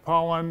toxic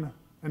pollen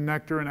and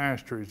nectar in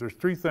ash trees. There's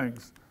 3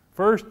 things.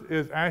 First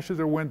is ashes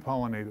are wind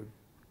pollinated,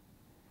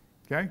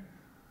 okay?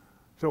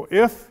 So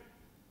if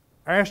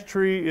ash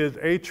tree is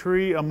a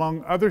tree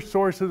among other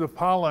sources of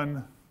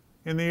pollen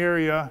in the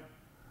area,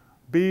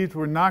 bees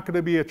were not going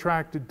to be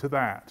attracted to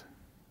that.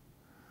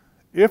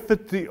 If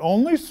it's the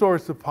only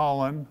source of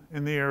pollen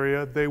in the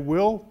area, they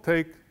will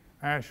take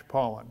ash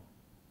pollen,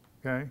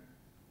 okay?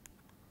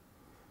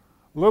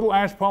 Little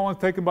ash pollen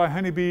is taken by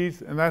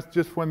honeybees, and that's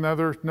just when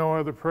there's no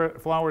other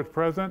flowers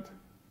present.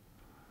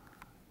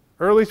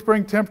 Early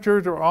spring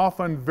temperatures are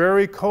often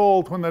very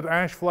cold when that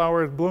ash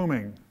flower is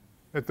blooming.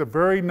 It's a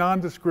very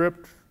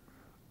nondescript,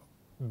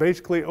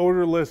 basically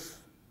odorless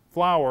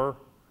flower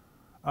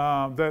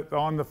that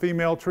on the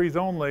female trees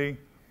only,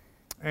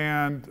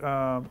 and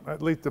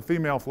at least the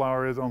female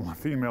flower is on the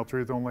female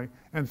trees only.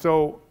 And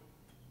so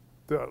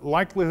the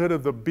likelihood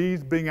of the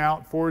bees being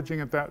out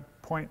foraging at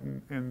that point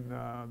in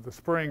the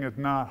spring is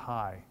not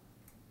high.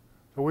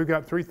 So we've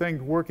got three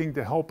things working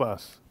to help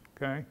us,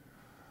 okay?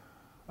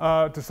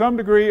 To some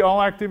degree,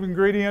 all active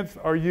ingredients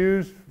that are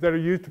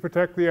used to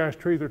protect the ash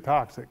trees are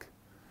toxic.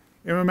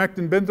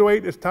 Imamectin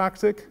benzoate is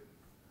toxic,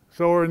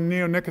 so are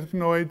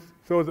neonicotinoids,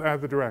 so is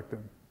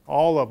azadirachtin.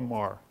 All of them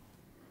are.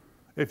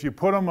 If you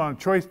put them on a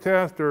choice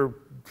test or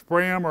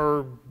spray them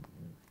or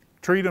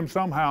treat them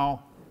somehow,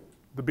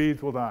 the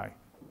bees will die,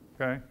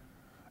 okay?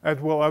 As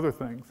will other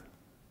things.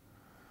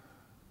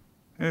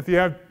 And if you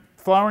have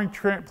flowering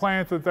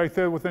plants, as I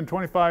said, within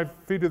 25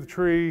 feet of the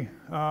tree,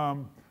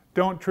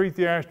 don't treat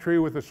the ash tree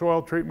with a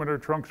soil treatment or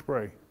trunk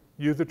spray.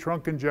 Use a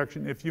trunk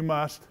injection if you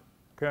must,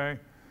 okay?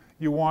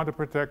 You want to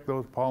protect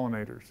those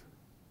pollinators.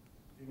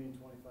 Do you mean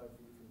 25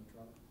 feet from the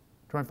trunk?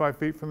 25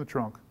 feet from the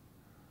trunk.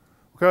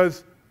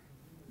 Because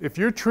if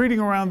you're treating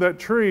around that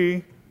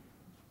tree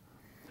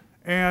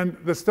and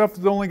the stuff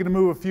is only going to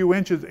move a few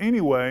inches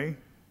anyway,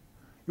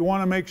 you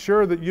want to make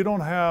sure that you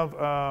don't have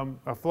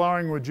a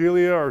flowering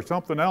regelia or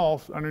something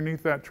else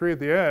underneath that tree at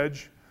the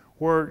edge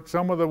where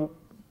some of the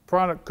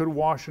product could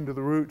wash into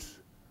the roots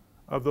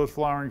of those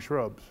flowering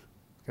shrubs,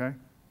 okay?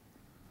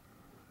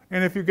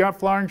 And if you've got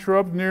flowering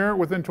shrubs near,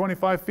 within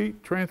 25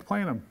 feet,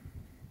 transplant them,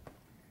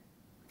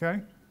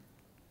 okay?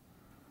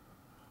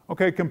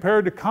 Okay,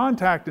 compared to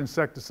contact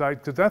insecticide,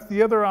 because that's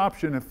the other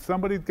option. If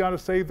somebody's got to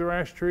save their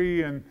ash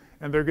tree and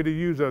they're going to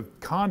use a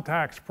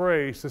contact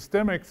spray,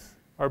 systemics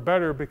are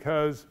better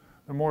because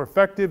they're more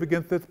effective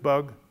against this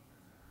bug.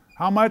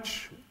 How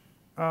much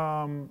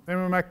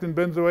imamectin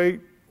benzoate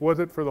was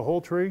it for the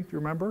whole tree? Do you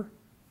remember?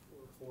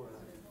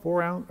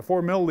 4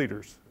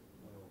 milliliters,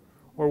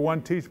 or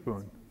 1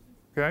 teaspoon.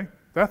 Okay,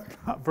 that's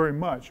not very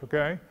much.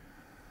 Okay,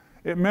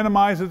 it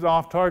minimizes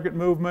off-target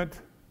movement.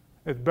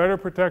 It's better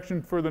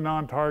protection for the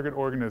non-target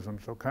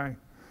organisms. Okay,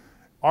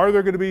 are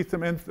there going to be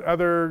some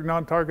other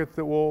non-targets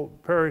that will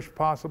perish?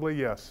 Possibly,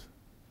 yes.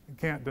 You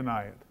can't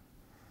deny it.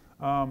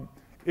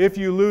 If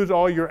you lose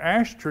all your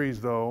ash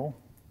trees, though,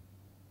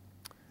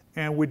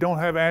 and we don't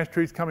have ash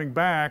trees coming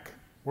back,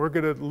 we're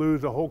going to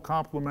lose a whole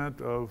complement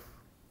of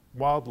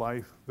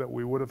wildlife that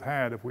we would have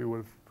had if we would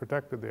have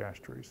protected the ash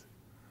trees.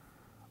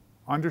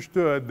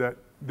 Understood that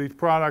these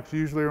products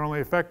usually are only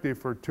effective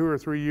for 2 or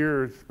 3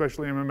 years,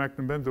 especially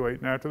imamectin benzoate,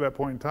 and after that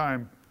point in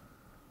time,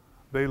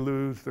 they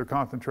lose their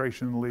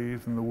concentration in the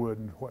leaves and the wood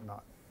and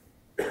whatnot.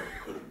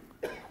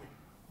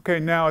 Okay,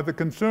 now as a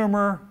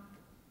consumer,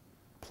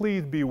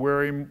 please be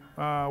wary.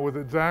 Was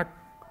it Zach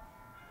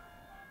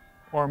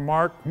or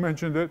Mark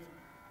mentioned it?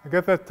 I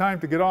guess that's time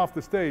to get off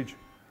the stage.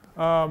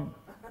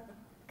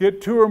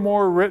 Get 2 or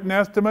more written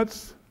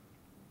estimates.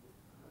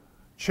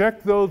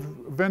 Check those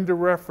vendor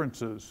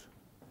references.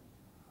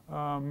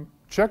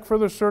 Check for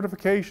their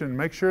certification.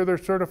 Make sure they're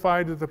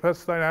certified as a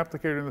pesticide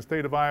applicator in the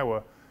state of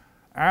Iowa.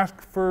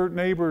 Ask for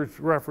neighbors'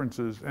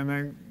 references and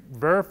then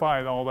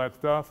verify all that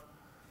stuff.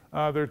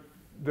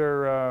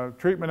 Their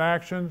treatment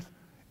actions.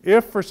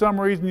 If for some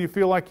reason you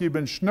feel like you've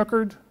been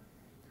snookered,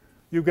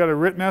 you've got a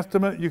written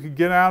estimate, you could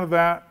get out of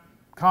that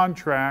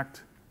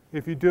contract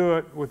if you do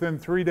it within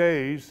 3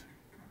 days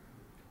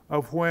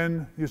of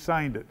when you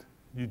signed it.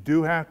 You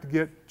do have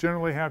to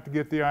generally have to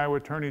get the Iowa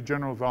Attorney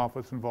General's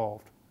office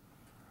involved.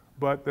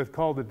 But that's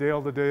called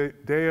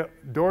the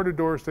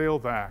Door-to-Door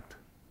Sales Act,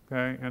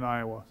 okay, in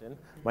Iowa.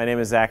 My name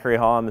is Zachary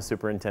Hall. I'm the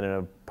Superintendent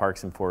of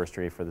Parks and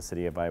Forestry for the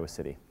City of Iowa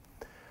City.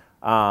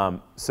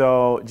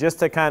 So just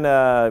to kind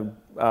of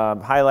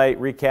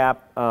highlight, recap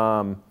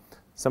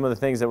some of the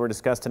things that were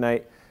discussed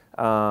tonight.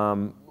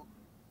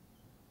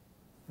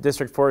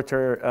 District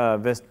Forester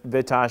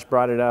Vitosh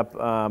brought it up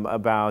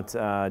about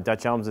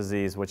Dutch elm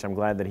disease, which I'm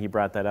glad that he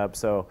brought that up.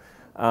 So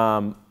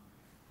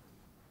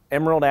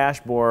emerald ash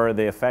borer,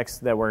 the effects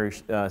that we're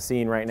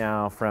seeing right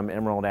now from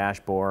emerald ash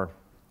borer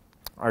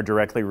are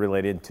directly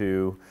related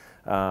to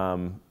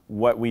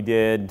what we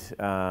did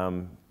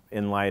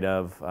in light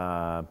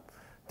of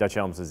Dutch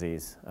elm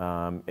disease.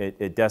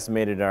 It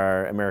decimated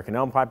our American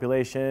elm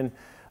population.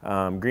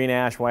 Green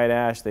ash, white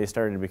ash, they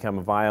started to become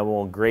a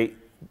viable, great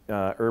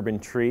urban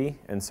tree,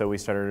 and so we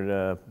started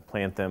to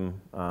plant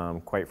them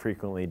quite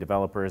frequently,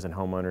 developers and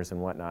homeowners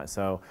and whatnot.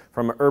 So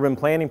from an urban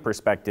planning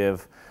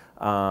perspective,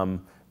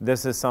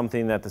 this is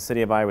something that the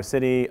City of Iowa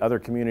City, other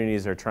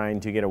communities are trying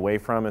to get away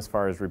from as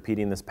far as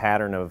repeating this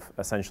pattern of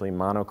essentially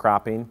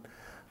monocropping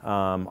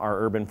our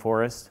urban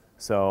forest.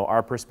 So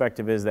our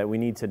perspective is that we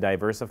need to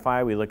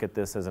diversify. We look at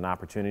this as an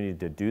opportunity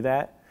to do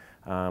that.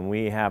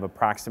 We have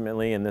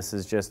approximately, and this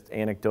is just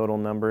anecdotal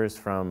numbers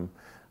from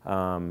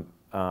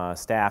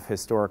staff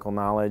historical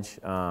knowledge.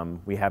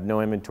 We have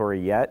no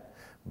inventory yet,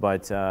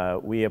 but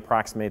we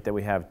approximate that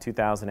we have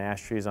 2,000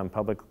 ash trees on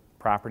public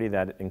property.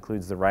 That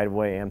includes the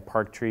right-of-way and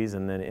park trees,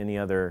 and then any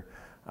other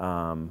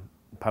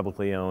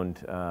publicly owned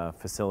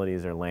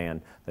facilities or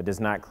land. That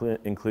does not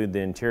include the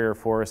interior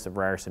forests of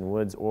Ryerson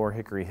Woods or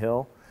Hickory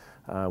Hill.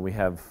 We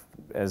have,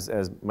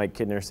 as Mike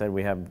Kidner said,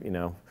 we have, you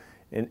know,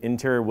 in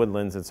interior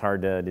woodlands, it's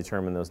hard to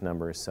determine those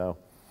numbers. So,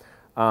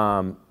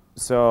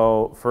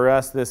 so for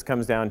us, this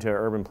comes down to an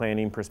urban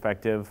planning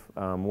perspective.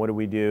 What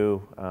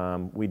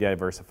do? We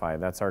diversify.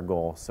 That's our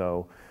goal.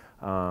 So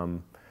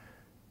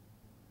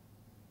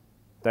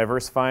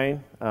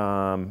diversifying.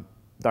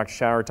 Dr.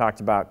 Schauer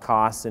talked about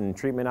costs and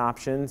treatment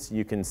options.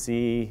 You can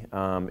see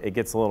it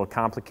gets a little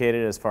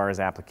complicated as far as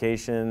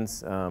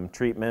applications,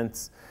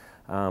 treatments,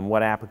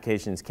 what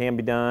applications can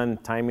be done,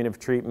 timing of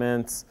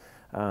treatments,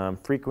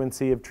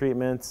 frequency of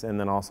treatments, and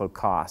then also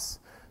costs.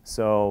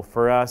 So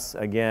for us,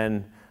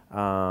 again,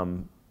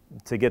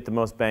 to get the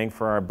most bang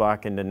for our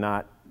buck and to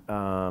not,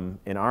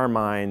 in our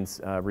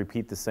minds,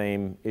 repeat the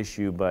same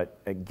issue,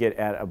 but get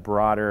at a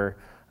broader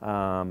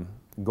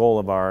goal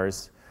of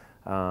ours,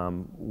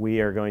 we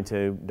are going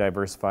to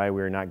diversify.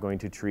 We are not going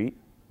to treat.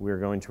 We are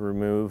going to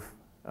remove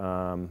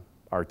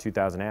our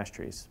 2,000 ash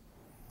trees.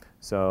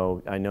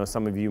 So I know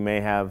some of you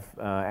may have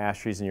ash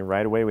trees in your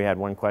right-of-way. We had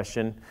one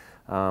question.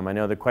 I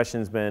know the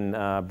question's been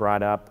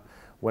brought up.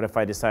 What if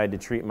I decide to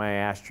treat my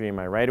ash tree in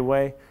my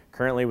right-of-way?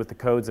 Currently, with the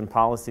codes and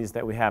policies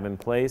that we have in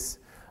place,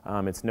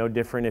 it's no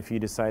different if you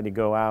decide to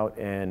go out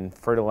and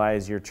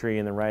fertilize your tree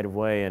in the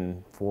right-of-way,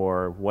 and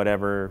for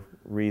whatever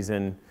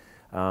reason,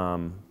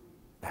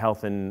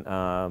 health and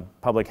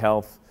public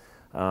health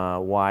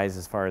wise,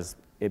 as far as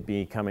it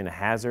becoming a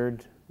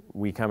hazard,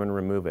 we come and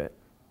remove it.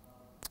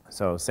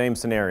 So same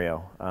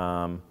scenario.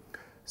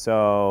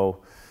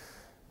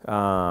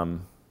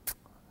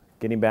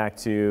 Getting back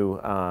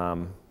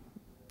to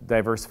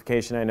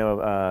diversification, I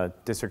know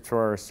District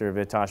Forester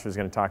Vitosh was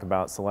going to talk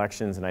about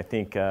selections, and I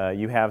think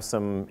you have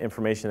some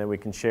information that we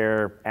can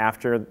share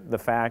after the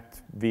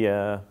fact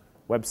via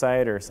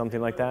website or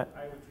something like that?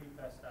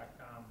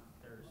 iowatreefest.com,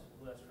 there's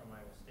lists from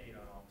Iowa State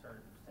on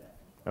alternatives to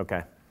that.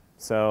 Okay.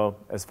 So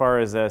as far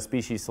as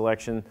species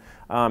selection,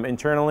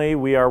 internally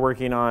we are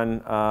working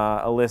on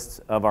a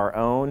list of our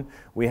own.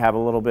 We have a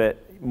little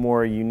bit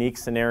more unique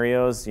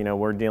scenarios. You know,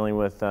 we're dealing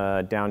with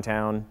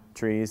downtown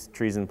trees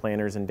and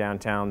planters in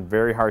downtown,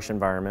 very harsh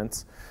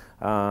environments.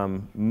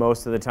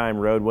 Most of the time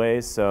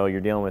roadways, so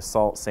you're dealing with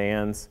salt,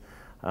 sands,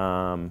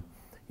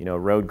 you know,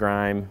 road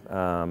grime,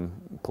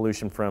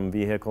 pollution from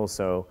vehicles.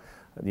 So,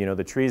 you know,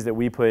 the trees that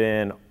we put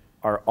in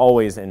are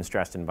always in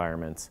stressed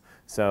environments.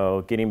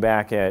 So getting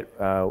back at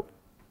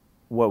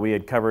what we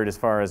had covered as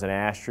far as an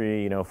ash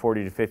tree, you know,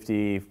 40 to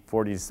 50,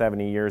 40 to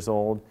 70 years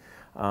old,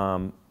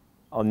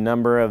 a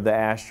number of the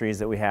ash trees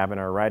that we have in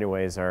our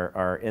right-of-ways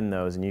are in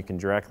those, and you can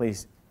directly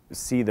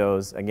see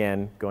those,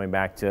 again, going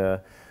back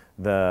to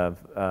the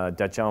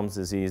Dutch elms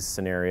disease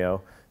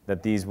scenario,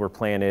 that these were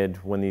planted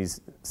when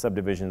these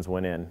subdivisions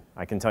went in.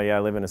 I can tell you I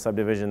live in a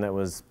subdivision that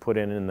was put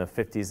in the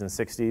 50s and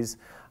 60s.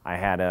 I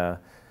had a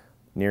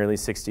nearly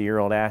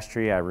 60-year-old ash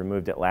tree. I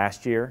removed it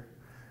last year,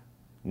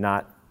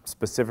 not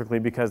specifically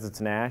because it's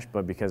an ash,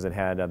 but because it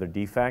had other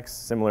defects,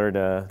 similar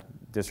to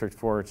District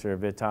Forester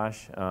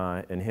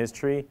Vitosh in his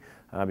tree,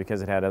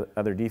 because it had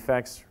other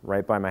defects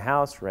right by my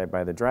house, right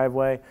by the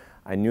driveway.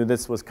 I knew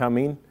this was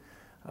coming.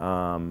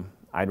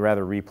 I'd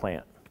rather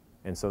replant,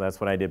 and so that's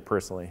what I did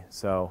personally.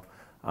 So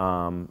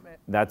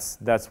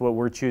that's what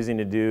we're choosing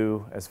to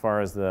do as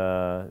far as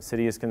the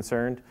city is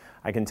concerned.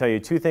 I can tell you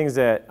two things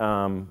that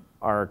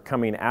are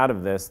coming out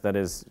of this that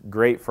is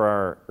great for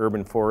our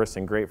urban forests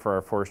and great for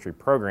our forestry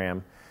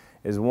program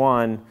is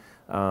one,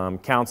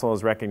 council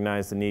has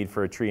recognized the need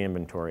for a tree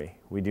inventory.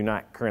 We do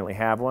not currently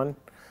have one.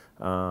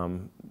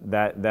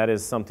 That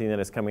is something that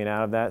is coming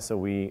out of that. So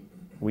we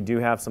do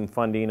have some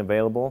funding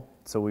available.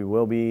 So we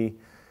will be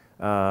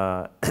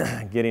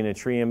getting a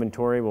tree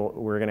inventory.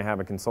 We're going to have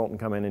a consultant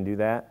come in and do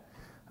that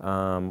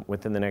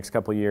within the next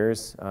couple of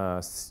years.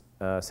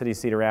 City of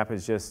Cedar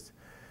Rapids just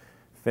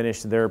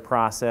finished their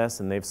process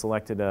and they've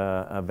selected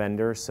a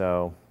vendor.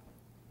 So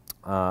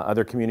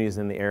other communities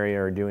in the area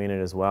are doing it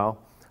as well.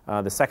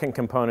 The second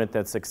component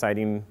that's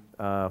exciting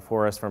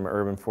for us from an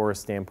urban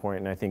forest standpoint,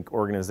 and I think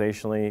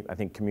organizationally, I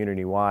think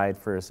community-wide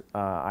for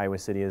Iowa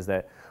City, is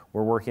that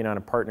we're working on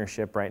a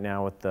partnership right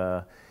now with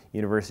the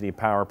University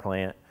Power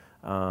Plant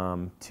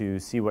to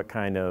see what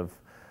kind of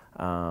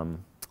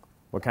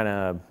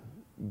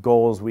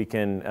goals we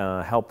can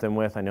help them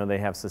with. I know they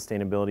have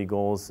sustainability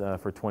goals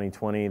for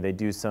 2020. They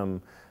do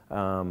some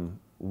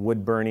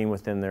wood burning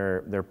within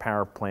their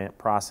power plant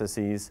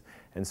processes,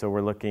 and so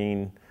we're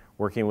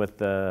working with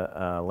the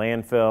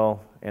landfill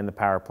and the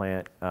power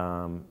plant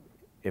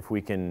if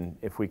we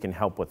can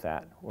help with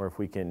that, or if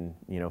we can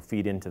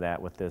feed into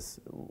that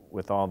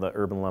with all the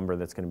urban lumber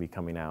that's going to be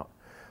coming out.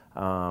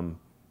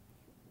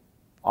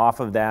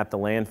 Off of that, the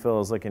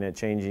landfill is looking at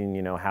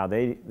changing how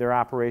their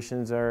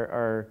operations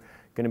are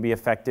going to be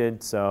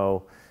affected.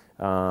 So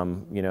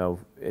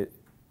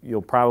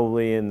you'll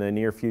probably in the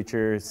near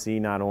future see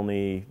not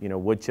only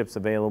wood chips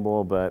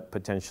available, but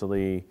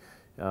potentially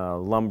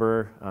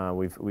lumber.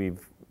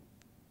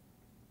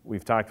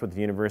 We've talked with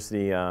the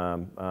university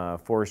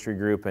forestry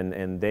group,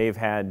 and they've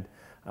had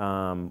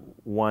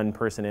one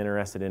person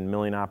interested in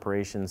milling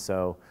operations.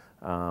 So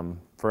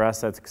for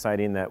us, that's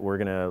exciting that we're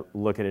going to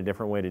look at a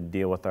different way to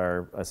deal with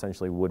our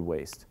essentially wood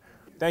waste.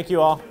 Thank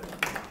you all.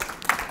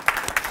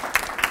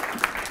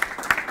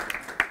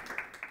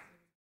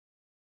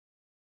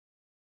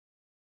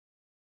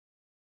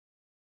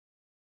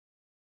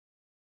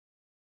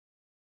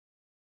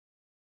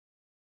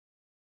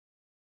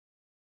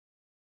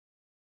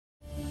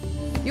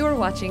 You're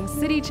watching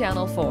City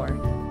Channel 4.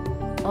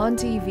 On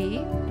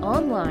TV,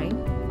 online,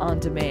 on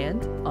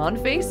demand, on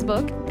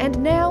Facebook, and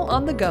now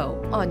on the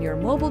go on your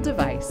mobile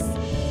device.